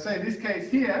 So say this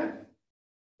case here,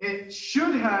 it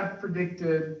should have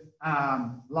predicted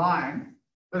lying,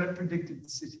 but it predicted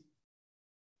city.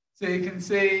 So you can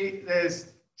see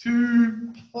there's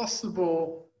two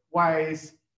possible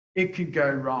ways it could go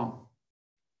wrong.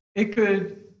 It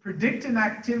could predict an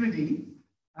activity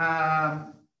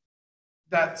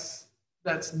that's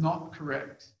not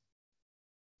correct.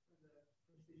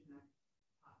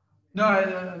 No,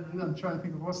 I'm trying to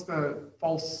think of what's the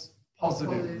false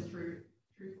positive.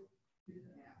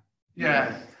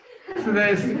 Yeah. So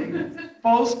there's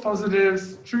false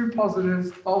positives, true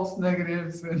positives, false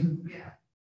negatives, and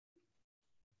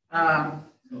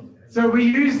so we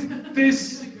use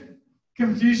this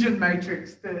confusion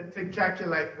matrix to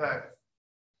calculate those.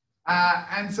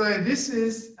 And so this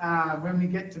is when we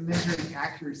get to measuring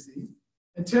accuracy.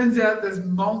 It turns out there's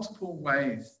multiple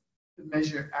ways to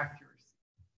measure accuracy.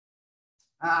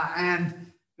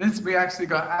 And this we actually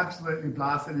got absolutely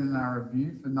blasted in our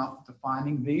review for not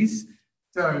defining these.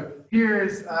 So here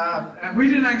is, and we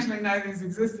didn't actually know these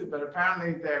existed, but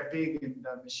apparently they're big in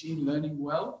the machine learning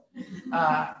world.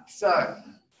 So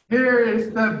here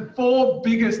is the 4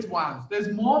 biggest ones. There's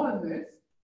more than this,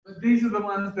 but these are the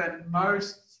ones that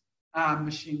most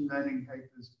machine learning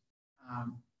papers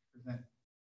present.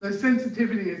 So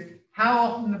sensitivity is how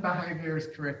often the behavior is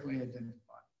correctly identified.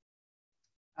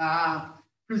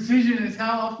 Precision is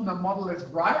how often the model is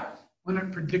right when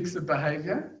it predicts a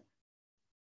behavior.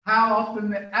 How often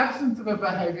the absence of a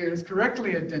behavior is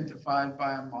correctly identified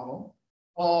by a model,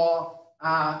 or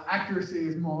accuracy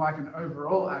is more like an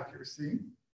overall accuracy.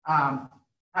 How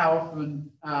often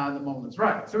the model is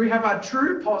right. So we have our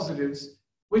true positives,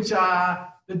 which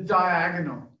are the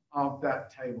diagonal of that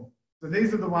table. So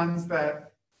these are the ones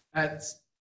that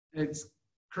it's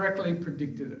correctly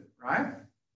predicted it, right?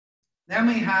 Then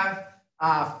we have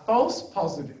false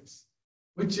positives,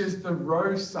 which is the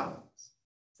row sums.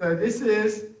 So this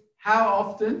is how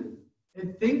often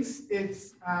it thinks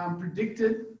it's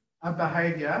predicted a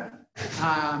behavior,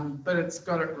 but it's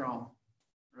got it wrong,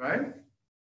 right?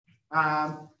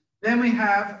 Then we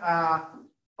have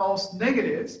false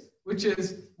negatives, which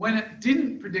is when it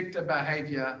didn't predict a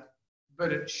behavior,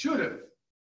 but it should have.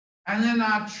 And then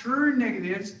our true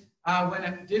negatives are when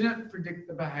it didn't predict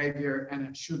the behavior and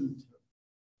it shouldn't have.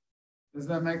 Does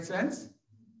that make sense?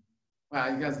 Wow,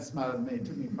 you guys are smarter than me. It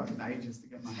took me fucking ages to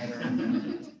get my head around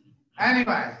that.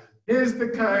 Anyway, here's the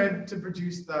code to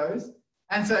produce those.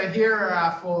 And so here are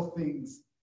our 4 things.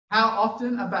 How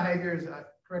often a behavior is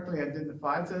correctly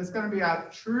identified. So it's going to be our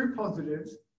true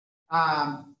positives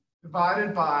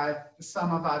divided by the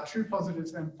sum of our true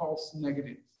positives and false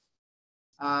negatives.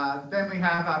 Then we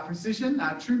have our precision,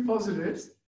 our true positives,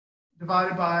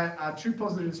 divided by our true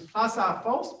positives plus our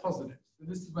false positives. So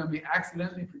this is when we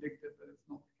accidentally predict it, but it's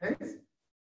not the case.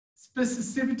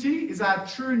 Specificity is our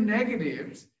true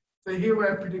negatives. So here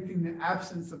we're predicting the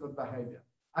absence of a behavior.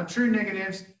 Our true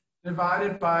negatives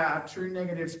divided by our true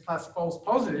negatives plus false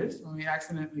positives, when we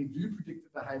accidentally do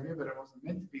predict the behavior, but it wasn't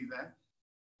meant to be there.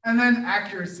 And then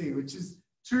accuracy, which is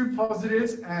true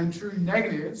positives and true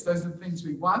negatives. Those are the things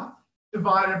we want,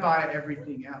 divided by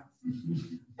everything else.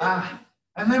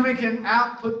 And then we can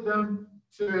output them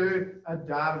to a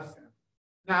data set.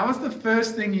 Now, what's the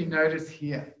first thing you notice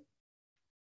here?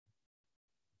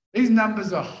 These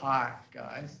numbers are high,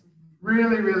 guys.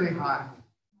 Really, really high.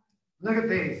 Look at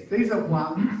these. These are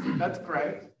 1s. That's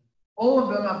great. All of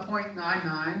them are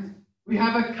 0.99. We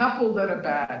have a couple that are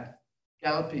bad.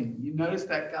 Galloping. You notice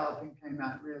that galloping came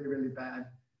out really, really bad.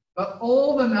 But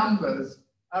all the numbers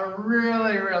are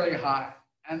really, really high.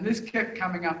 And this kept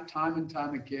coming up time and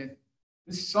time again.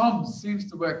 This SOM seems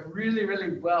to work really,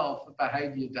 really well for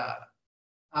behavior data.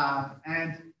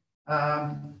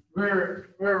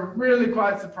 We're really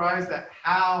quite surprised at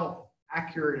how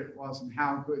accurate it was and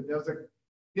how good.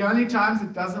 The only times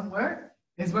it doesn't work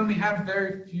is when we have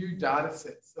very few data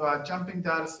sets. So our jumping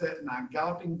data set and our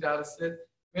galloping data set,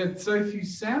 we had so few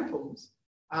samples,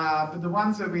 but the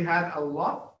ones that we had a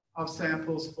lot of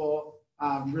samples for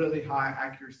really high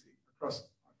accuracy across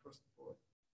the board.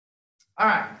 All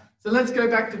right, So let's go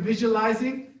back to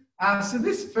visualizing. So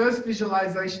this first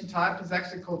visualization type is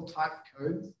actually called type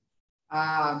codes.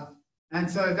 And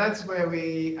so that's where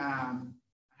we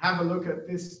have a look at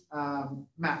this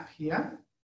map here.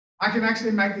 I can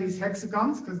actually make these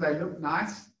hexagons because they look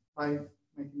nice by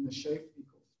making the shape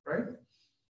equal spread.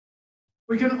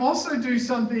 We can also do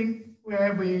something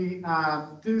where we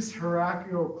do this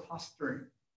hierarchical clustering.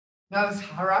 Now, this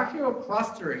hierarchical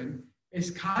clustering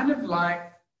is kind of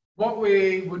like what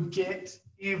we would get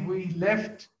if we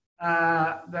left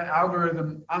the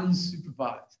algorithm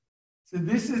unsupervised. So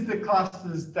this is the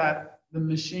clusters that the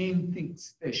machine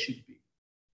thinks there should be.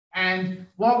 And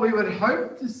what we would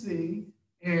hope to see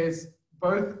is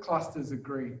both clusters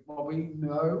agree. What we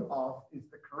know of is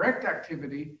the correct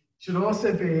activity should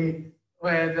also be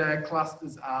where the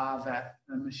clusters are that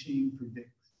the machine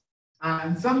predicts.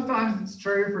 And sometimes it's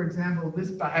true, for example, this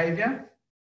behavior,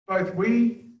 both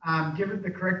we give it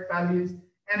the correct values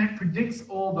and it predicts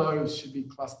all those should be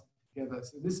clustered together.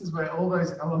 So this is where all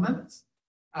those elements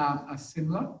are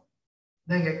similar.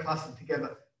 They get clustered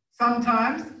together.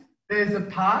 Sometimes there's a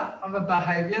part of a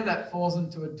behavior that falls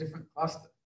into a different cluster.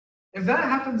 If that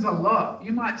happens a lot,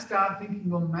 you might start thinking,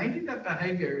 well, maybe that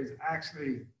behavior is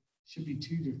actually should be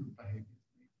two different behaviors.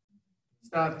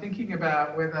 Start thinking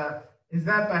about whether is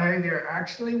that behavior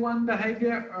actually one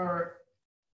behavior, or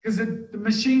because the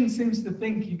machine seems to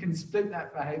think you can split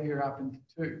that behavior up into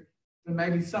two. So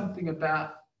maybe something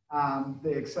about the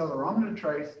accelerometer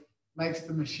trace makes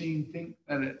the machine think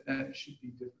that it should be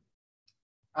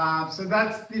different. So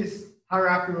that's this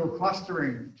hierarchical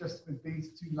clustering just with these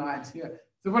two lines here.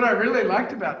 So what I really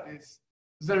liked about this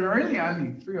is there are really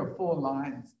only 3 or 4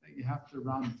 lines that you have to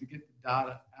run to get the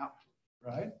data output,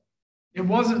 right? It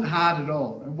wasn't hard at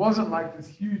all. It wasn't like this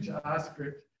huge R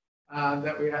script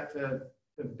that we had to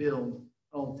build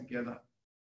all together.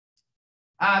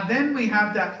 Then we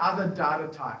have that other data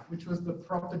type, which was the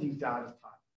property data type.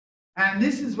 And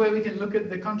this is where we can look at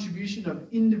the contribution of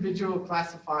individual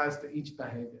classifiers to each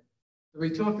behavior. So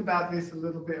we talked about this a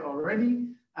little bit already.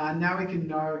 Now we can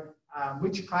know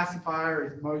which classifier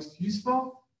is most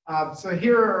useful. So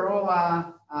here are all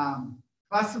our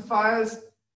classifiers,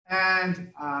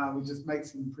 and we just make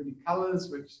some pretty colors,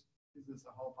 which gives us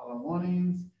a whole pile of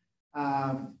warnings.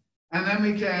 And then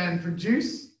we can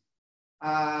produce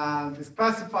this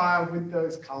classifier with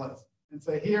those colors. And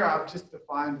so here I've just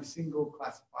defined a single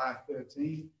classifier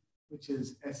 13, which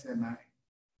is SMA.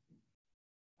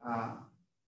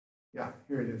 Yeah,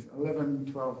 here it is,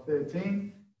 11, 12,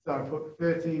 13. So I put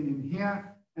 13 in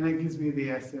here, and it gives me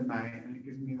the SMA, and it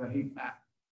gives me the heat map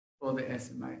for the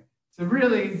SMA. So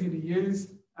really easy to use.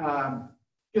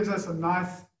 Gives us a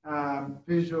nice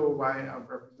visual way of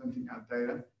representing our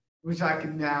data, which I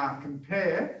can now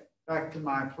compare back to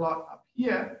my plot up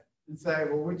here and say,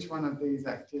 well, which one of these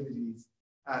activities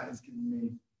is giving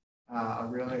me a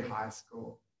really high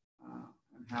score,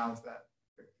 and how is that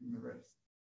affecting the rest?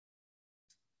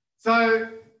 So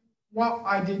what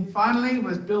I did finally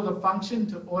was build a function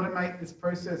to automate this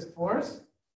process for us.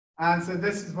 And so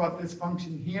this is what this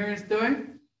function here is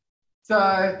doing.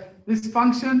 So this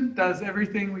function does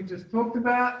everything we just talked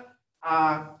about.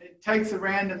 It takes a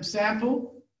random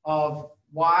sample of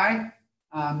Y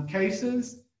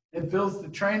cases. It builds the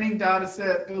training data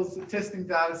set, builds the testing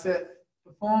data set,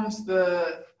 performs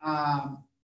the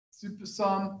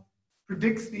supersum,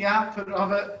 predicts the output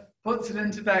of it, puts it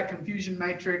into that confusion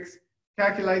matrix,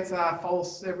 calculates our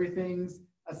false everythings,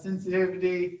 a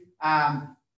sensitivity,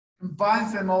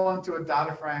 combines them all into a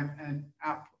data frame and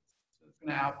outputs. So it's going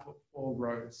to output 4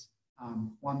 rows,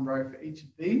 1 row for each of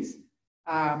these,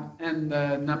 and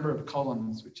the number of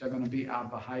columns, which are going to be our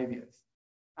behaviors.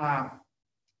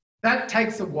 That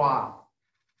takes a while.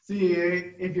 So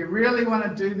if you really want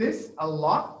to do this a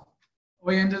lot,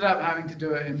 we ended up having to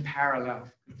do it in parallel.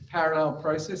 Parallel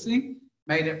processing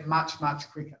made it much, much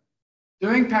quicker.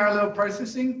 Doing parallel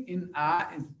processing in R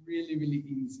is really, really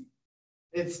easy.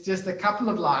 It's just a couple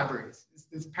of libraries. It's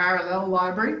this parallel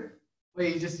library where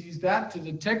you just use that to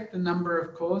detect the number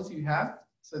of cores you have.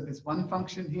 So there's one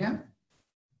function here,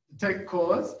 detect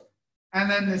cores, and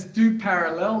then there's do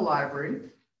parallel library,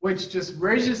 which just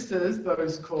registers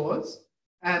those cores,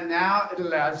 and now it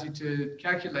allows you to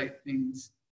calculate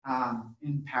things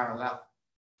in parallel.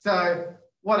 So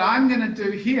what I'm going to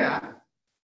do here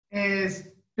is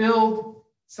build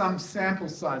some sample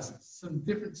sizes, some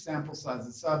different sample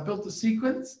sizes. So I built a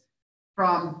sequence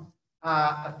from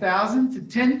 1,000 to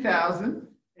 10,000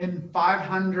 in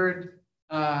 500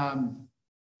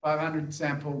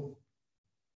 sample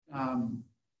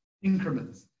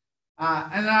increments.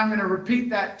 And then I'm going to repeat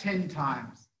that 10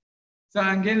 times. So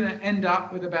I'm going to end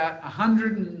up with about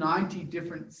 190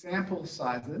 different sample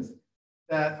sizes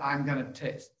that I'm going to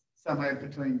test, somewhere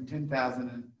between 10,000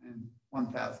 and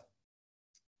 1,000.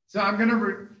 So I'm going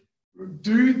to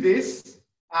do this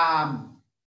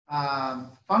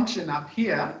function up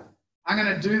here. I'm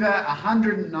going to do that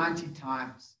 190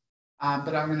 times,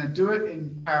 but I'm going to do it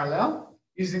in parallel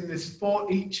using this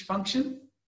for each function.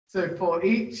 So for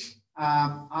each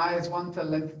I is 1 to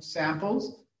length of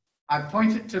samples, I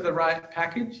point it to the right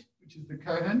package, which is the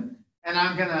cohen, and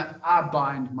I'm going to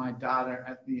bind my data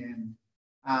at the end.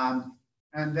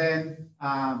 And then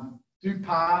do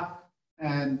par,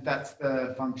 and that's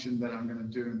the function that I'm going to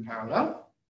do in parallel.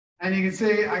 And you can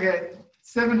see I get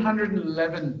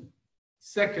 711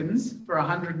 seconds for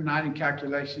 190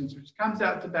 calculations, which comes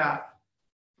out to about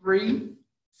 3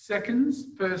 seconds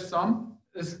per SOM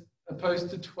as opposed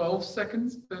to 12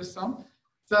 seconds per SOM.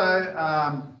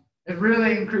 So it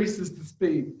really increases the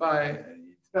speed by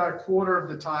it's about a quarter of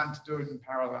the time to do it in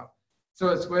parallel. So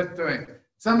it's worth doing.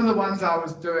 Some of the ones I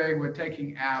was doing were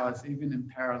taking hours, even in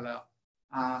parallel.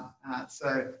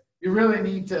 So you really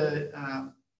need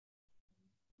to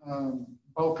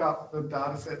bulk up the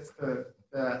data sets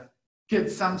to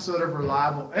get some sort of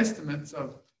reliable estimates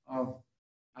of how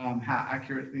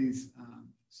accurate these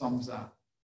SOMs are.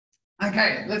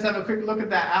 Okay, let's have a quick look at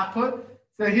that output.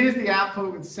 So here's the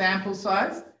output with sample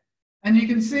size. And you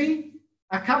can see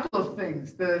a couple of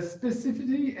things. The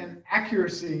specificity and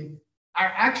accuracy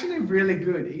are actually really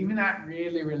good, even at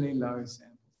really, really low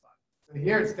sample size. So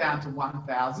here it's down to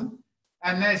 1,000,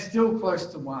 and they're still close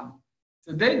to 1.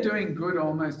 So they're doing good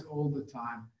almost all the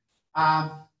time.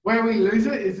 Where we lose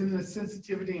it is in the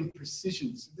sensitivity and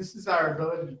precision. So this is our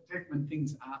ability to detect when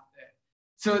things aren't there.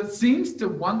 So it seems to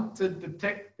want to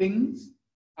detect things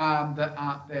that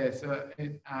aren't there. So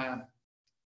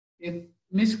it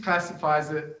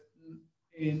misclassifies it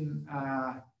in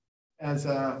as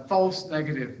a false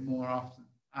negative more often,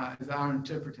 is our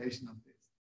interpretation of this,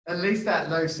 at least at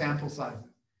low sample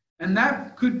sizes. And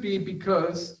that could be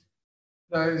because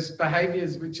those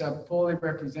behaviors which are poorly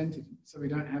represented, so we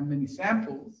don't have many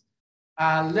samples,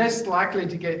 are less likely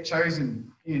to get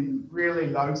chosen in really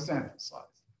low sample size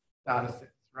data sets,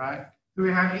 right? So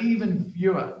we have even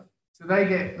fewer. So they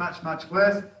get much, much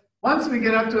worse. Once we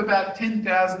get up to about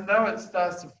 10,000, though, it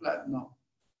starts to flatten off.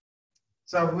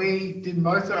 So we did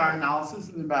most of our analysis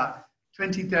in about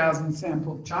 20,000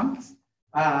 sample chunks,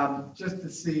 just to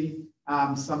see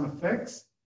some effects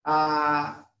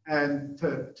and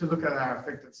to look at our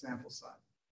effective sample size.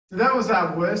 So that was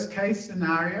our worst case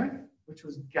scenario, which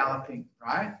was galloping,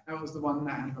 right? That was the one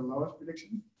that had the lowest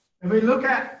prediction. If we look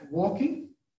at walking,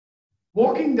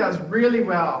 walking does really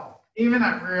well, even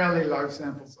at really low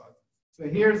sample sizes. So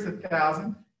here's 1,000,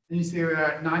 and you see we're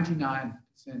at 99%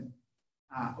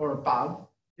 or above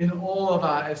in all of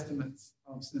our estimates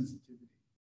of sensitivity.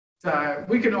 So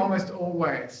we can almost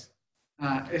always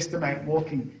estimate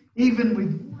walking, even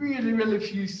with really, really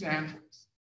few samples.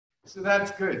 So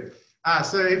that's good.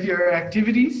 So if your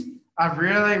activities are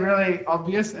really, really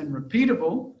obvious and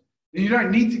repeatable, then you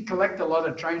don't need to collect a lot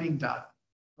of training data.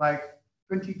 Like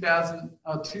 20,000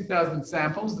 or 2,000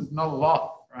 samples is not a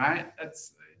lot, right?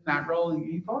 That's in that rolling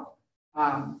epoch.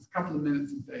 It's a couple of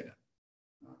minutes of data.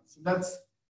 So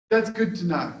that's good to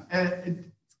know.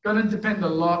 It's going to depend a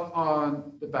lot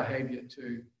on the behavior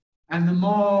too. And the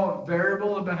more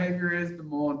variable a behavior is, the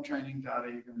more training data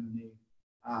you're going to need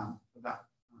for that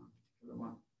particular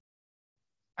one.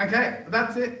 Okay, but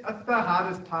that's it. That's the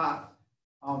hardest part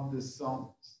of the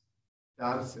SOMS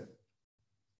data set.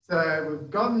 So we've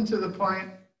gotten to the point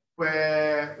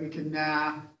where we can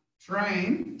now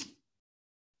train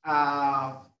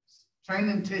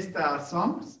and test our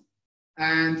SOMs.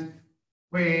 And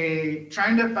we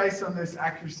trained it based on this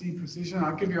accuracy, precision.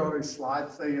 I'll give you all these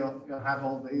slides so you'll have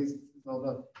all these,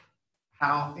 all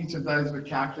how each of those were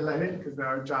calculated, because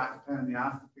they're a giant pain in the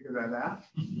ass to figure that out.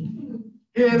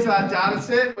 Here's our data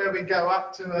set where we go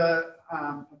up to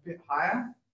a bit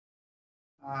higher.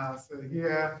 So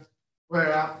here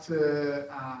we're up to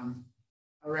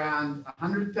around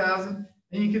 100,000.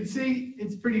 And you can see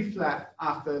it's pretty flat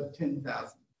after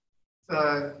 10,000.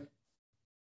 So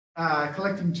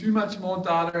collecting too much more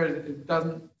data, it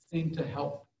doesn't seem to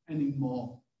help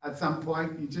anymore. At some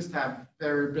point, you just have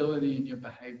variability in your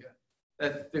behavior.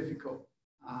 That's difficult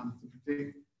to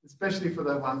predict, especially for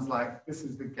the ones like, this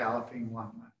is the galloping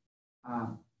one that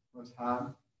was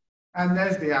hard. And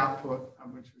there's the output,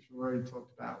 which we already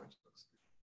talked about, which looks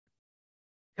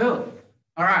good. Cool.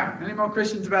 All right, any more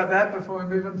questions about that before we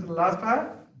move on to the last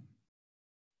part?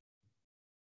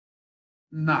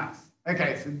 Nice.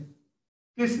 Okay, so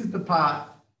this is the part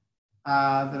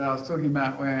that I was talking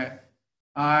about where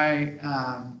I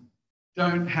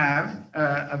don't have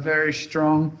a very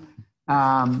strong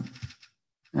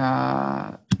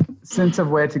sense of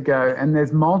where to go. And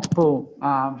there's multiple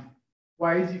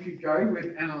ways you could go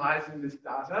with analyzing this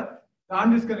data. So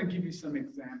I'm just going to give you some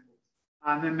examples.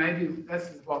 And then maybe this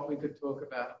is what we could talk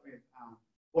about with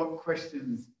what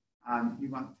questions you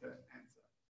want to answer.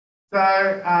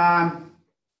 So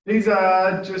these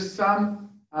are just some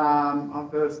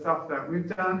of the stuff that we've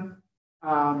done.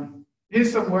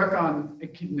 Here's some work on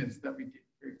echidnas that we did,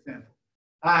 for example.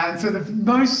 And so the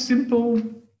most simple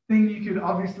thing you could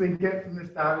obviously get from this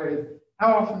data is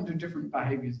how often do different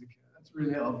behaviors occur? That's a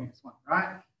really obvious one,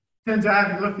 right? Turns out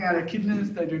if you're looking at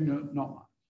echidnas, they do not much.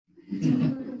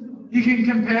 You can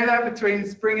compare that between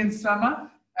spring and summer,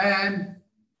 and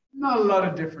not a lot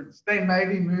of difference. They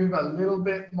maybe move a little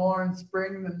bit more in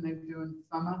spring than they do in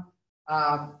summer,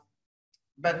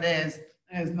 but there's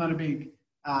not a big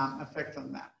effect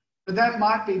on that. But that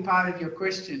might be part of your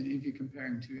question if you're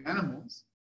comparing two animals.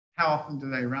 How often do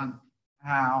they run?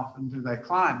 How often do they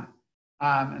climb?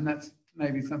 And that's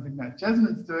maybe something that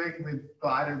Jasmine's doing with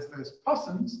gliders versus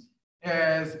possums,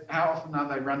 is how often are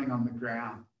they running on the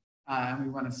ground? And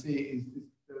we want to see, is this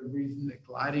the reason that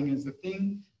gliding is a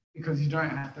thing? Because you don't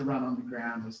have to run on the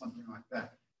ground or something like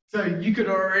that. So you could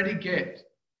already get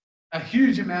a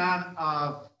huge amount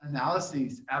of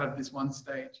analyses out of this one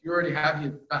stage. You already have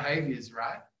your behaviors,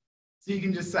 right? So you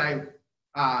can just say,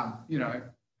 you know,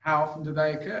 how often do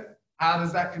they occur? How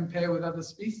does that compare with other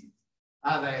species?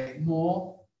 Are they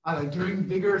doing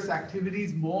vigorous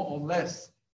activities more or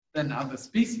less than other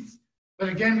species? But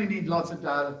again, we need lots of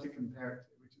data to compare it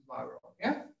to, which is why we're all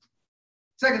here.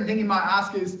 Second thing you might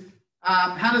ask is,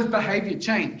 how does behavior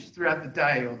change throughout the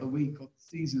day or the week or the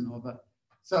season or the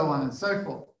so on and so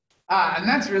forth? And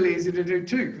that's really easy to do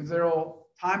too, because they're all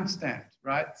time-stamped,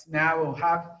 right? So now we'll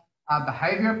have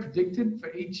behavior predicted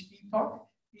for each epoch.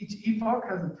 Each epoch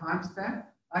has a timestamp.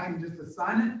 I can just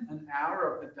assign it an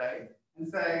hour of the day and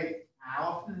say, how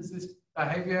often is this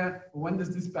behavior, or when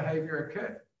does this behavior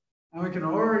occur? And we can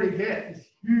already get this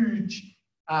huge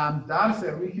data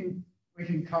set. We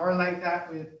can correlate that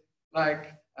with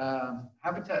like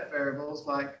habitat variables,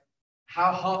 like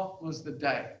how hot was the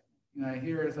day? You know,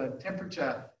 here is a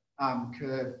temperature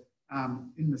curve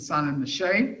in the sun and the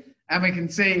shade, and we can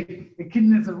see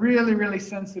echidnas are really, really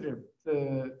sensitive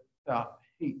to the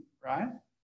heat, right?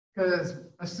 Because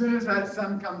as soon as that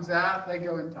sun comes out, they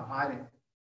go into hiding.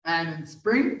 And in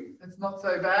spring, it's not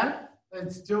so bad.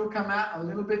 They'd still come out a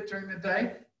little bit during the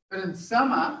day. But in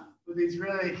summer, with these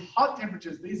really hot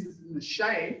temperatures, these is in the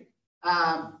shade,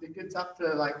 it gets up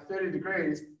to like 30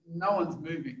 degrees. No one's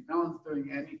moving. No one's doing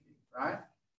anything, right?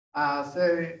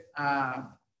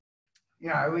 You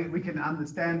know, we can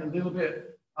understand a little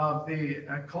bit of the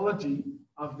ecology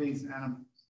of these animals.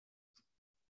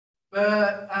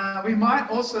 But we might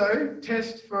also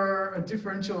test for a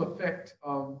differential effect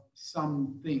of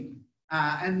something.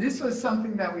 And this was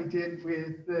something that we did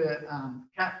with the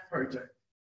cat project.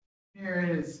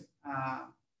 Here is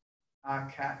our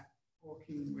cat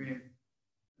walking with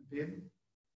a bib.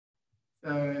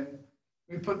 So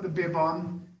we put the bib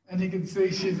on, and you can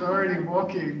see she's already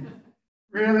walking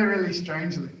really, really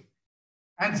strangely.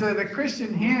 And so the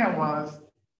question here was,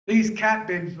 these cat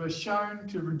bibs were shown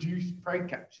to reduce prey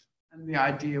capture. And the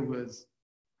idea was,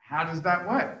 how does that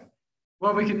work?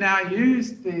 Well, we can now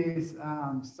use these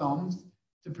SOMs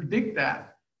to predict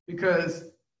that,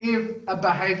 because if a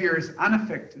behavior is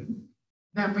unaffected,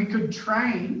 then we could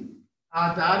train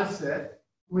our data set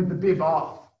with the bib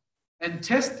off and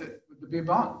test it with the bib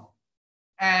on.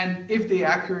 And if the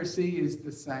accuracy is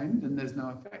the same, then there's no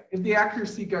effect. If the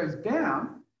accuracy goes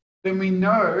down, then we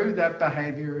know that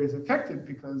behavior is affected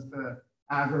because the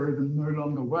algorithm no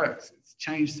longer works. It's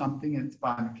changed something in its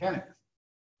biomechanics.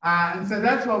 And so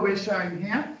that's what we're showing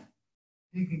here.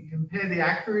 You can compare the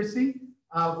accuracy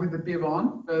with the bib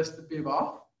on versus the bib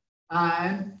off.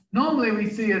 And normally we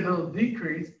see a little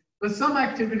decrease, but some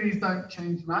activities don't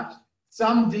change much.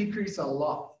 Some decrease a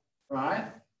lot,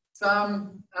 right?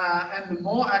 Some, and the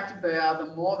more active they are,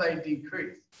 the more they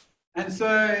decrease. And so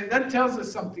that tells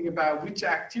us something about which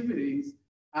activities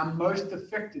are most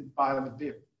affected by the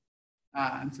bib.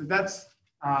 And so that's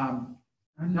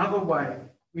another way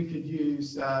we could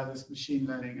use this machine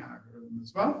learning algorithm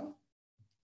as well.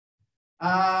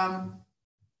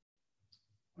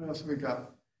 What else have we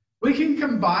got? We can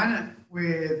combine it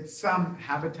with some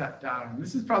habitat data. And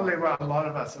this is probably what a lot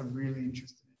of us are really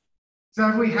interested in. So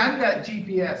if we had that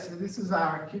GPS, so this is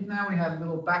our echidna, we had a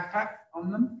little backpack on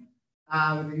them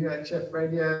with the UHF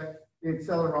radio, the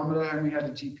accelerometer, and we had a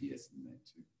GPS in there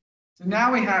too. So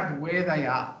now we have where they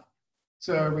are.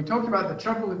 So we talked about the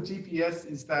trouble with GPS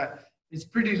is that it's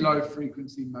pretty low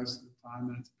frequency most of the time,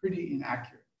 and it's pretty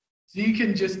inaccurate. So you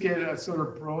can just get a sort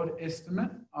of broad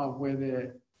estimate of where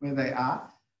they are,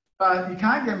 but you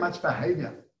can't get much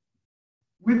behavior.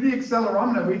 With the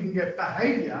accelerometer, we can get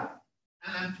behavior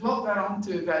and then plot that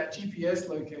onto that GPS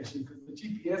location, because the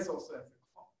GPS also has a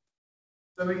clock.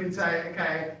 So we can say,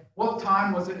 okay, what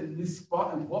time was it in this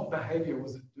spot and what behavior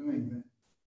was it doing there?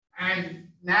 And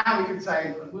now we can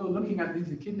say, we're looking at these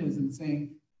echidnas and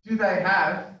seeing, do they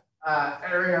have an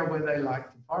area where they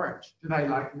like to forage? Do they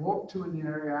like walk to an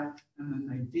area and then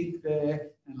they dig there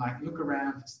and like look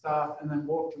around for stuff and then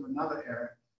walk to another area?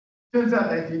 Turns out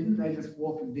they didn't. They just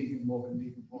walk and dig and walk and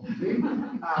dig and walk and dig.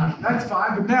 That's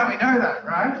fine, but now we know that,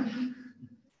 right?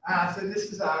 So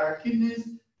this is our echidnas.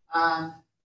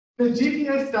 The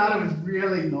GPS data was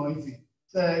really noisy.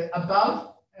 So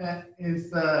above is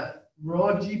the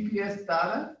raw GPS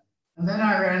data, and then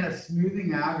I ran a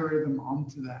smoothing algorithm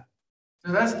onto that.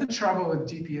 So that's the trouble with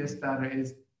GPS data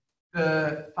is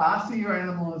the faster your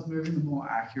animal is moving, the more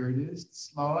accurate it is. The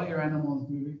slower your animal is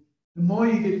moving, the more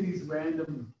you get these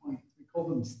random points. We call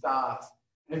them stars.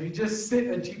 And if you just sit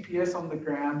a GPS on the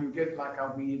ground, you'll get like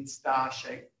a weird star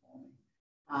shape forming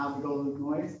with all the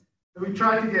noise. So we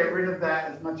try to get rid of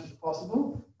that as much as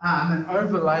possible and then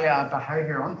overlay our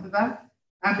behavior onto that.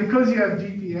 And because you have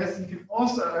GPS, you can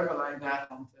also overlay that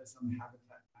onto some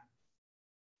habitat maps.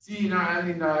 So you not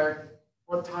only know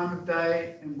what time of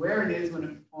day and where it is when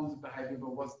it performs a behavior,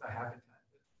 but what's the habitat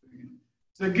that's doing it.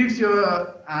 So it gives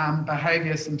your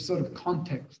behavior some sort of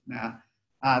context now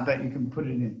that you can put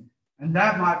it in. And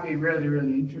that might be really,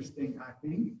 really interesting, I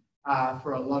think,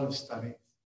 for a lot of studies.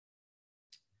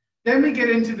 Then we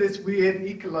get into this weird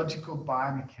ecological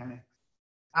biomechanics.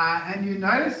 And you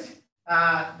notice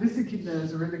this echidna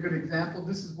is a really good example.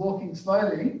 This is walking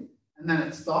slowly, and then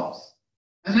it stops,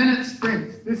 and then it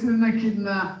sprints. This is an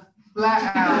echidna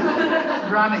flat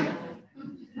out running.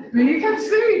 But you can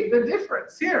see the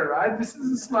difference here, right? This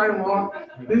is a slow walk.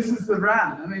 This is the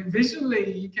run. I mean,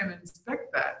 visually, you can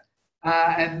inspect that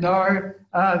and know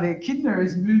the echidna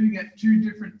is moving at 2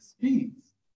 different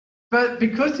speeds. But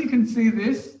because you can see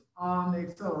this on the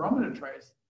accelerometer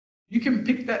trace, you can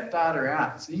pick that data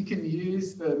out. So you can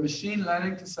use the machine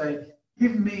learning to say,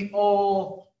 give me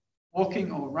all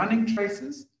walking or running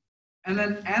traces, and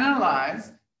then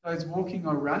analyze those walking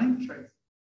or running traces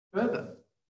further.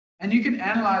 And you can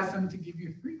analyze them to give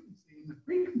you frequency, and the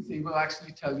frequency will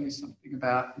actually tell you something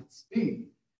about its speed.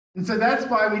 And so that's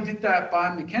why we did that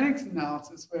biomechanics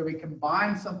analysis, where we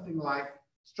combine something like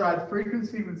stride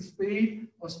frequency with speed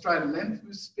or stride length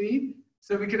with speed,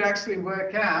 so we could actually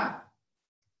work out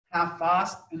how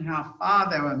fast and how far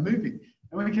they were moving.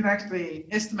 And we can actually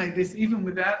estimate this even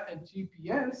without a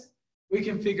GPS. We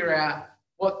can figure out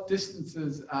what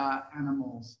distances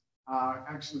animals are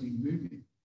actually moving.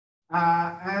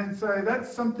 And so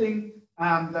that's something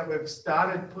that we've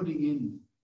started putting in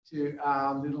to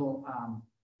our little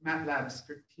MATLAB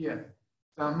script here.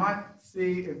 So I might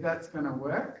see if that's going to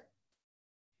work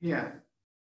here.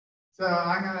 So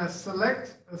I'm going to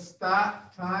select a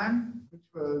start time, which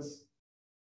was,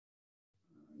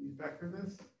 back with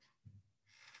this.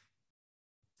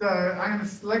 So I'm going to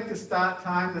select a start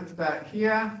time that's about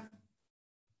here.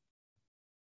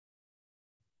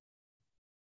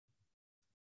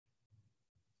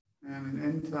 And an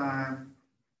end time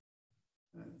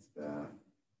that's about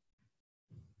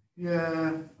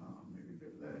here. Oh, maybe a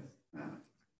bit less. No,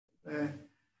 there.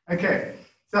 Okay.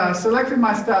 So I've selected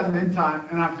my start and end time,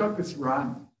 and I've got this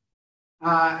run.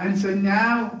 And so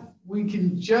now we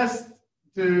can just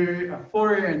do a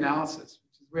Fourier analysis,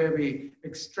 which is where we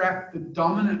extract the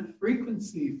dominant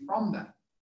frequency from that.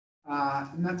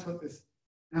 And that's what this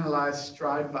analyze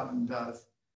stride button does.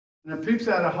 And it poops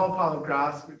out a whole pile of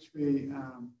graphs, which we'll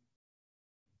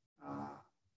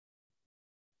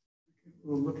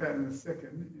look at in a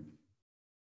second.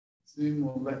 Zoom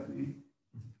will let me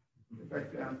get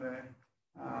back down there.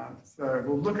 So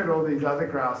we'll look at all these other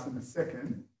graphs in a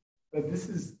second, but this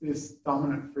is this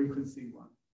dominant frequency one.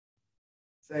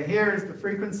 So here is the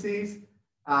frequencies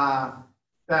that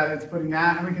it's putting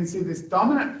out, and we can see this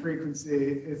dominant frequency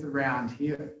is around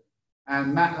here.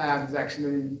 And MATLAB is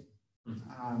actually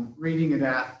reading it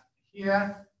out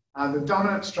here. The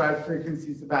dominant stride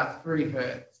frequency is about 3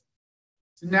 Hertz.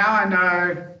 So now I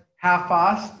know how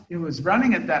fast it was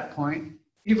running at that point.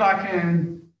 If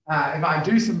I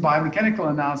do some biomechanical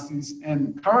analyses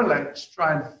and correlate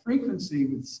stride frequency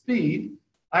with speed,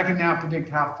 I can now predict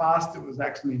how fast it was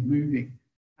actually moving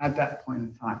at that point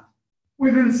in time,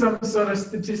 within some sort of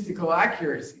statistical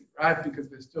accuracy, right? Because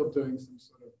we're still doing some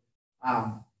sort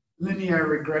of linear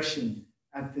regression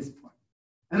at this point.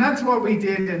 And that's what we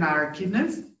did in our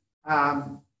echidnas.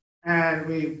 And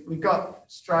we got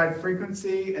stride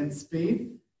frequency and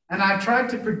speed. And I tried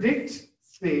to predict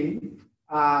speed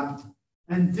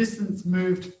and distance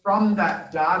moved from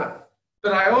that data.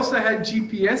 But I also had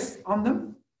GPS on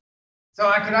them. So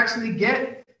I could actually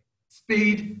get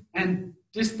speed and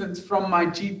distance from my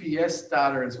GPS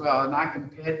data as well. And I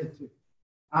compared the two.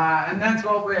 And that's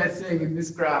what we're seeing in this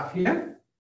graph here.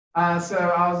 So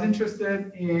I was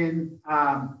interested in,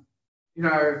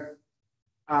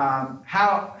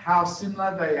 how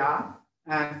similar they are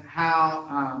and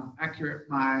how accurate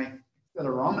my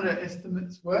accelerometer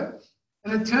estimates were.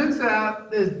 And it turns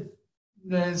out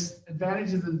there's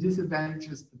advantages and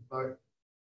disadvantages to both.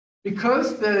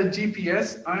 Because the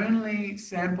GPS only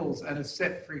samples at a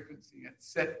set frequency at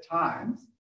set times,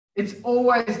 it's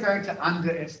always going to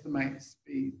underestimate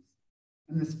speeds.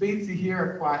 And the speeds here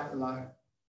are quite low.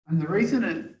 And the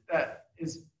reason that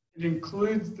is it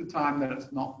includes the time that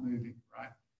it's not moving, right?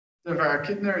 So if our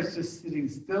echidna is just sitting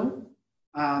still,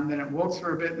 then it walks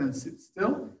for a bit, then sits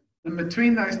still. Then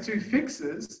between those two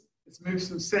fixes, it's moved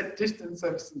some set distance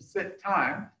over some set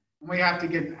time, and we have to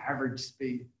get an average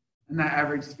speed. And that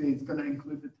average speed is going to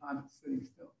include the time it's sitting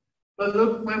still. But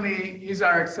look, when we use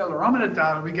our accelerometer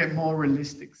data, we get more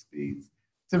realistic speeds.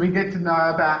 So we get to know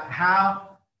about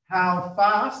how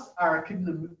fast our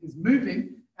echidna is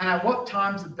moving and at what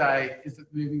times of day is it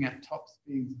moving at top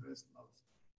speeds versus low speeds.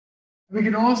 We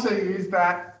can also use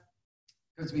that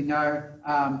because we know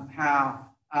how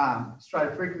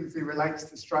stride frequency relates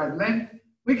to stride length.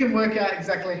 We can work out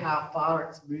exactly how far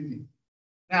it's moving.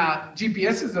 Now,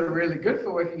 GPSs are really good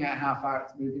for working out how far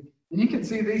it's moving. And you can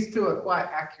see these two are quite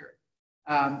accurate.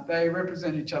 They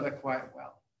represent each other quite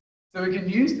well. So we can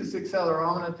use this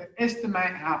accelerometer to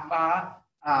estimate how far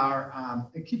our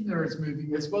echidna is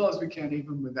moving as well as we can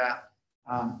even without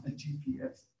a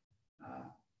GPS.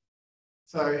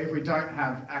 So if we don't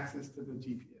have access to the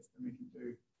GPS, then we can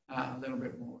do a little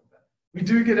bit more with that. We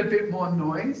do get a bit more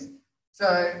noise.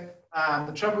 So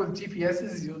the trouble with GPS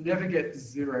is you'll never get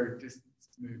zero distance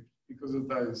moved because of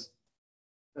those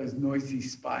noisy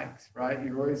spikes, right?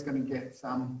 You're always going to get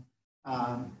some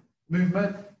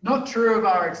movement. Not true of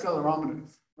our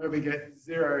accelerometers, where we get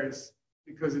zeros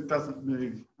because it doesn't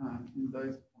move in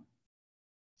those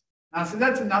points. So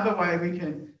that's another way we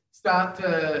can start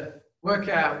to work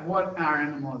out what our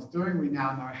animal is doing. We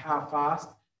now know how fast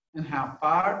and how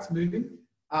far it's moving.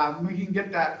 We can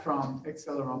get that from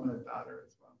accelerometer data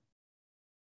as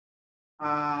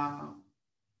well.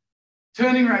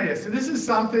 Turning radius. So this is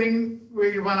something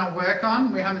we want to work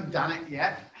on. We haven't done it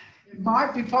yet. It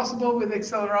might be possible with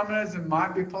accelerometers. It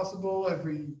might be possible if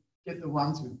we get the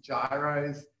ones with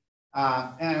gyros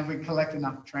and we collect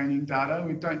enough training data.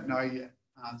 We don't know yet.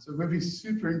 So we'll be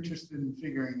super interested in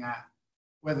figuring out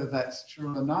whether that's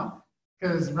true or not,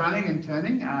 because running and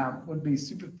turning would be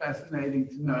super fascinating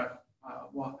to know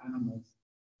what animals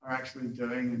are actually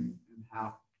doing and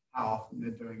how often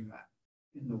they're doing that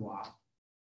in the wild.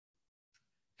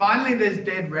 Finally, there's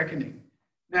dead reckoning.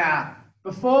 Now,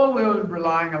 before we were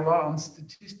relying a lot on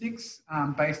statistics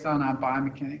based on our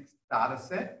biomechanics data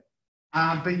set,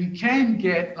 but you can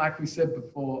get, like we said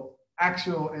before,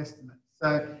 actual estimates.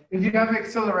 So if you have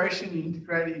acceleration, you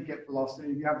integrate it, you get velocity.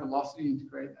 If you have velocity, you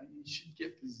integrate that, you should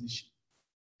get position.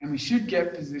 And we should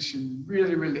get position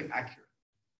really, really accurate.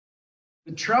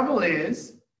 The trouble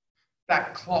is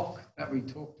that clock that we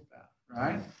talked about,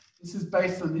 right? This is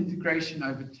based on integration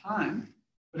over time.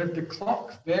 But if the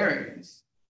clock varies,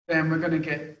 then we're going to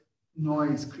get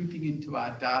noise creeping into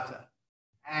our data.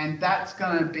 And that's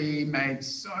going to be made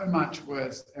so much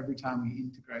worse every time we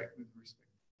integrate with respect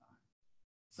to time.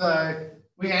 So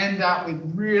we end up with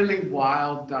really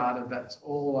wild data that's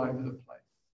all over the place,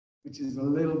 which is a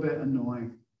little bit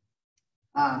annoying.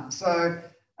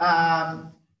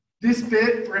 This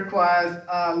bit requires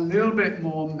a little bit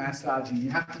more massaging.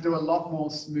 You have to do a lot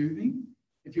more smoothing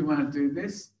if you want to do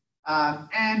this.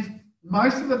 And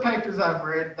most of the papers I've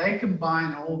read, they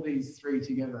combine all these three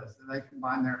together. So they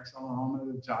combine their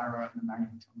accelerometer, the gyro, and the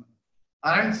magnetometer.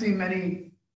 I don't see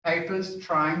many papers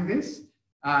trying this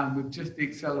with just the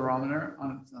accelerometer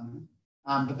on its own.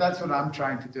 But that's what I'm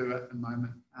trying to do at the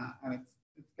moment. And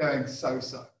it's going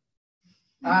so-so.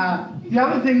 The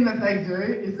other thing that they do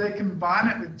is they combine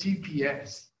it with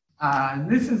GPS. And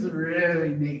this is really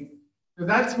neat. So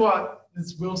that's what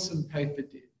this Wilson paper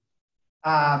did.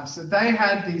 So they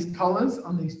had these collars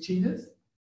on these cheetahs,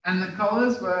 and the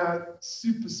collars were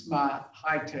super smart,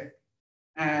 high tech.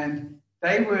 And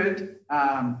they would,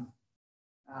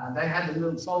 they had a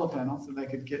little solar panel so they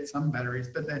could get some batteries,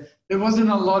 but there wasn't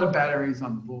a lot of batteries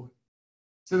on board.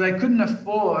 So they couldn't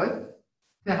afford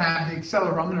to have the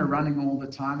accelerometer running all the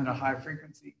time at a high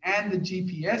frequency and the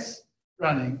GPS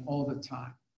running all the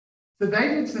time. So they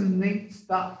did some neat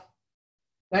stuff.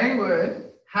 They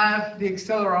would have the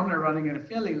accelerometer running at a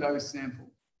fairly low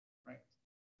sample rate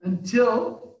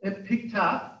until it picked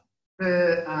up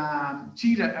the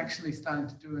cheetah actually starting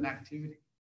to do an activity.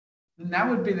 And that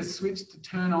would be the switch to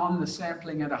turn on the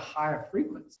sampling at a higher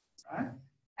frequency, right?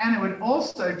 And it would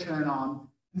also turn on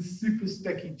the super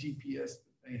specky GPS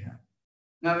that they have.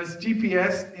 Now, this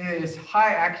GPS is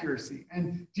high accuracy,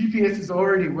 and GPS has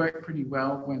already worked pretty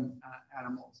well when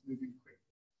animals moving quick.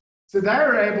 So they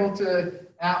were able to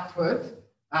output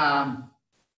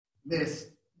this.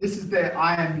 This is their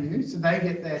IMU, so they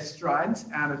get their strides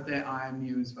out of their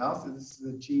IMU as well. So this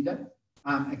is a cheetah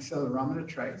accelerometer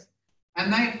trace.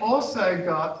 And they also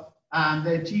got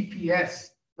their GPS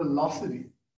velocity.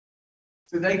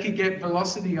 So they could get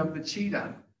velocity of the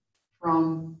cheetah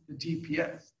from the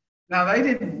GPS. Now they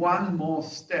did one more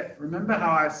step. Remember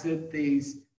how I said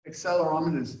these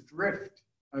accelerometers drift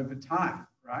over time,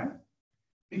 right?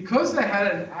 Because they had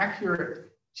an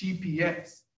accurate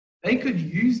GPS, they could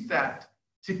use that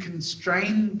to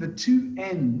constrain the two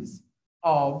ends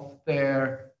of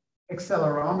their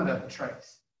accelerometer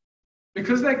trace.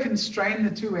 Because they constrain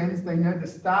the two ends, they know the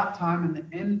start time and the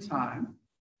end time,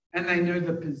 and they know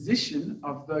the position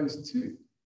of those two.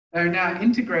 They're now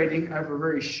integrating over a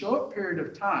very short period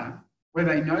of time where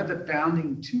they know the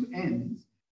bounding two ends,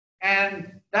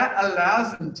 and that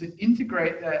allows them to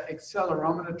integrate that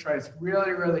accelerometer trace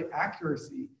really, really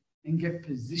accuracy and get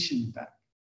position back.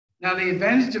 Now, the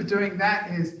advantage of doing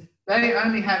that is they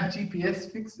only have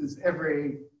GPS fixes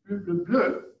every bloop, bloop,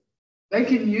 bloop. They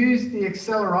can use the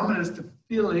accelerometers to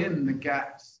fill in the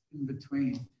gaps in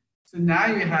between. So now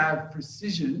you have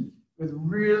precision with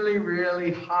really,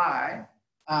 really high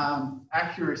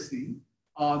accuracy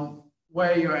on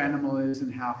where your animal is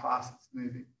and how fast it's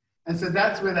moving. And so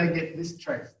that's where they get this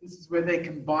trace. This is where they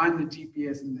combine the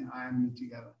GPS and the IMU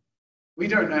together. We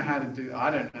don't know how to do,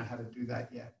 I don't know how to do that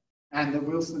yet. And the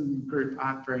Wilson group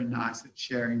aren't very nice at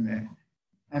sharing their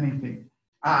anything.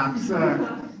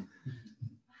 So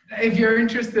if you're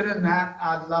interested in that,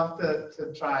 I'd love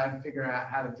to try and figure out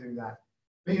how to do that.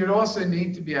 But you'd also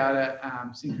need to be able to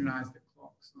synchronize the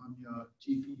clocks on your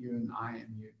GPU and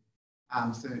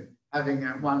IMU. So having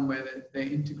one where they're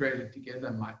integrated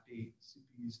together might be super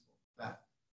useful for that.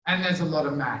 And there's a lot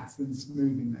of maths and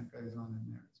smoothing that goes on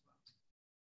in there as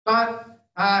well.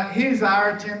 But here's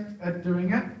our attempt at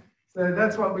doing it. So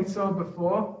that's what we saw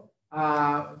before,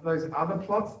 those other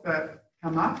plots that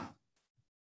come up.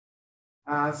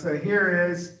 So here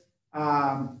is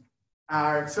our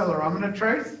accelerometer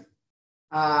trace.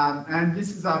 And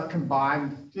this is I've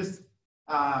combined just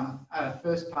at a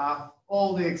first pass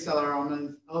all the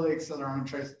accelerometer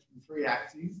traces from 3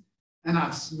 axes, and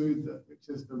I've smoothed it, which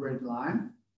is the red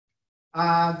line.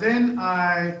 Then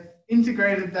I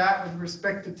integrated that with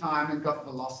respect to time and got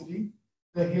velocity.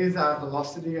 So here's our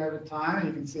velocity over time, and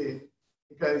you can see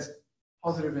it goes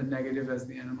positive and negative as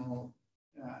the animal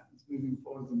is moving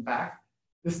forwards and back.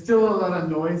 There's still a lot of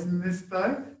noise in this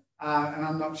though, and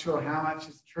I'm not sure how much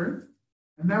is true.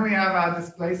 And then we have our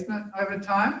displacement over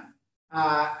time,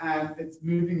 and it's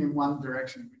moving in one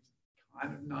direction, which is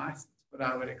kind of nice. It's what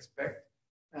I would expect,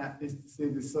 is to see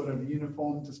this sort of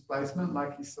uniform displacement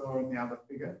like you saw in the other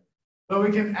figure. But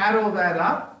we can add all that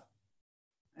up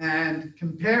and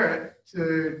compare it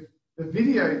to the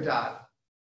video data.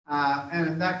 And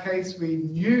in that case, we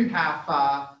knew how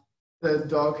far the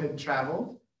dog had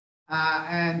traveled,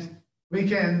 and we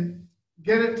can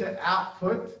get it to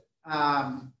output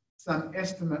some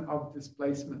estimate of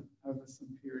displacement over some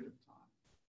period of time.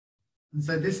 And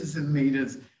so this is in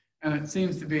meters, and it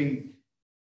seems to be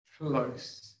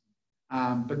close,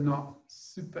 but not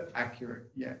super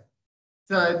accurate yet.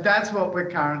 So that's what we're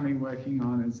currently working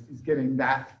on, is getting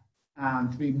that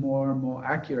to be more and more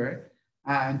accurate,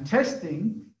 and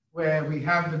testing where we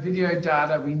have the video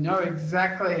data, we know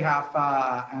exactly how far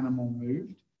our animal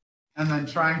moved, and then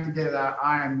trying to get our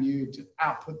IMU to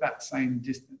output that same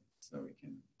distance so we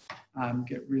can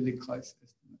get really close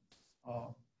estimates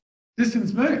of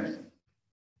distance moved.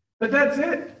 But that's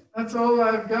it. That's all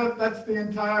I've got. That's the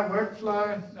entire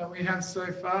workflow that we have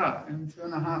so far in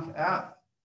 2.5 hours.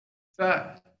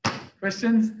 So,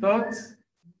 questions, thoughts,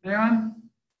 anyone?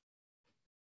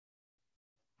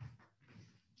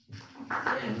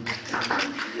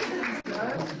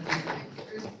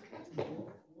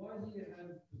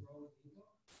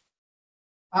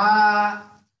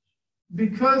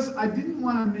 Because I didn't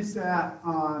want to miss out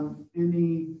on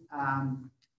any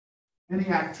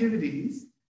activities,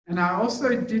 and I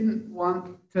also didn't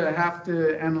want to have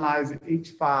to analyze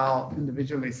each file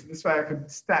individually. So this way I could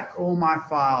stack all my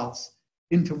files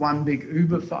into one big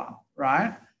Uber file,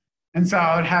 right? And so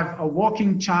I would have a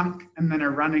walking chunk and then a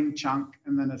running chunk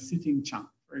and then a sitting chunk,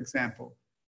 for example,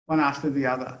 one after the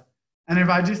other. And if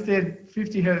I just did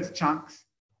 50 hertz chunks,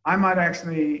 I might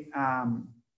actually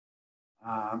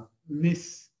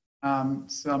miss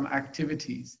some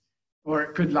activities, or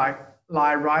it could like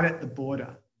lie right at the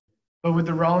border. But with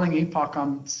the rolling epoch,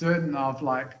 I'm certain of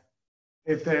like,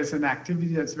 if there's an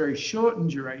activity that's very short in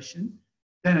duration,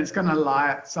 then it's going to lie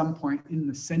at some point in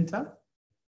the center.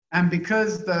 And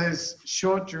because those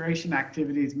short duration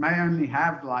activities may only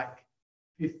have like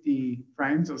 50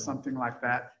 frames or something like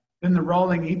that, then the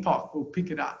rolling epoch will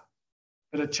pick it up.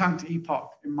 But a chunked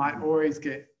epoch, it might always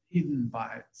get hidden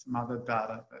by some other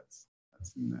data that's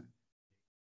in there.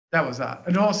 That was that.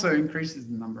 It also increases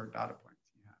the number of data points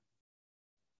you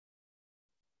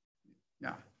have.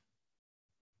 Yeah.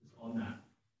 On that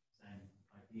same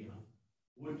idea,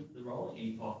 would the rolling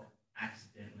epoch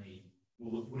accidentally,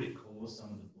 would it cause some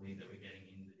of the bleed that we're getting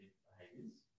in the different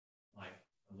behaviors? Like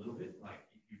a little bit, like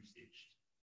if you stitched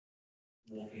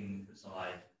walking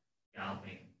beside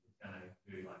galloping, it's going to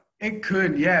do like. It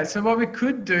could, yeah. So what we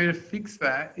could do to fix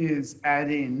that is add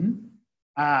in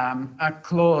a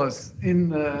clause in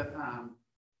the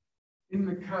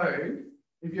code.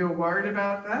 If you're worried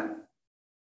about that,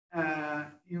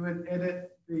 you would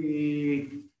edit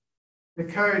the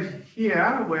code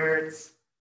here where it's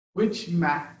which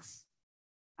max,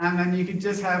 and then you could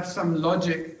just have some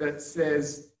logic that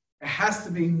says it has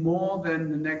to be more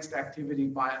than the next activity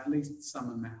by at least some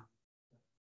amount.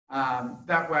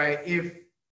 That way, if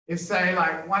say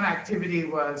like one activity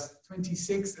was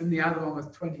 26 and the other one was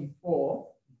 24,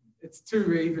 it's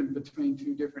too even between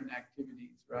two different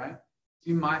activities, right?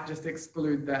 You might just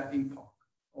exclude that epoch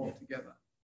altogether.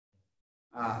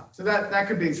 So that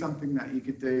could be something that you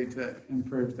could do to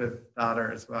improve the data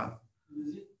as well.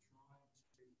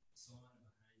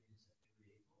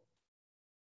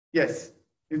 Yes,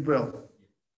 it will.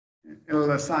 It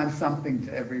will assign something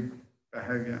to every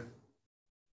behavior,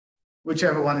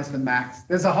 whichever one is the max.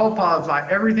 There's a whole pile of like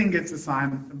everything gets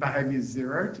assigned behavior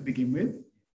 0 to begin with,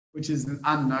 which is an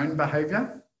unknown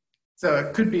behavior. So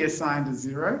it could be assigned a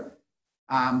 0,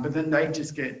 but then they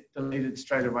just get deleted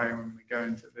straight away when we go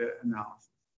into the analysis.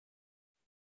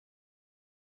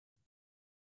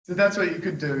 So that's what you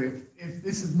could do if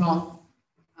this is not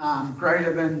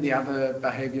greater than the other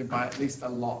behavior by at least a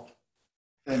lot,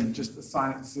 then just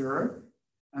assign it 0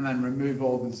 and then remove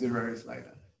all the zeros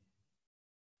later.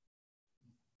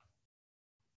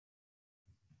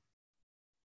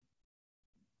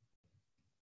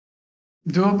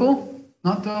 Doable?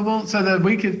 Not doable? So the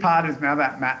weakest part is now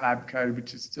that MATLAB code,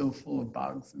 which is still full of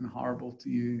bugs and horrible to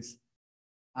use.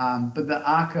 But the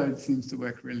R code seems to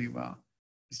work really well.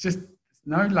 It's just there's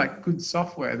no like good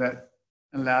software that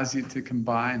allows you to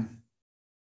combine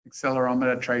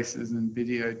accelerometer traces and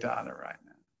video data right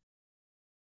now.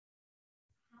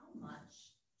 How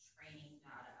much training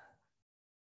data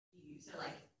do you, so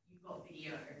like you've got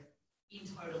video, in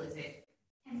total is it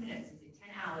 10 minutes, is it 10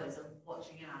 hours of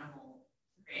watching an animal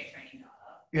to create training data?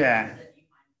 Yeah.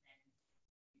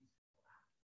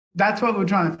 That's what we're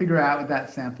trying to figure out with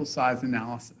that sample size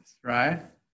analysis, right?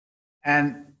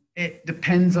 And it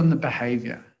depends on the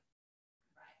behavior.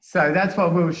 So that's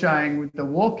what we were showing with the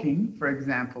walking, for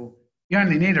example. You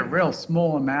only need a real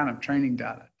small amount of training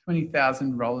data,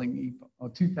 20,000 rolling epoch or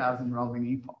 2,000 rolling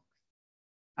epochs.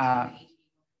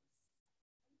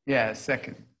 Yeah, a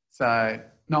second. So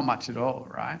not much at all,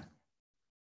 right?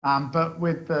 But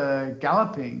with the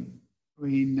galloping,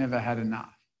 we never had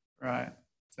enough, right?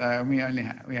 So we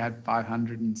had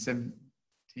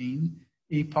 517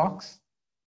 epochs.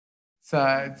 So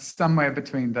it's somewhere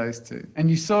between those two. And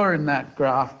you saw in that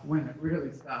graph when it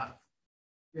really starts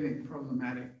getting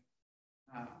problematic,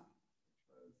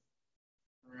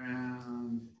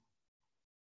 around,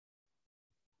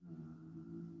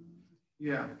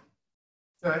 yeah.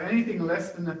 So anything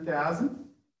less than 1,000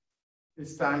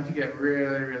 is starting to get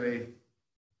really, really,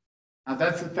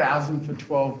 that's 1,000 for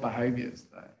 12 behaviors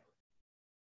though.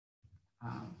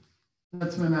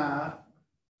 That's when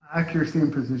accuracy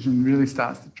and precision really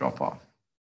starts to drop off.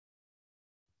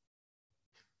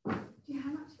 Do you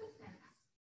have much of a sense?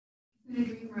 In a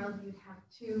dream world, you'd have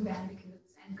two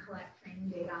bandicoots and collect training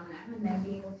data on them, and then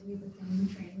be able to use the same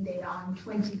training data on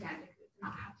 20 bandicoots and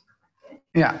not have to collect it.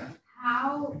 Yeah.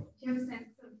 How do you have a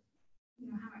sense of,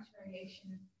 how much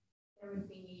variation there would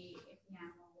be if the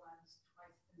animal was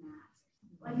twice the mass?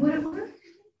 Like, would it work?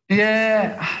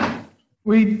 Yeah,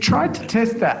 we tried to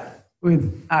test that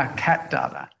with cat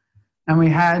data. And we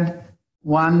had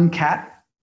one cat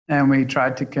and we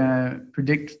tried to kind of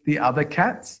predict the other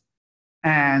cats,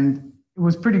 and it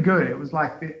was pretty good. It was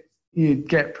like you'd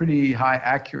get pretty high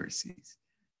accuracies.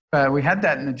 But we had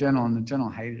that in the journal, and the journal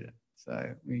hated it.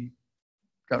 So we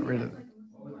got rid of it.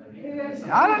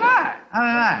 I don't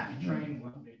know.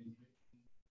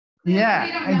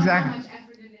 Yeah, exactly.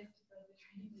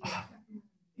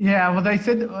 Yeah, well, they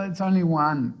said it's only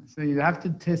one. So you have to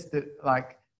test it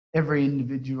like every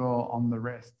individual on the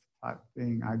rest type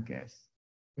thing, I guess,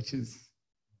 which is,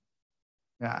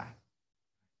 yeah,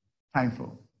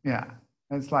 painful. Yeah,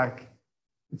 it's like,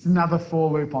 it's another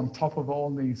for loop on top of all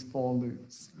these for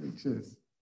loops, which is,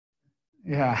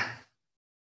 yeah.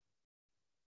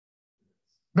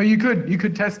 But you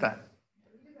could test that.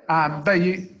 But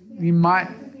you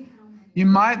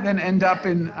might then end up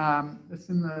in a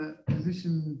similar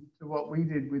position to what we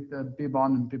did with the bib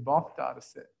on and bib off data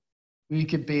set. You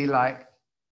could be like,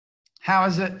 how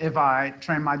is it if I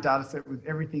train my data set with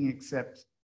everything except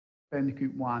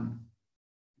Bandicoot 1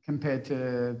 compared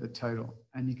to the total?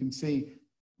 And you can see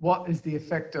what is the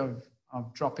effect of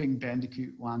dropping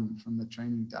Bandicoot 1 from the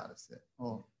training data set,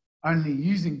 or only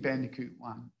using Bandicoot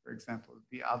 1, for example,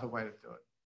 the other way to do it.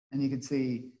 And you can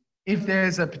see if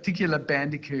there's a particular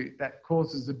Bandicoot that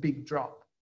causes a big drop.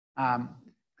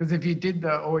 Because if you did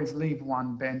the always leave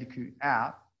one Bandicoot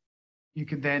out, you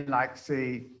could then like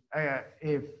see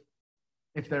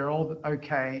if they're all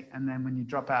okay, and then when you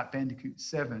drop out Bandicoot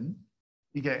 7,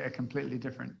 you get a completely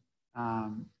different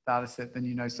data set, then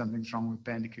you know something's wrong with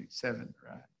Bandicoot 7,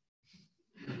 right?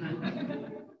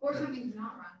 Or something's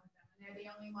not wrong with them, and they're the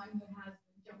only one who has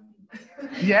the jumping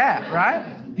player. Yeah, right?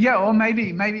 Yeah, or maybe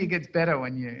it gets better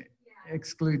when you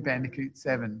exclude Bandicoot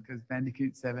 7, because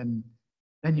Bandicoot 7,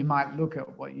 then you might look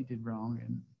at what you did wrong,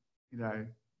 and, you know,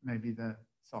 maybe the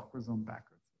sock was on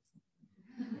backwards.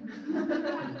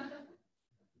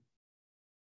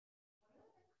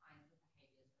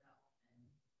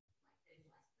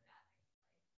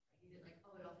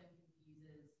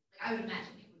 I would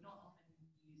imagine it would not often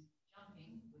confuse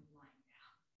jumping with lying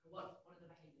down. What are the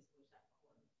behaviors for which that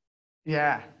problem?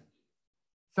 Yeah.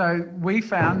 So we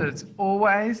found that it's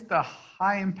always the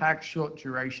high impact, short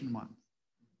duration ones.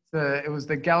 So it was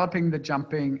the galloping, the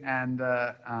jumping, and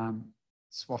the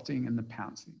swatting and the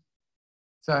pouncing.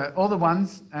 So all the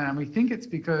ones, and we think it's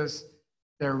because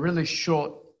they're a really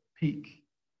short peak,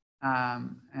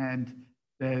 and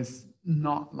there's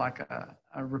not like a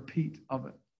repeat of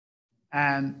it.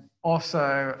 And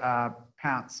also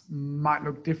pounce might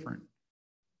look different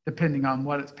depending on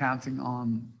what it's pouncing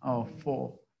on or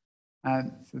for.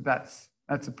 And so that's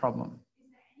a problem. Is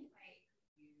there any way you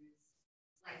could use,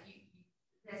 like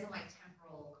there's a like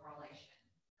temporal correlation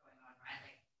going on, right?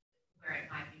 Like where it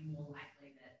might be more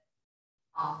likely that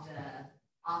after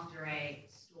a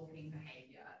stalking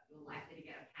behavior, you're likely to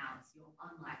get a pounce, you're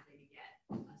unlikely to get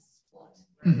a spot.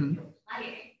 Whereas if you're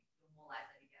playing, you're more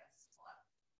likely to get a spot.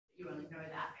 But you only know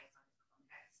that based on the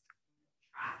context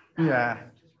track. Yeah.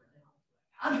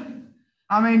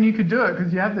 I mean, you could do it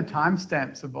because you have the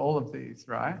timestamps of all of these,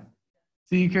 right?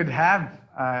 So you could have,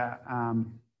 I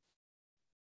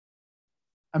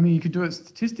mean, you could do it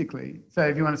statistically. So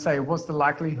if you want to say, what's the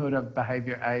likelihood of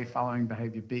behavior A following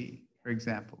behavior B, for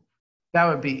example, that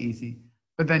would be easy.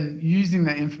 But then using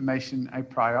the information a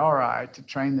priori to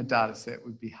train the data set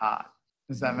would be hard.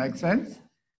 Does that make sense?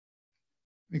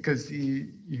 Because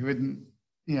you wouldn't,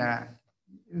 yeah,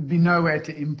 there'd be nowhere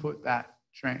to input that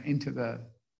into the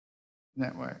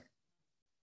network.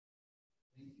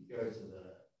 You could go to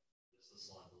just the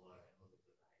slide below and look at the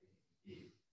behavior you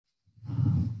give.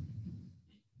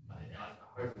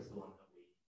 I hope it's the one that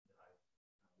I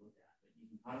looked at, but you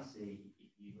can kind of see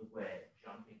if you look where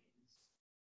jumping is.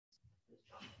 It's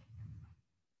jumping.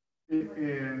 It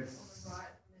is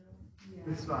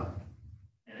this one.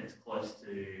 And it's close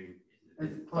to.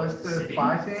 It's close to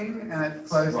fighting, and it's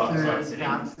close to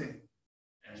pouncing.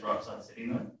 And it's right side sitting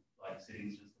though. Like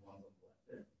sitting's just the ones on the left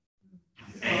there.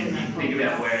 And you think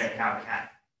about how a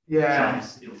cat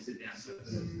jumps, it'll sit down.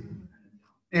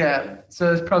 Yeah, so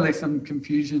there's probably some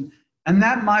confusion. And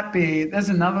that might be, there's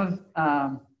another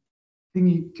thing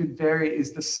you could vary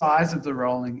is the size of the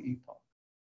rolling epoch.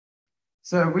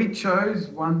 So we chose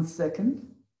 1 second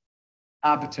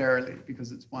arbitrarily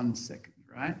because it's 1 second,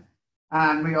 right?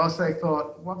 And we also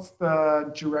thought, what's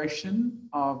the duration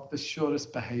of the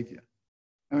shortest behavior?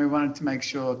 And we wanted to make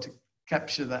sure to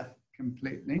capture that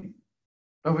completely.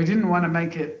 But we didn't want to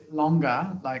make it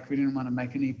longer, like we didn't want to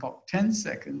make an epoch 10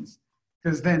 seconds,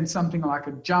 because then something like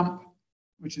a jump,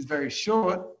 which is very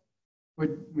short,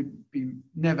 would be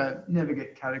never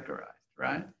get categorized,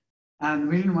 right? And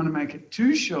we didn't want to make it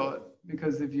too short,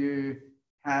 because if you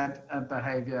had a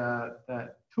behavior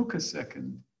that took a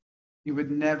second, you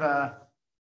would never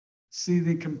see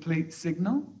the complete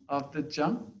signal of the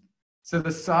jump. So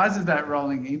the size of that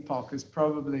rolling epoch is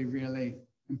probably really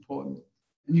important.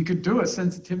 And you could do a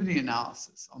sensitivity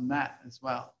analysis on that as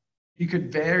well. You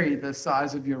could vary the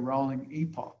size of your rolling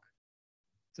epoch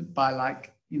by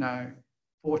like,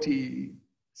 40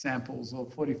 samples or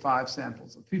 45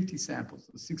 samples or 50 samples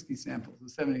or 60 samples or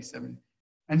 70,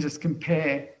 and just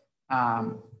compare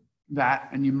that,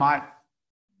 and you might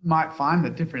find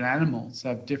that different animals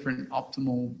have different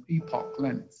optimal epoch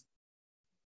lengths.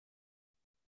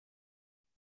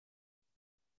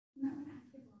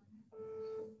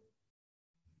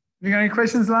 Have you got any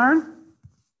questions, Lauren?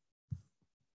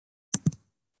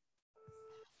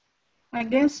 I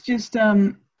guess just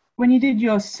when you did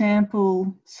your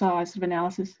sample size of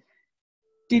analysis,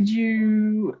 did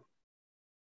you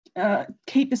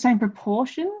keep the same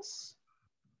proportions?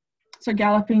 So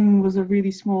galloping was a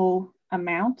really small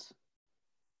amount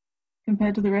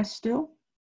compared to the rest still?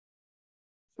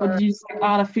 Or did you just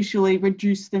artificially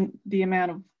reduce the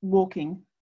amount of walking?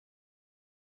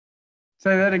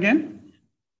 Say that again?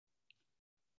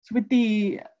 So with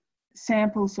the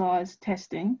sample size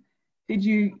testing, did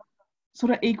you sort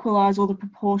of equalize all the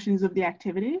proportions of the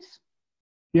activities?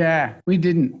 Yeah, we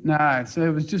didn't, no. So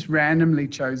it was just randomly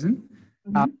chosen.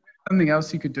 Something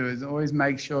else you could do is always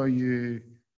make sure you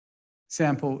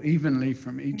sample evenly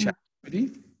from each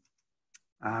activity,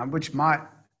 which might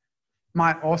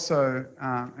also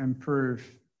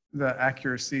improve the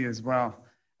accuracy as well.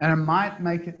 And it might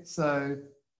make it so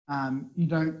you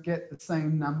don't get the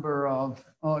same number of,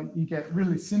 or you get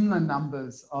really similar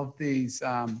numbers of these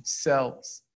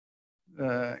cells.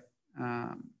 What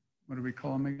do we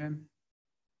call them again?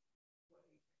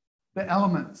 The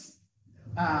elements.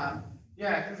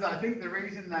 Yeah, because I think the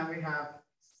reason that we have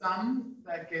some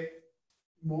that get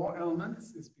more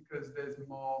elements is because there's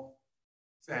more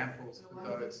samples for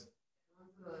those.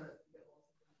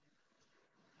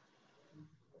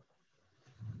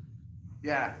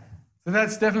 Yeah, so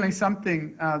that's definitely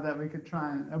something that we could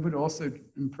try, and it would also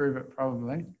improve it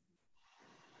probably.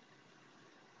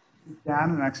 Sit down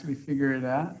and actually figure it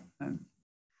out. And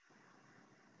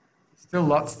still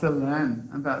lots to learn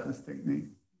about this technique.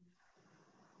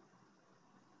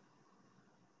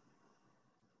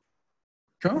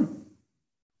 Cool.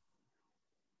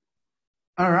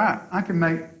 All right, I can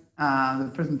make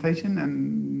the presentation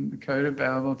and the code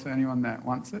available to anyone that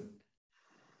wants it.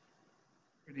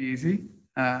 Pretty easy,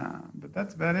 but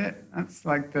that's about it. That's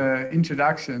like the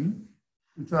introduction.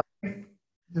 And so I think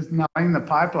just knowing the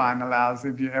pipeline allows,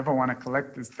 if you ever want to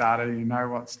collect this data, you know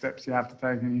what steps you have to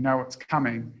take and you know what's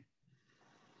coming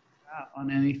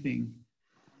on anything.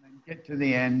 And then get to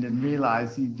the end and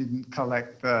realize you didn't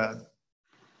collect the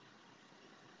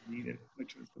needed,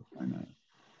 which was the point of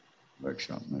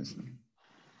workshop mostly.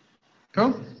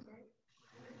 Cool.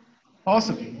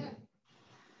 Awesome.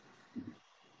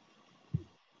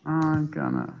 I'm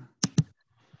gonna.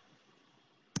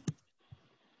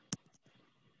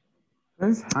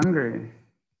 Who's hungry?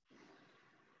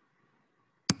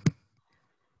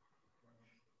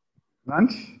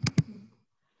 Lunch?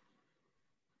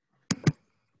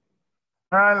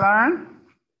 All right, Lauren.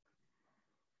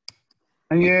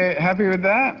 Are you happy with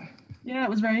that? Yeah, it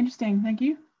was very interesting. Thank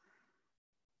you.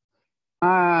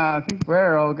 I think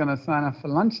we're all going to sign up for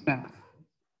lunch now.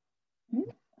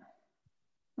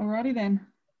 Alrighty then.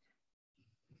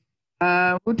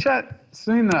 We'll chat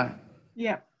soon though.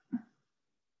 Yeah.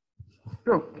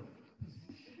 Cool.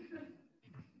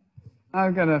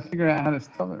 I've got to figure out how to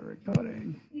stop it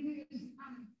recording.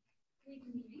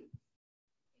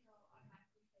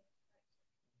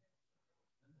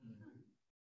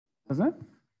 Is it?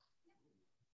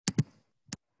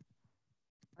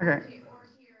 Okay.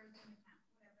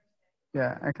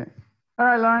 Yeah, okay. All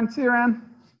right, Lauren, see you around.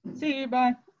 See you,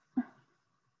 bye.